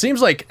 Which it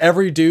seems like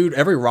every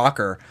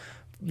rocker,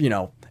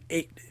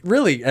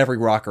 really every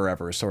rocker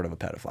ever is sort of a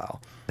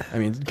pedophile. I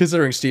mean,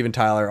 considering Steven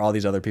Tyler, all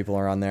these other people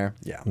are on there.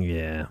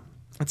 yeah.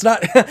 It's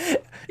not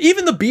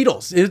even the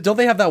Beatles. Don't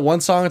they have that one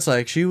song? It's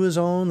like, she was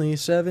only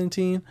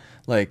 17.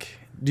 Like,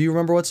 do you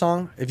remember what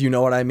song? If you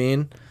know what I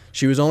mean.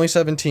 She was only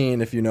 17,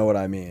 if you know what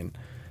I mean.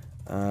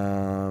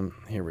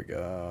 Here we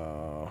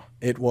go.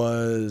 It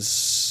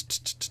was.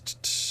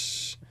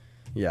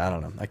 Yeah, I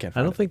don't know. I can't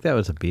find I don't think that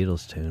was a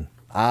Beatles tune.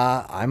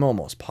 I'm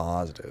almost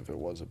positive it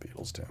was a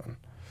Beatles tune.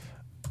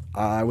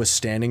 I Was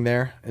Standing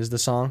There is the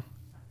song.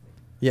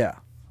 Yeah.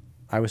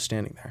 I Was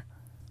Standing There.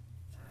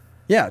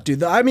 Yeah,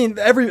 dude. I mean,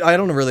 I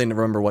don't really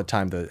remember what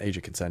time the age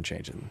of consent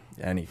changed in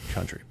any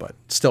country, but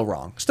still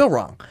wrong. Still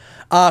wrong.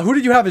 Who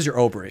did you have as your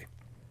Aubrey?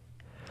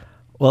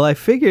 Well, I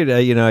figured,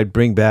 I'd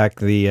bring back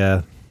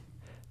the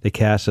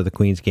cast of the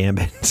Queen's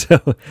Gambit. So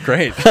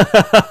Great.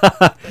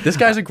 This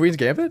guy's in Queen's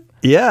Gambit?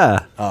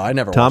 yeah, Oh, I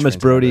never watched Thomas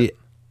Queen's Brody,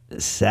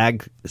 Gambit.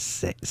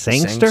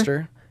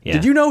 Sangster. Yeah.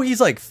 Did you know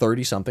he's like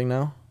 30 something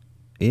now?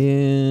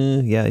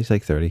 Yeah, he's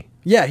like 30.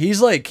 Yeah, he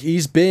has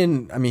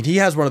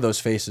one of those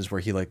faces where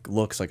he like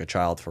looks like a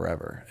child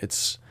forever.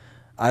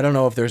 I don't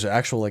know if there's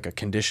actual like a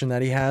condition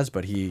that he has,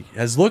 but he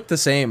has looked the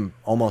same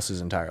almost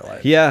his entire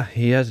life. Yeah,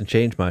 he hasn't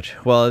changed much.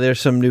 Well, there's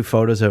some new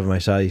photos of him. I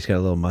saw he's got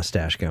a little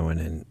mustache going,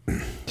 and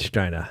he's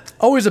trying to.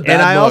 Always a bad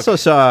And I look. also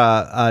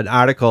saw an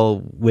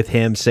article with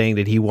him saying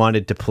that he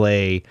wanted to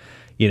play,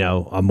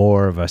 a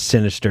more of a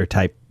sinister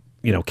type,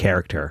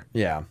 character.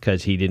 Yeah.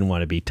 Because he didn't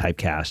want to be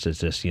typecast as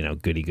this,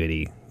 goody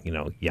goody,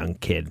 young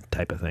kid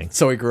type of thing.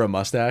 So he grew a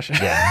mustache.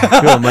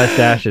 Yeah, grew a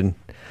mustache and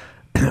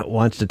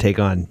wants to take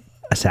on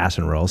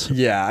assassin roles.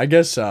 Yeah, I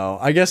guess so.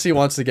 I guess he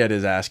wants to get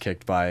his ass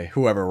kicked by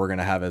whoever we're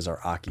gonna have as our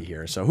Aki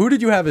here. So who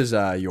did you have as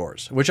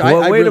yours? Wait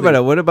a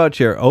minute. What about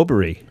your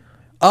Aubrey?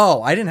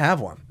 Oh, I didn't have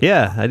one.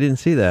 Yeah, I didn't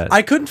see that.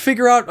 I couldn't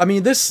figure out. I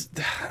mean,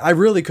 I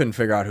really couldn't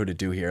figure out who to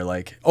do here.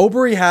 Like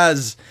Aubrey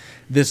has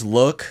this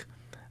look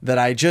that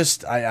I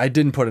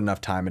didn't put enough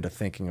time into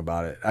thinking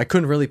about it. I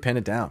couldn't really pin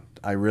it down.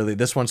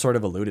 This one sort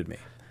of eluded me.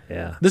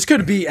 Yeah. This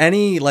could be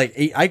any, like,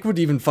 I could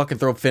even fucking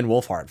throw Finn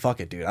Wolfhard. Fuck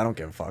it, dude. I don't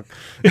give a fuck.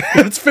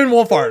 It's Finn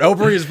Wolfhard.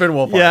 Aubrey is Finn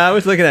Wolfhard. Yeah, I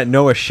was looking at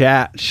Noah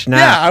Schnapp.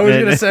 Yeah, I was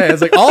going to say,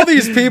 it's like all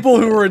these people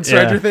who were in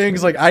Stranger Yeah.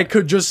 Things, like, I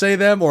could just say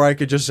them, or I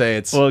could just say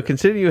it's. Well,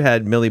 consider you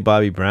had Millie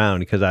Bobby Brown,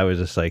 because I was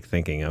just like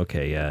thinking,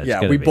 okay, yeah.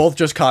 Yeah, we both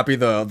just copy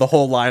the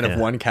whole line of Yeah.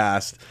 one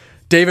cast.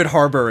 David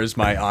Harbour is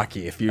my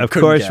Aki, if you Of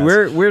couldn't course,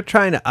 guess. we're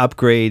trying to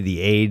upgrade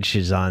the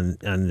ages on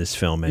this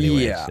film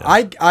anyway. Yeah, so.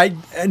 I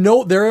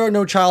know there are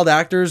no child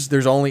actors.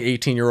 There's only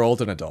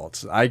 18-year-olds and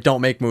adults. I don't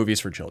make movies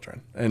for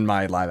children in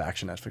my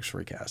live-action Netflix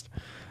recast.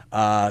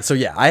 So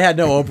yeah, I had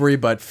no Aubrey,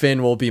 but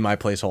Finn will be my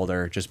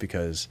placeholder just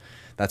because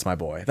that's my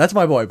boy. That's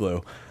my boy,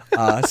 Blue.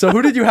 So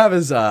who did you have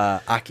as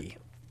Aki?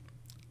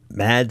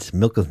 Mads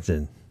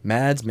Mikkelsen.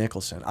 Mads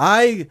Mikkelsen.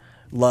 I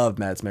love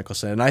Mads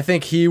Mikkelsen, and I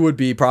think he would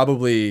be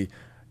probably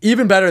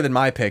even better than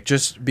my pick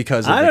just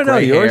because of I the don't know.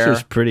 gray Yours hair.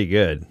 is pretty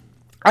good.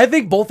 I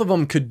think both of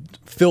them could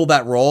fill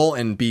that role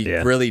and be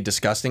Yeah. really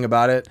disgusting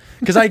about it.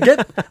 Because I get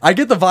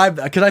the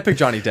vibe. Because I picked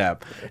Johnny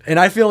Depp, and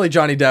I feel like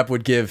Johnny Depp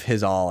would give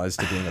his all as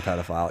to being a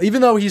pedophile,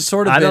 even though he's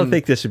sort of. I don't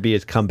think this would be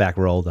his comeback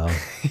role, though.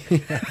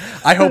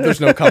 I hope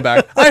there's no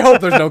comeback. I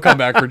hope there's no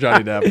comeback for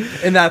Johnny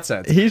Depp in that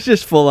sense. He's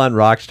just full on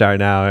rock star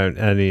now.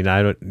 I mean,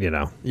 I don't,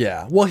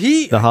 Yeah. Well,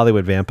 the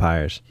Hollywood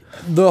vampires.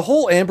 the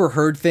whole Amber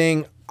Heard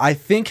thing, I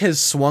think, has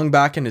swung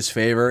back in his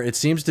favor. It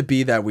seems to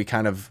be that we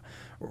kind of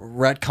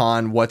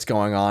retcon what's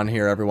going on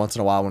here every once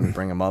in a while when we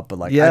bring him up, but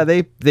like, Yeah,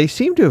 I've they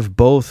seem to have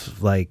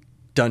both like.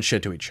 done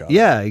shit to each other.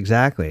 Yeah,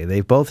 exactly.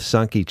 They've both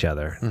sunk each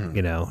other.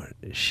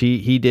 Mm-hmm.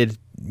 He did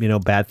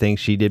bad things.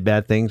 She did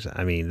bad things.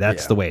 I mean,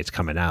 that's Yeah. the way it's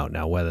coming out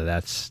now. Whether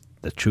that's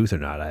the truth or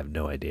not, I have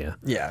no idea.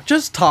 Yeah,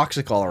 just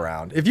toxic all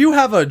around. If you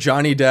have a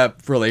Johnny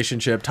Depp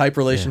relationship,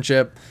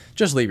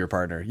 just leave your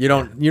partner. You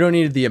don't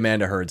need the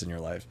Amanda Heards in your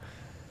life.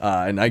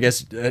 And I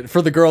guess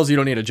for the girls, you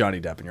don't need a Johnny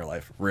Depp in your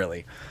life,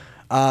 really.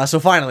 So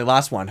finally,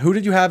 last one. Who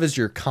did you have as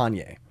your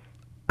Kanye?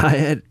 I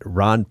had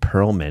Ron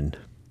Perlman.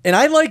 And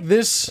I like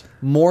this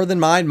more than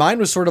mine. Mine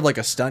was sort of like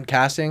a stunt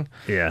casting.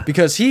 Yeah.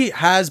 Because he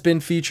has been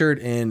featured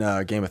in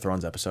a Game of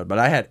Thrones episode, but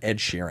I had Ed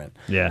Sheeran.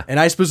 Yeah. And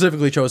I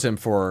specifically chose him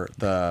for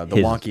the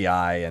wonky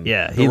eye and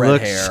Yeah, the he red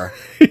looks. hair.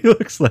 He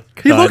looks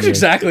like. He looks Kanye.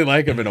 exactly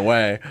like him in a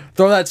way.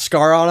 Throw that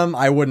scar on him,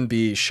 I wouldn't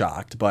be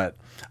shocked. But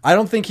I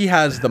don't think he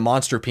has the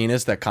monster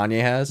penis that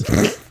Kanye has.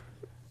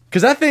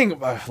 Because that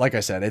thing, like I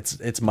said,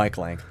 it's mic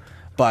length.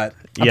 But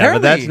Yeah,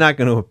 but that's not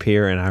going to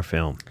appear in our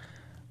film.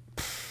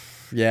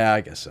 Yeah,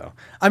 I guess so.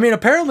 I mean,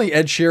 apparently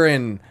Ed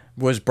Sheeran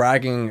was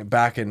bragging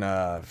back in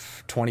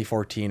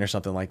 2014 or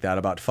something like that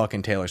about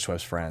fucking Taylor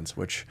Swift's friends,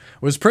 which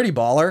was pretty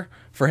baller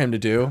for him to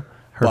do.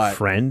 Her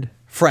friend.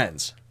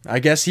 Friends. I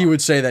guess he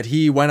would say that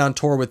he went on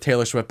tour with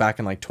Taylor Swift back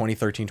in like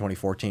 2013,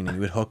 2014, and he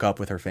would hook up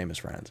with her famous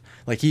friends.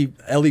 Like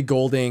Ellie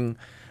Goulding,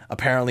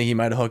 apparently he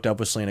might have hooked up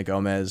with Selena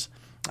Gomez.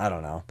 I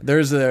don't know.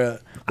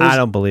 I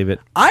don't believe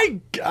it.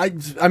 I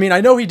mean,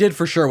 I know he did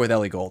for sure with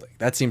Ellie Goulding.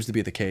 That seems to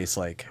be the case.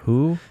 Like,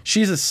 Who?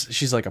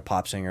 She's like a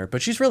pop singer,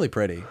 but she's really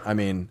pretty. I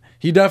mean,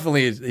 he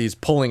definitely he's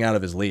pulling out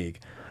of his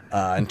league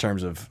in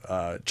terms of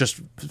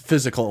just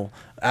physical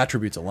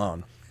attributes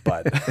alone.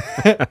 But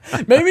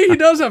maybe he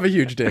does have a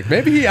huge dick.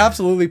 Maybe he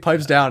absolutely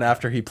pipes down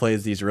after he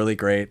plays these really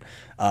great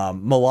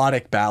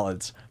melodic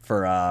ballads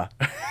for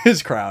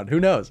his crowd. Who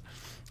knows?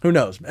 Who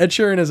knows? Ed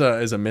Sheeran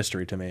is a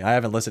mystery to me. I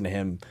haven't listened to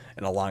him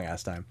in a long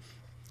ass time.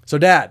 So,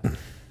 Dad,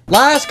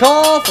 last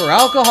call for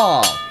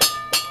alcohol.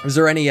 Is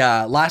there any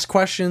last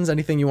questions?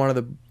 Anything you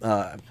wanted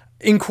to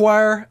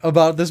inquire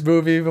about this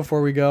movie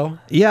before we go?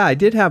 Yeah, I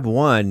did have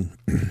one,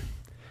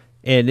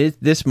 and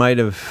this might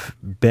have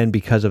been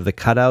because of the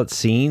cutout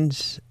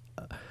scenes,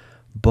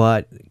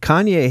 but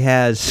Kanye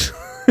has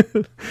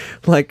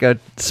like a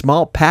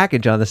small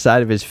package on the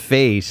side of his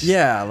face.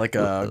 Yeah, like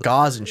a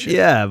gauze and shit.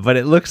 Yeah, but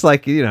it looks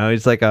like,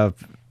 it's like a,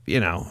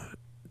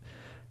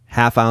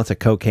 half ounce of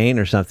cocaine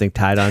or something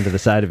tied onto the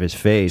side of his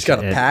face. He's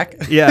got a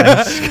pack?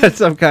 Yeah, he's got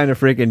some kind of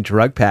freaking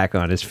drug pack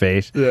on his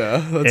face.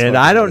 Yeah, and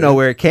I don't know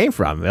where it came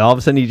from. All of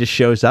a sudden, he just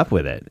shows up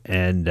with it.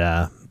 And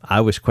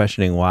I was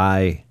questioning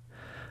why,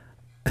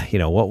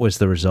 what was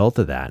the result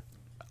of that?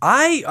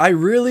 I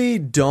really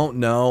don't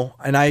know.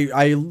 And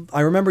I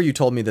remember you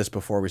told me this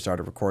before we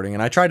started recording,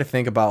 and I tried to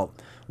think about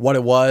what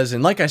it was.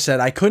 And like I said,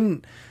 I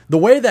couldn't, the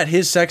way that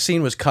his sex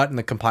scene was cut in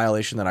the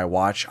compilation that I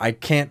watched, I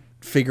can't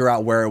figure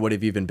out where it would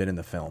have even been in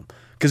the film.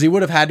 Because he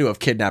would have had to have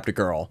kidnapped a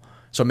girl.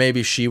 So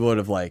maybe she would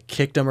have like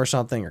kicked him or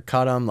something or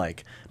cut him,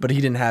 but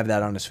he didn't have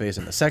that on his face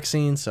in the sex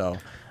scene. So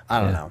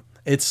I don't know.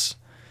 It's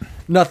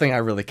nothing I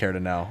really care to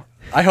know.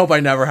 I hope I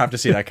never have to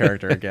see that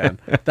character again.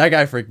 That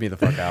guy freaked me the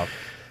fuck out.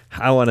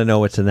 I want to know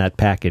what's in that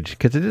package,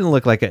 because it didn't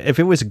look like if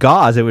it was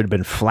gauze, it would have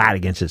been flat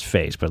against his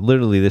face. But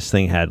literally, this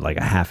thing had like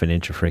a half an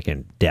inch of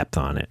freaking depth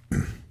on it.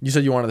 You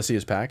said you wanted to see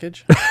his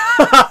package?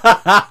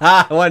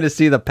 I wanted to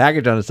see the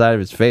package on the side of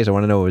his face. I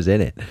want to know what was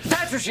in it.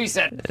 That's what she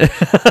said.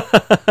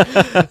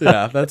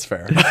 Yeah, that's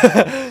fair.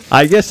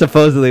 I guess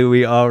supposedly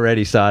we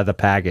already saw the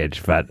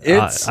package, but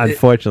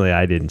unfortunately,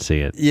 I didn't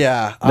see it.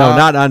 Yeah. No,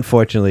 not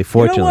unfortunately.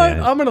 Fortunately, You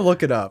know what? I'm going to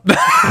look it up.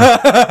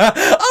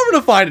 I'm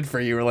going to find it for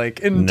you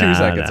in 2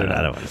 seconds.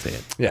 I don't want to see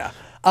it. Yeah.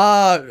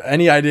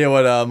 Any idea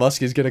what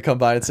Muskie's going to come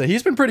by and say?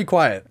 He's been pretty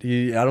quiet.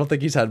 I don't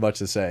think he's had much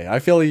to say. I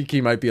feel like he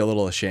might be a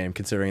little ashamed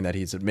considering that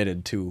he's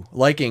admitted to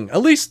liking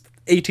at least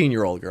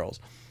 18-year-old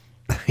girls.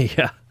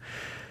 Yeah.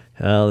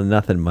 Well,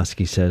 nothing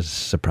Muskie says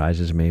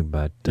surprises me,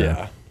 but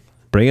Yeah.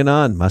 Bring it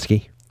on,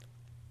 Muskie.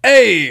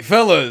 Hey,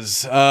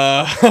 fellas.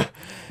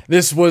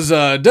 This was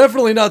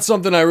definitely not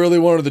something I really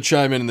wanted to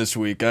chime in this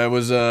week. I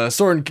was I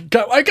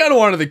kind of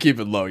wanted to keep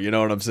it low, you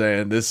know what I'm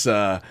saying? This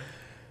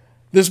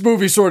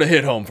movie sort of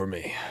hit home for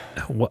me.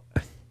 What?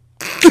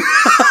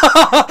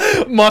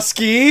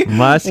 Muskie?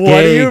 Muskie.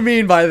 What do you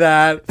mean by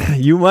that?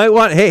 You might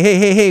want.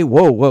 Hey!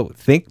 Whoa!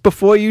 Think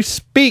before you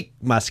speak,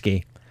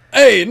 Muskie.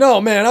 Hey, no,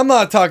 man, I'm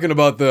not talking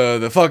about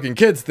the fucking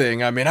kids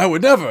thing. I mean, I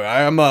would never.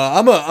 I'm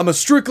a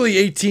strictly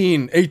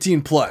 18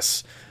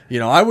 plus.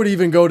 I would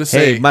even go to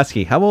say. Hey,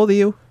 Muskie, how old are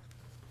you?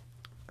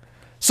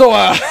 So,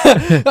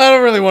 I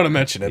don't really want to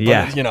mention it,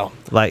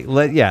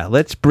 but yeah.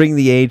 Let's bring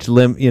the age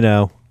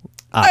limit.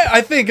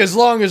 I think as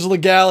long as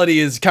legality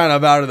is kind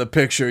of out of the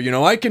picture,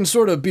 I can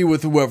sort of be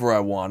with whoever I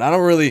want. I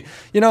don't really,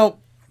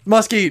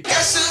 Muskie.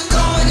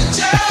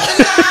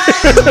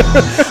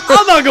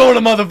 I'm not going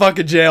to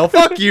motherfucking jail.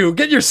 Fuck you.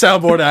 Get your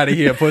soundboard out of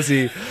here,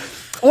 pussy.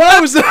 What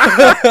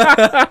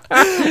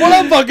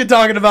I'm fucking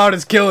talking about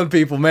is killing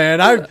people,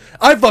 man.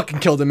 I fucking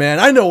killed a man.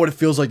 I know what it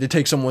feels like to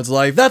take someone's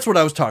life. That's what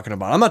I was talking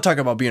about. I'm not talking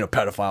about being a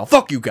pedophile.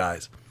 Fuck you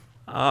guys.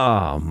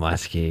 Oh,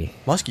 Muskie.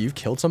 Muskie, you've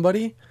killed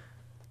somebody?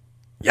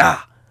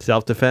 Yeah.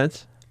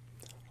 Self-defense?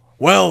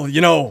 Well,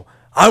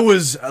 I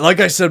was, like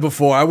I said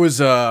before, I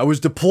was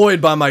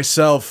deployed by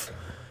myself,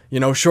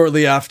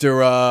 shortly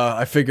after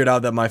I figured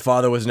out that my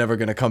father was never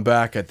going to come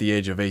back at the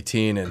age of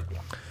 18. And,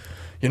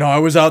 I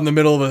was out in the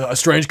middle of a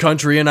strange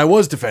country and I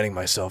was defending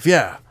myself.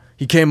 Yeah.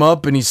 He came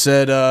up and he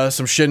said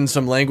some shit in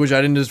some language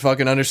I didn't just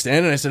fucking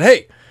understand. And I said,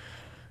 hey,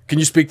 can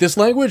you speak this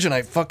language? And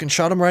I fucking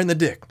shot him right in the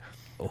dick.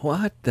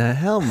 What the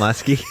hell,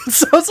 Muskie? It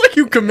sounds like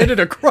you committed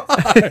a crime.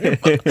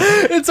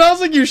 It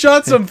sounds like you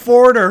shot some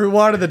foreigner who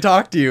wanted to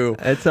talk to you.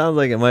 It sounds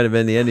like it might have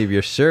been the end of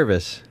your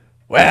service.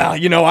 Well,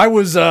 I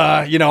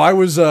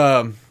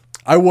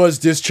was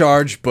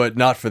discharged, but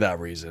not for that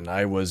reason.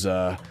 I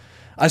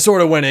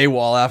sort of went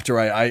AWOL after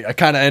I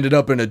kind of ended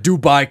up in a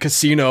Dubai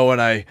casino,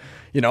 and I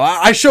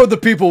showed the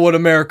people what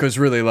America's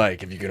really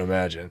like, if you can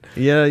imagine.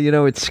 Yeah,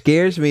 it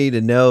scares me to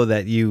know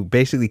that you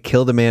basically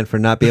killed a man for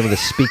not being able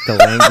to speak the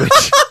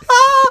language.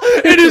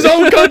 In his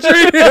own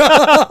country.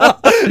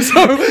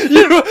 So,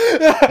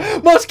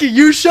 Muskie,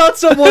 you shot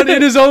someone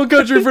in his own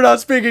country for not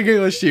speaking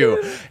English to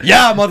you.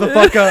 Yeah,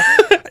 motherfucker.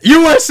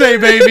 USA,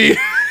 baby.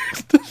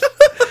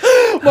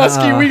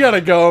 Muskie, we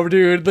gotta go,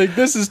 dude. Like,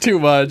 this is too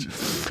much.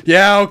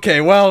 Yeah,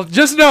 okay. Well,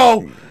 just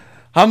know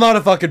I'm not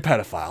a fucking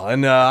pedophile,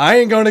 and I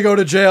ain't gonna go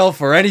to jail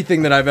for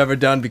anything that I've ever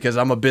done because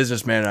I'm a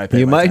businessman and I pay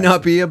You my might taxes.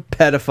 not be a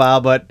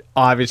pedophile, but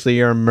obviously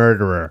you're a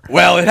murderer.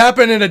 Well, it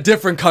happened in a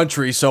different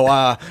country,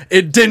 so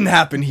it didn't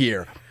happen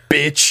here,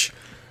 bitch.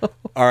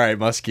 All right,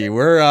 Muskie,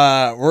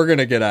 we're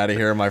gonna get out of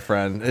here, my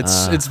friend.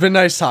 It's been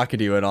nice talking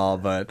to you and all,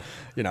 but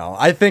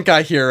I think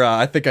I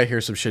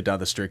hear some shit down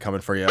the street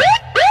coming for you.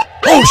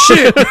 Oh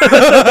shit!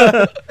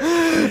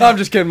 I'm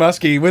just kidding,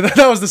 Muskie.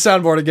 That was the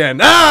soundboard again.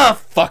 Ah,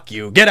 fuck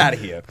you. Get out of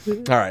here.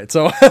 All right,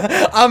 so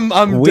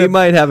We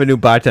might have a new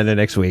bartender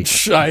next week.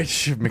 I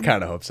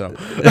kind of hope so.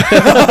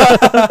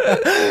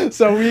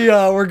 So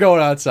we're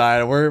going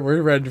outside. We're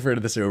ready for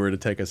this Uber to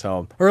take us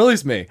home, or at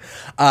least me.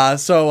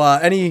 So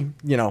any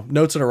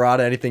notes on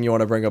errata? Anything you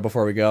want to bring up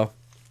before we go?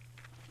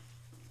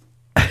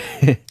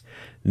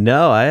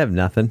 No, I have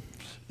nothing.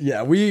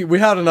 Yeah, we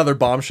had another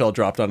bombshell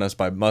dropped on us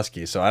by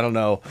Muskie, so I don't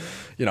know.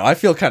 I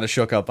feel kind of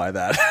shook up by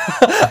that.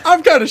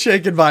 I'm kind of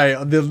shaken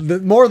by the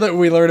more that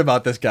we learn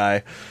about this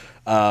guy.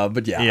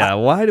 But yeah,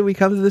 Why do we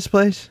come to this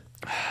place?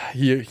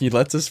 he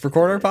lets us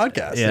record our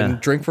podcast Yeah.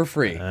 and drink for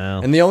free.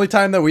 Well. And the only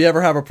time that we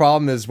ever have a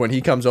problem is when he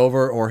comes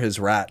over or his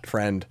rat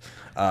friend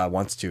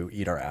wants to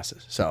eat our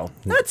asses. So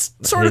that's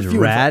sort His of few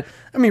and rat? far.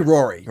 I mean,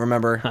 Rory,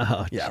 remember?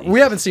 Oh, yeah, Jesus. we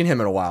haven't seen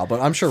him in a while, but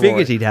I'm sure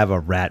Figures Rory. he'd have a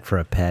rat for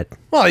a pet.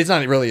 Well, he's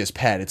not really his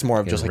pet. It's more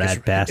of just like rat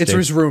it's bastard.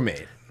 his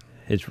roommate.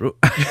 It's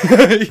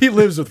He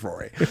lives with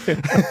Rory.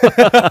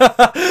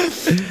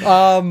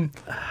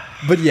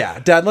 But yeah,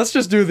 Dad, let's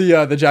just do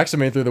the Jackson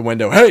Maine through the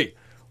window. Hey,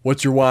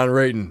 what's your wine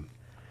rating?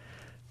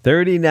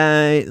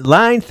 39,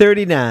 line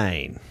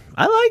 39.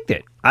 I liked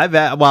it.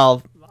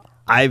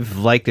 I've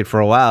liked it for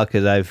a while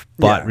because I've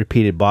bought Yeah.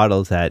 repeated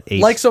bottles at 8.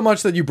 Like so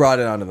much that you brought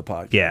it onto the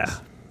podcast. Yeah.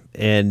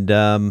 And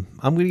I'm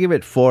going to give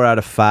it 4 out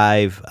of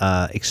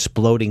 5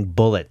 exploding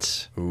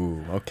bullets.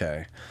 Ooh,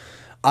 okay.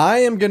 I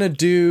am gonna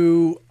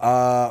do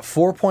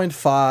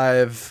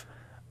 4.5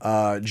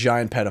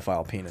 giant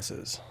pedophile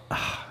penises.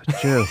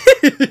 True.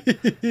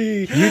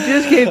 You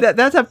just gave that.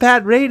 That's a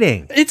bad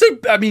rating.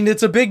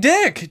 It's a big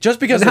dick. Just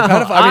because No, the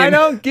pedophile. I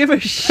don't give a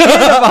shit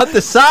about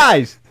the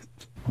size.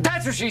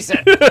 That's what she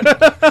said.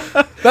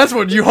 That's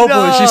what you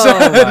hopefully she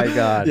said. Oh my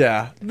God.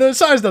 Yeah, the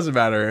size doesn't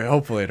matter.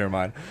 Hopefully in her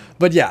mind.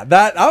 But yeah,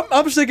 that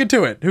I'm sticking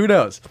to it. Who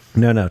knows?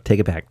 No, take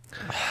it back.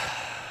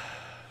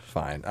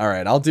 Fine. All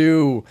right, I'll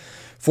do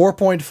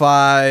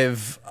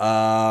 4.5.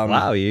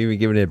 Wow, you're even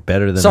giving it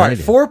better than I Sorry,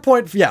 did.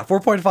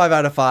 4.5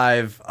 out of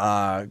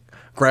 5.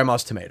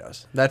 Grandma's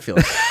tomatoes. That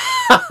feels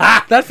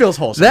that feels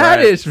wholesome. That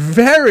right? is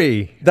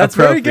very. That's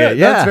very appropriate. good.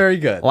 Yeah. That's very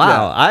good.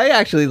 Wow, Yeah. I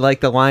actually like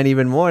the line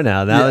even more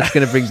now. Now it's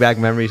going to bring back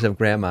memories of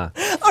Grandma.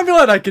 I'm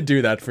glad I could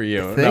do that for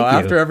you. Thank No, you.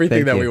 after everything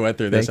Thank that you. we went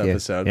through this Thank you.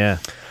 episode. Yeah.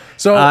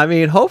 So I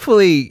mean,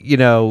 hopefully,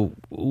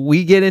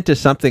 we get into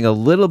something a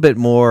little bit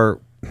more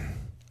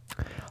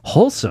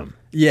wholesome.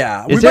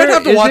 yeah, we Is might there-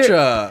 have to is watch there-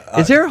 a.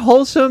 Is there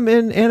wholesome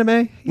in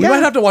anime? We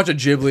might have to watch a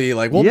Ghibli.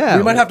 Like, Yeah.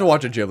 we might have to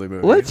watch a Ghibli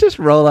movie. Let's just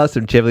roll out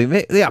some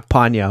Ghibli. Yeah,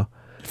 Ponyo.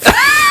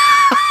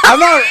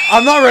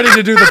 I'm not ready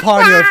to do the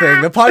Ponyo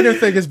thing. The Ponyo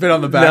thing has been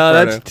on the back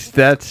burner.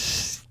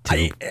 that's.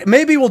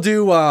 Maybe we'll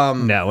do.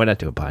 No, we're not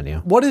doing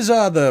Ponyo. What is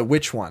the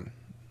witch one?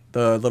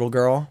 The little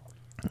girl?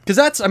 Because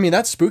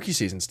that's spooky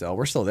season still.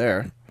 We're still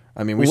there.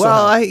 I mean, we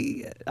Well,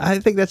 still have, I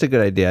think that's a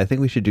good idea. I think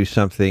we should do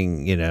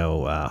something,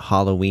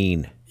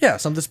 Halloween, yeah,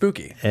 something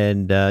spooky.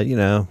 and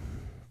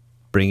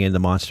bring in the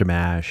Monster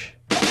Mash.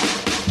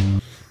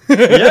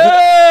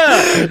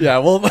 Yeah,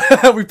 well,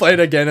 we play it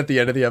again at the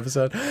end of the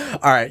episode. All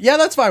right, yeah,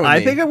 that's fine with me.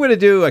 I think I'm going to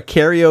do a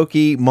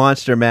karaoke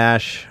Monster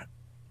Mash,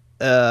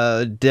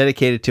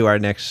 dedicated to our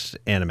next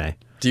anime.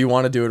 Do you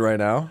want to do it right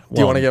now? Do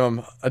you want to give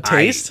them a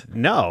taste?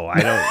 No, I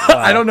don't.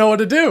 I don't know what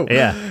to do.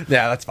 Yeah.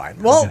 that's fine.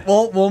 Well,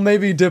 we'll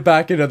maybe dip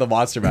back into the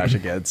Monster Mash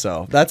again.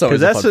 So that's always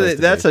Because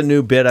that's a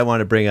new bit I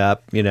want to bring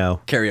up.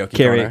 Karaoke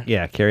corner.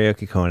 Yeah,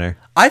 karaoke corner.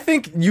 I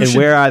think you And should.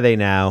 where are they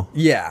now?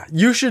 Yeah,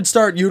 you should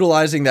start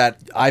utilizing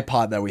that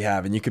iPod that we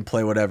have, and you can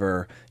play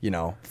whatever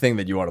thing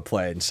that you want to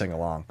play and sing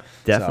along. So,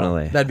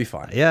 Definitely, that'd be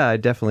fun. Yeah, I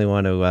definitely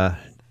want to.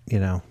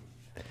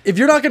 if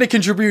you're not going to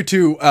contribute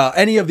to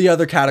any of the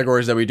other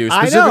categories that we do I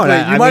know, specifically,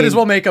 and you might as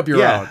well make up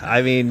your own.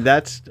 I mean,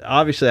 that's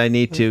obviously I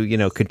need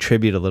to,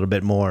 contribute a little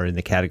bit more in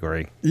the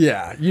category.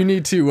 Yeah, you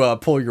need to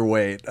pull your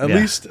weight, at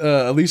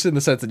Yeah. least in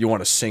the sense that you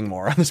want to sing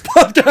more on this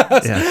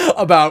podcast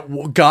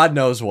about God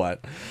knows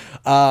what.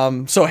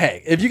 So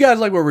hey, if you guys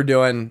like what we're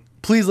doing,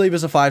 please leave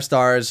us a 5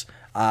 stars.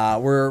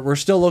 We're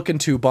still looking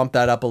to bump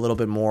that up a little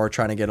bit more,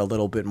 trying to get a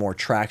little bit more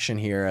traction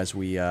here as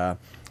we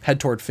head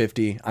toward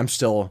 50. I'm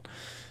still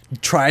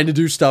trying to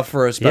do stuff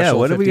for a special. Yeah,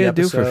 what are we gonna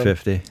do episode. for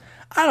 50?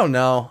 I don't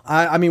know.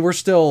 I mean, we're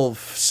still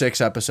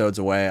 6 episodes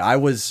away. I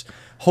was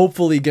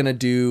hopefully gonna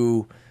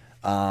do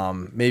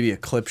maybe a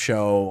clip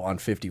show on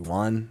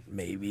 51,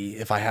 maybe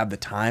if I have the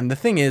time. The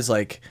thing is,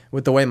 like,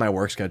 with the way my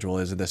work schedule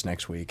is this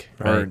next week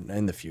or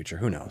in the future,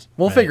 who knows?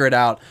 We'll figure it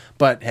out.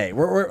 But hey,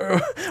 we're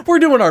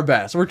doing our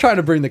best. We're trying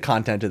to bring the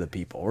content to the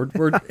people.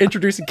 We're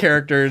introducing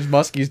characters.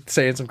 Muskie's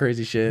saying some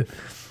crazy shit.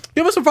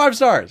 Give us some 5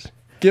 stars.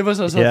 Give us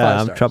some 5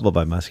 stars. I'm troubled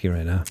by Muskie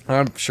right now.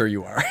 I'm sure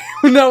you are.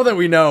 Now that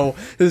we know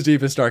his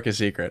deepest, darkest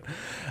secret.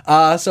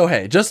 So,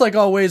 hey, just like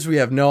always, we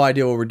have no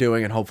idea what we're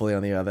doing, and hopefully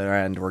on the other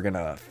end, we're going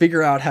to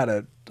figure out how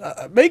to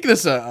make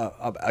this,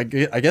 I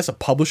guess, a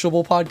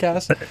publishable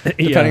podcast,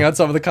 depending on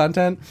some of the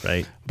content.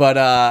 Right. But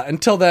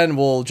until then,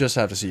 we'll just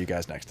have to see you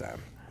guys next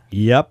time.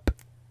 Yep.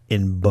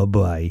 And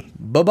bye-bye.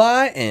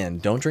 Bye-bye,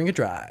 and don't drink and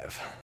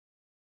drive.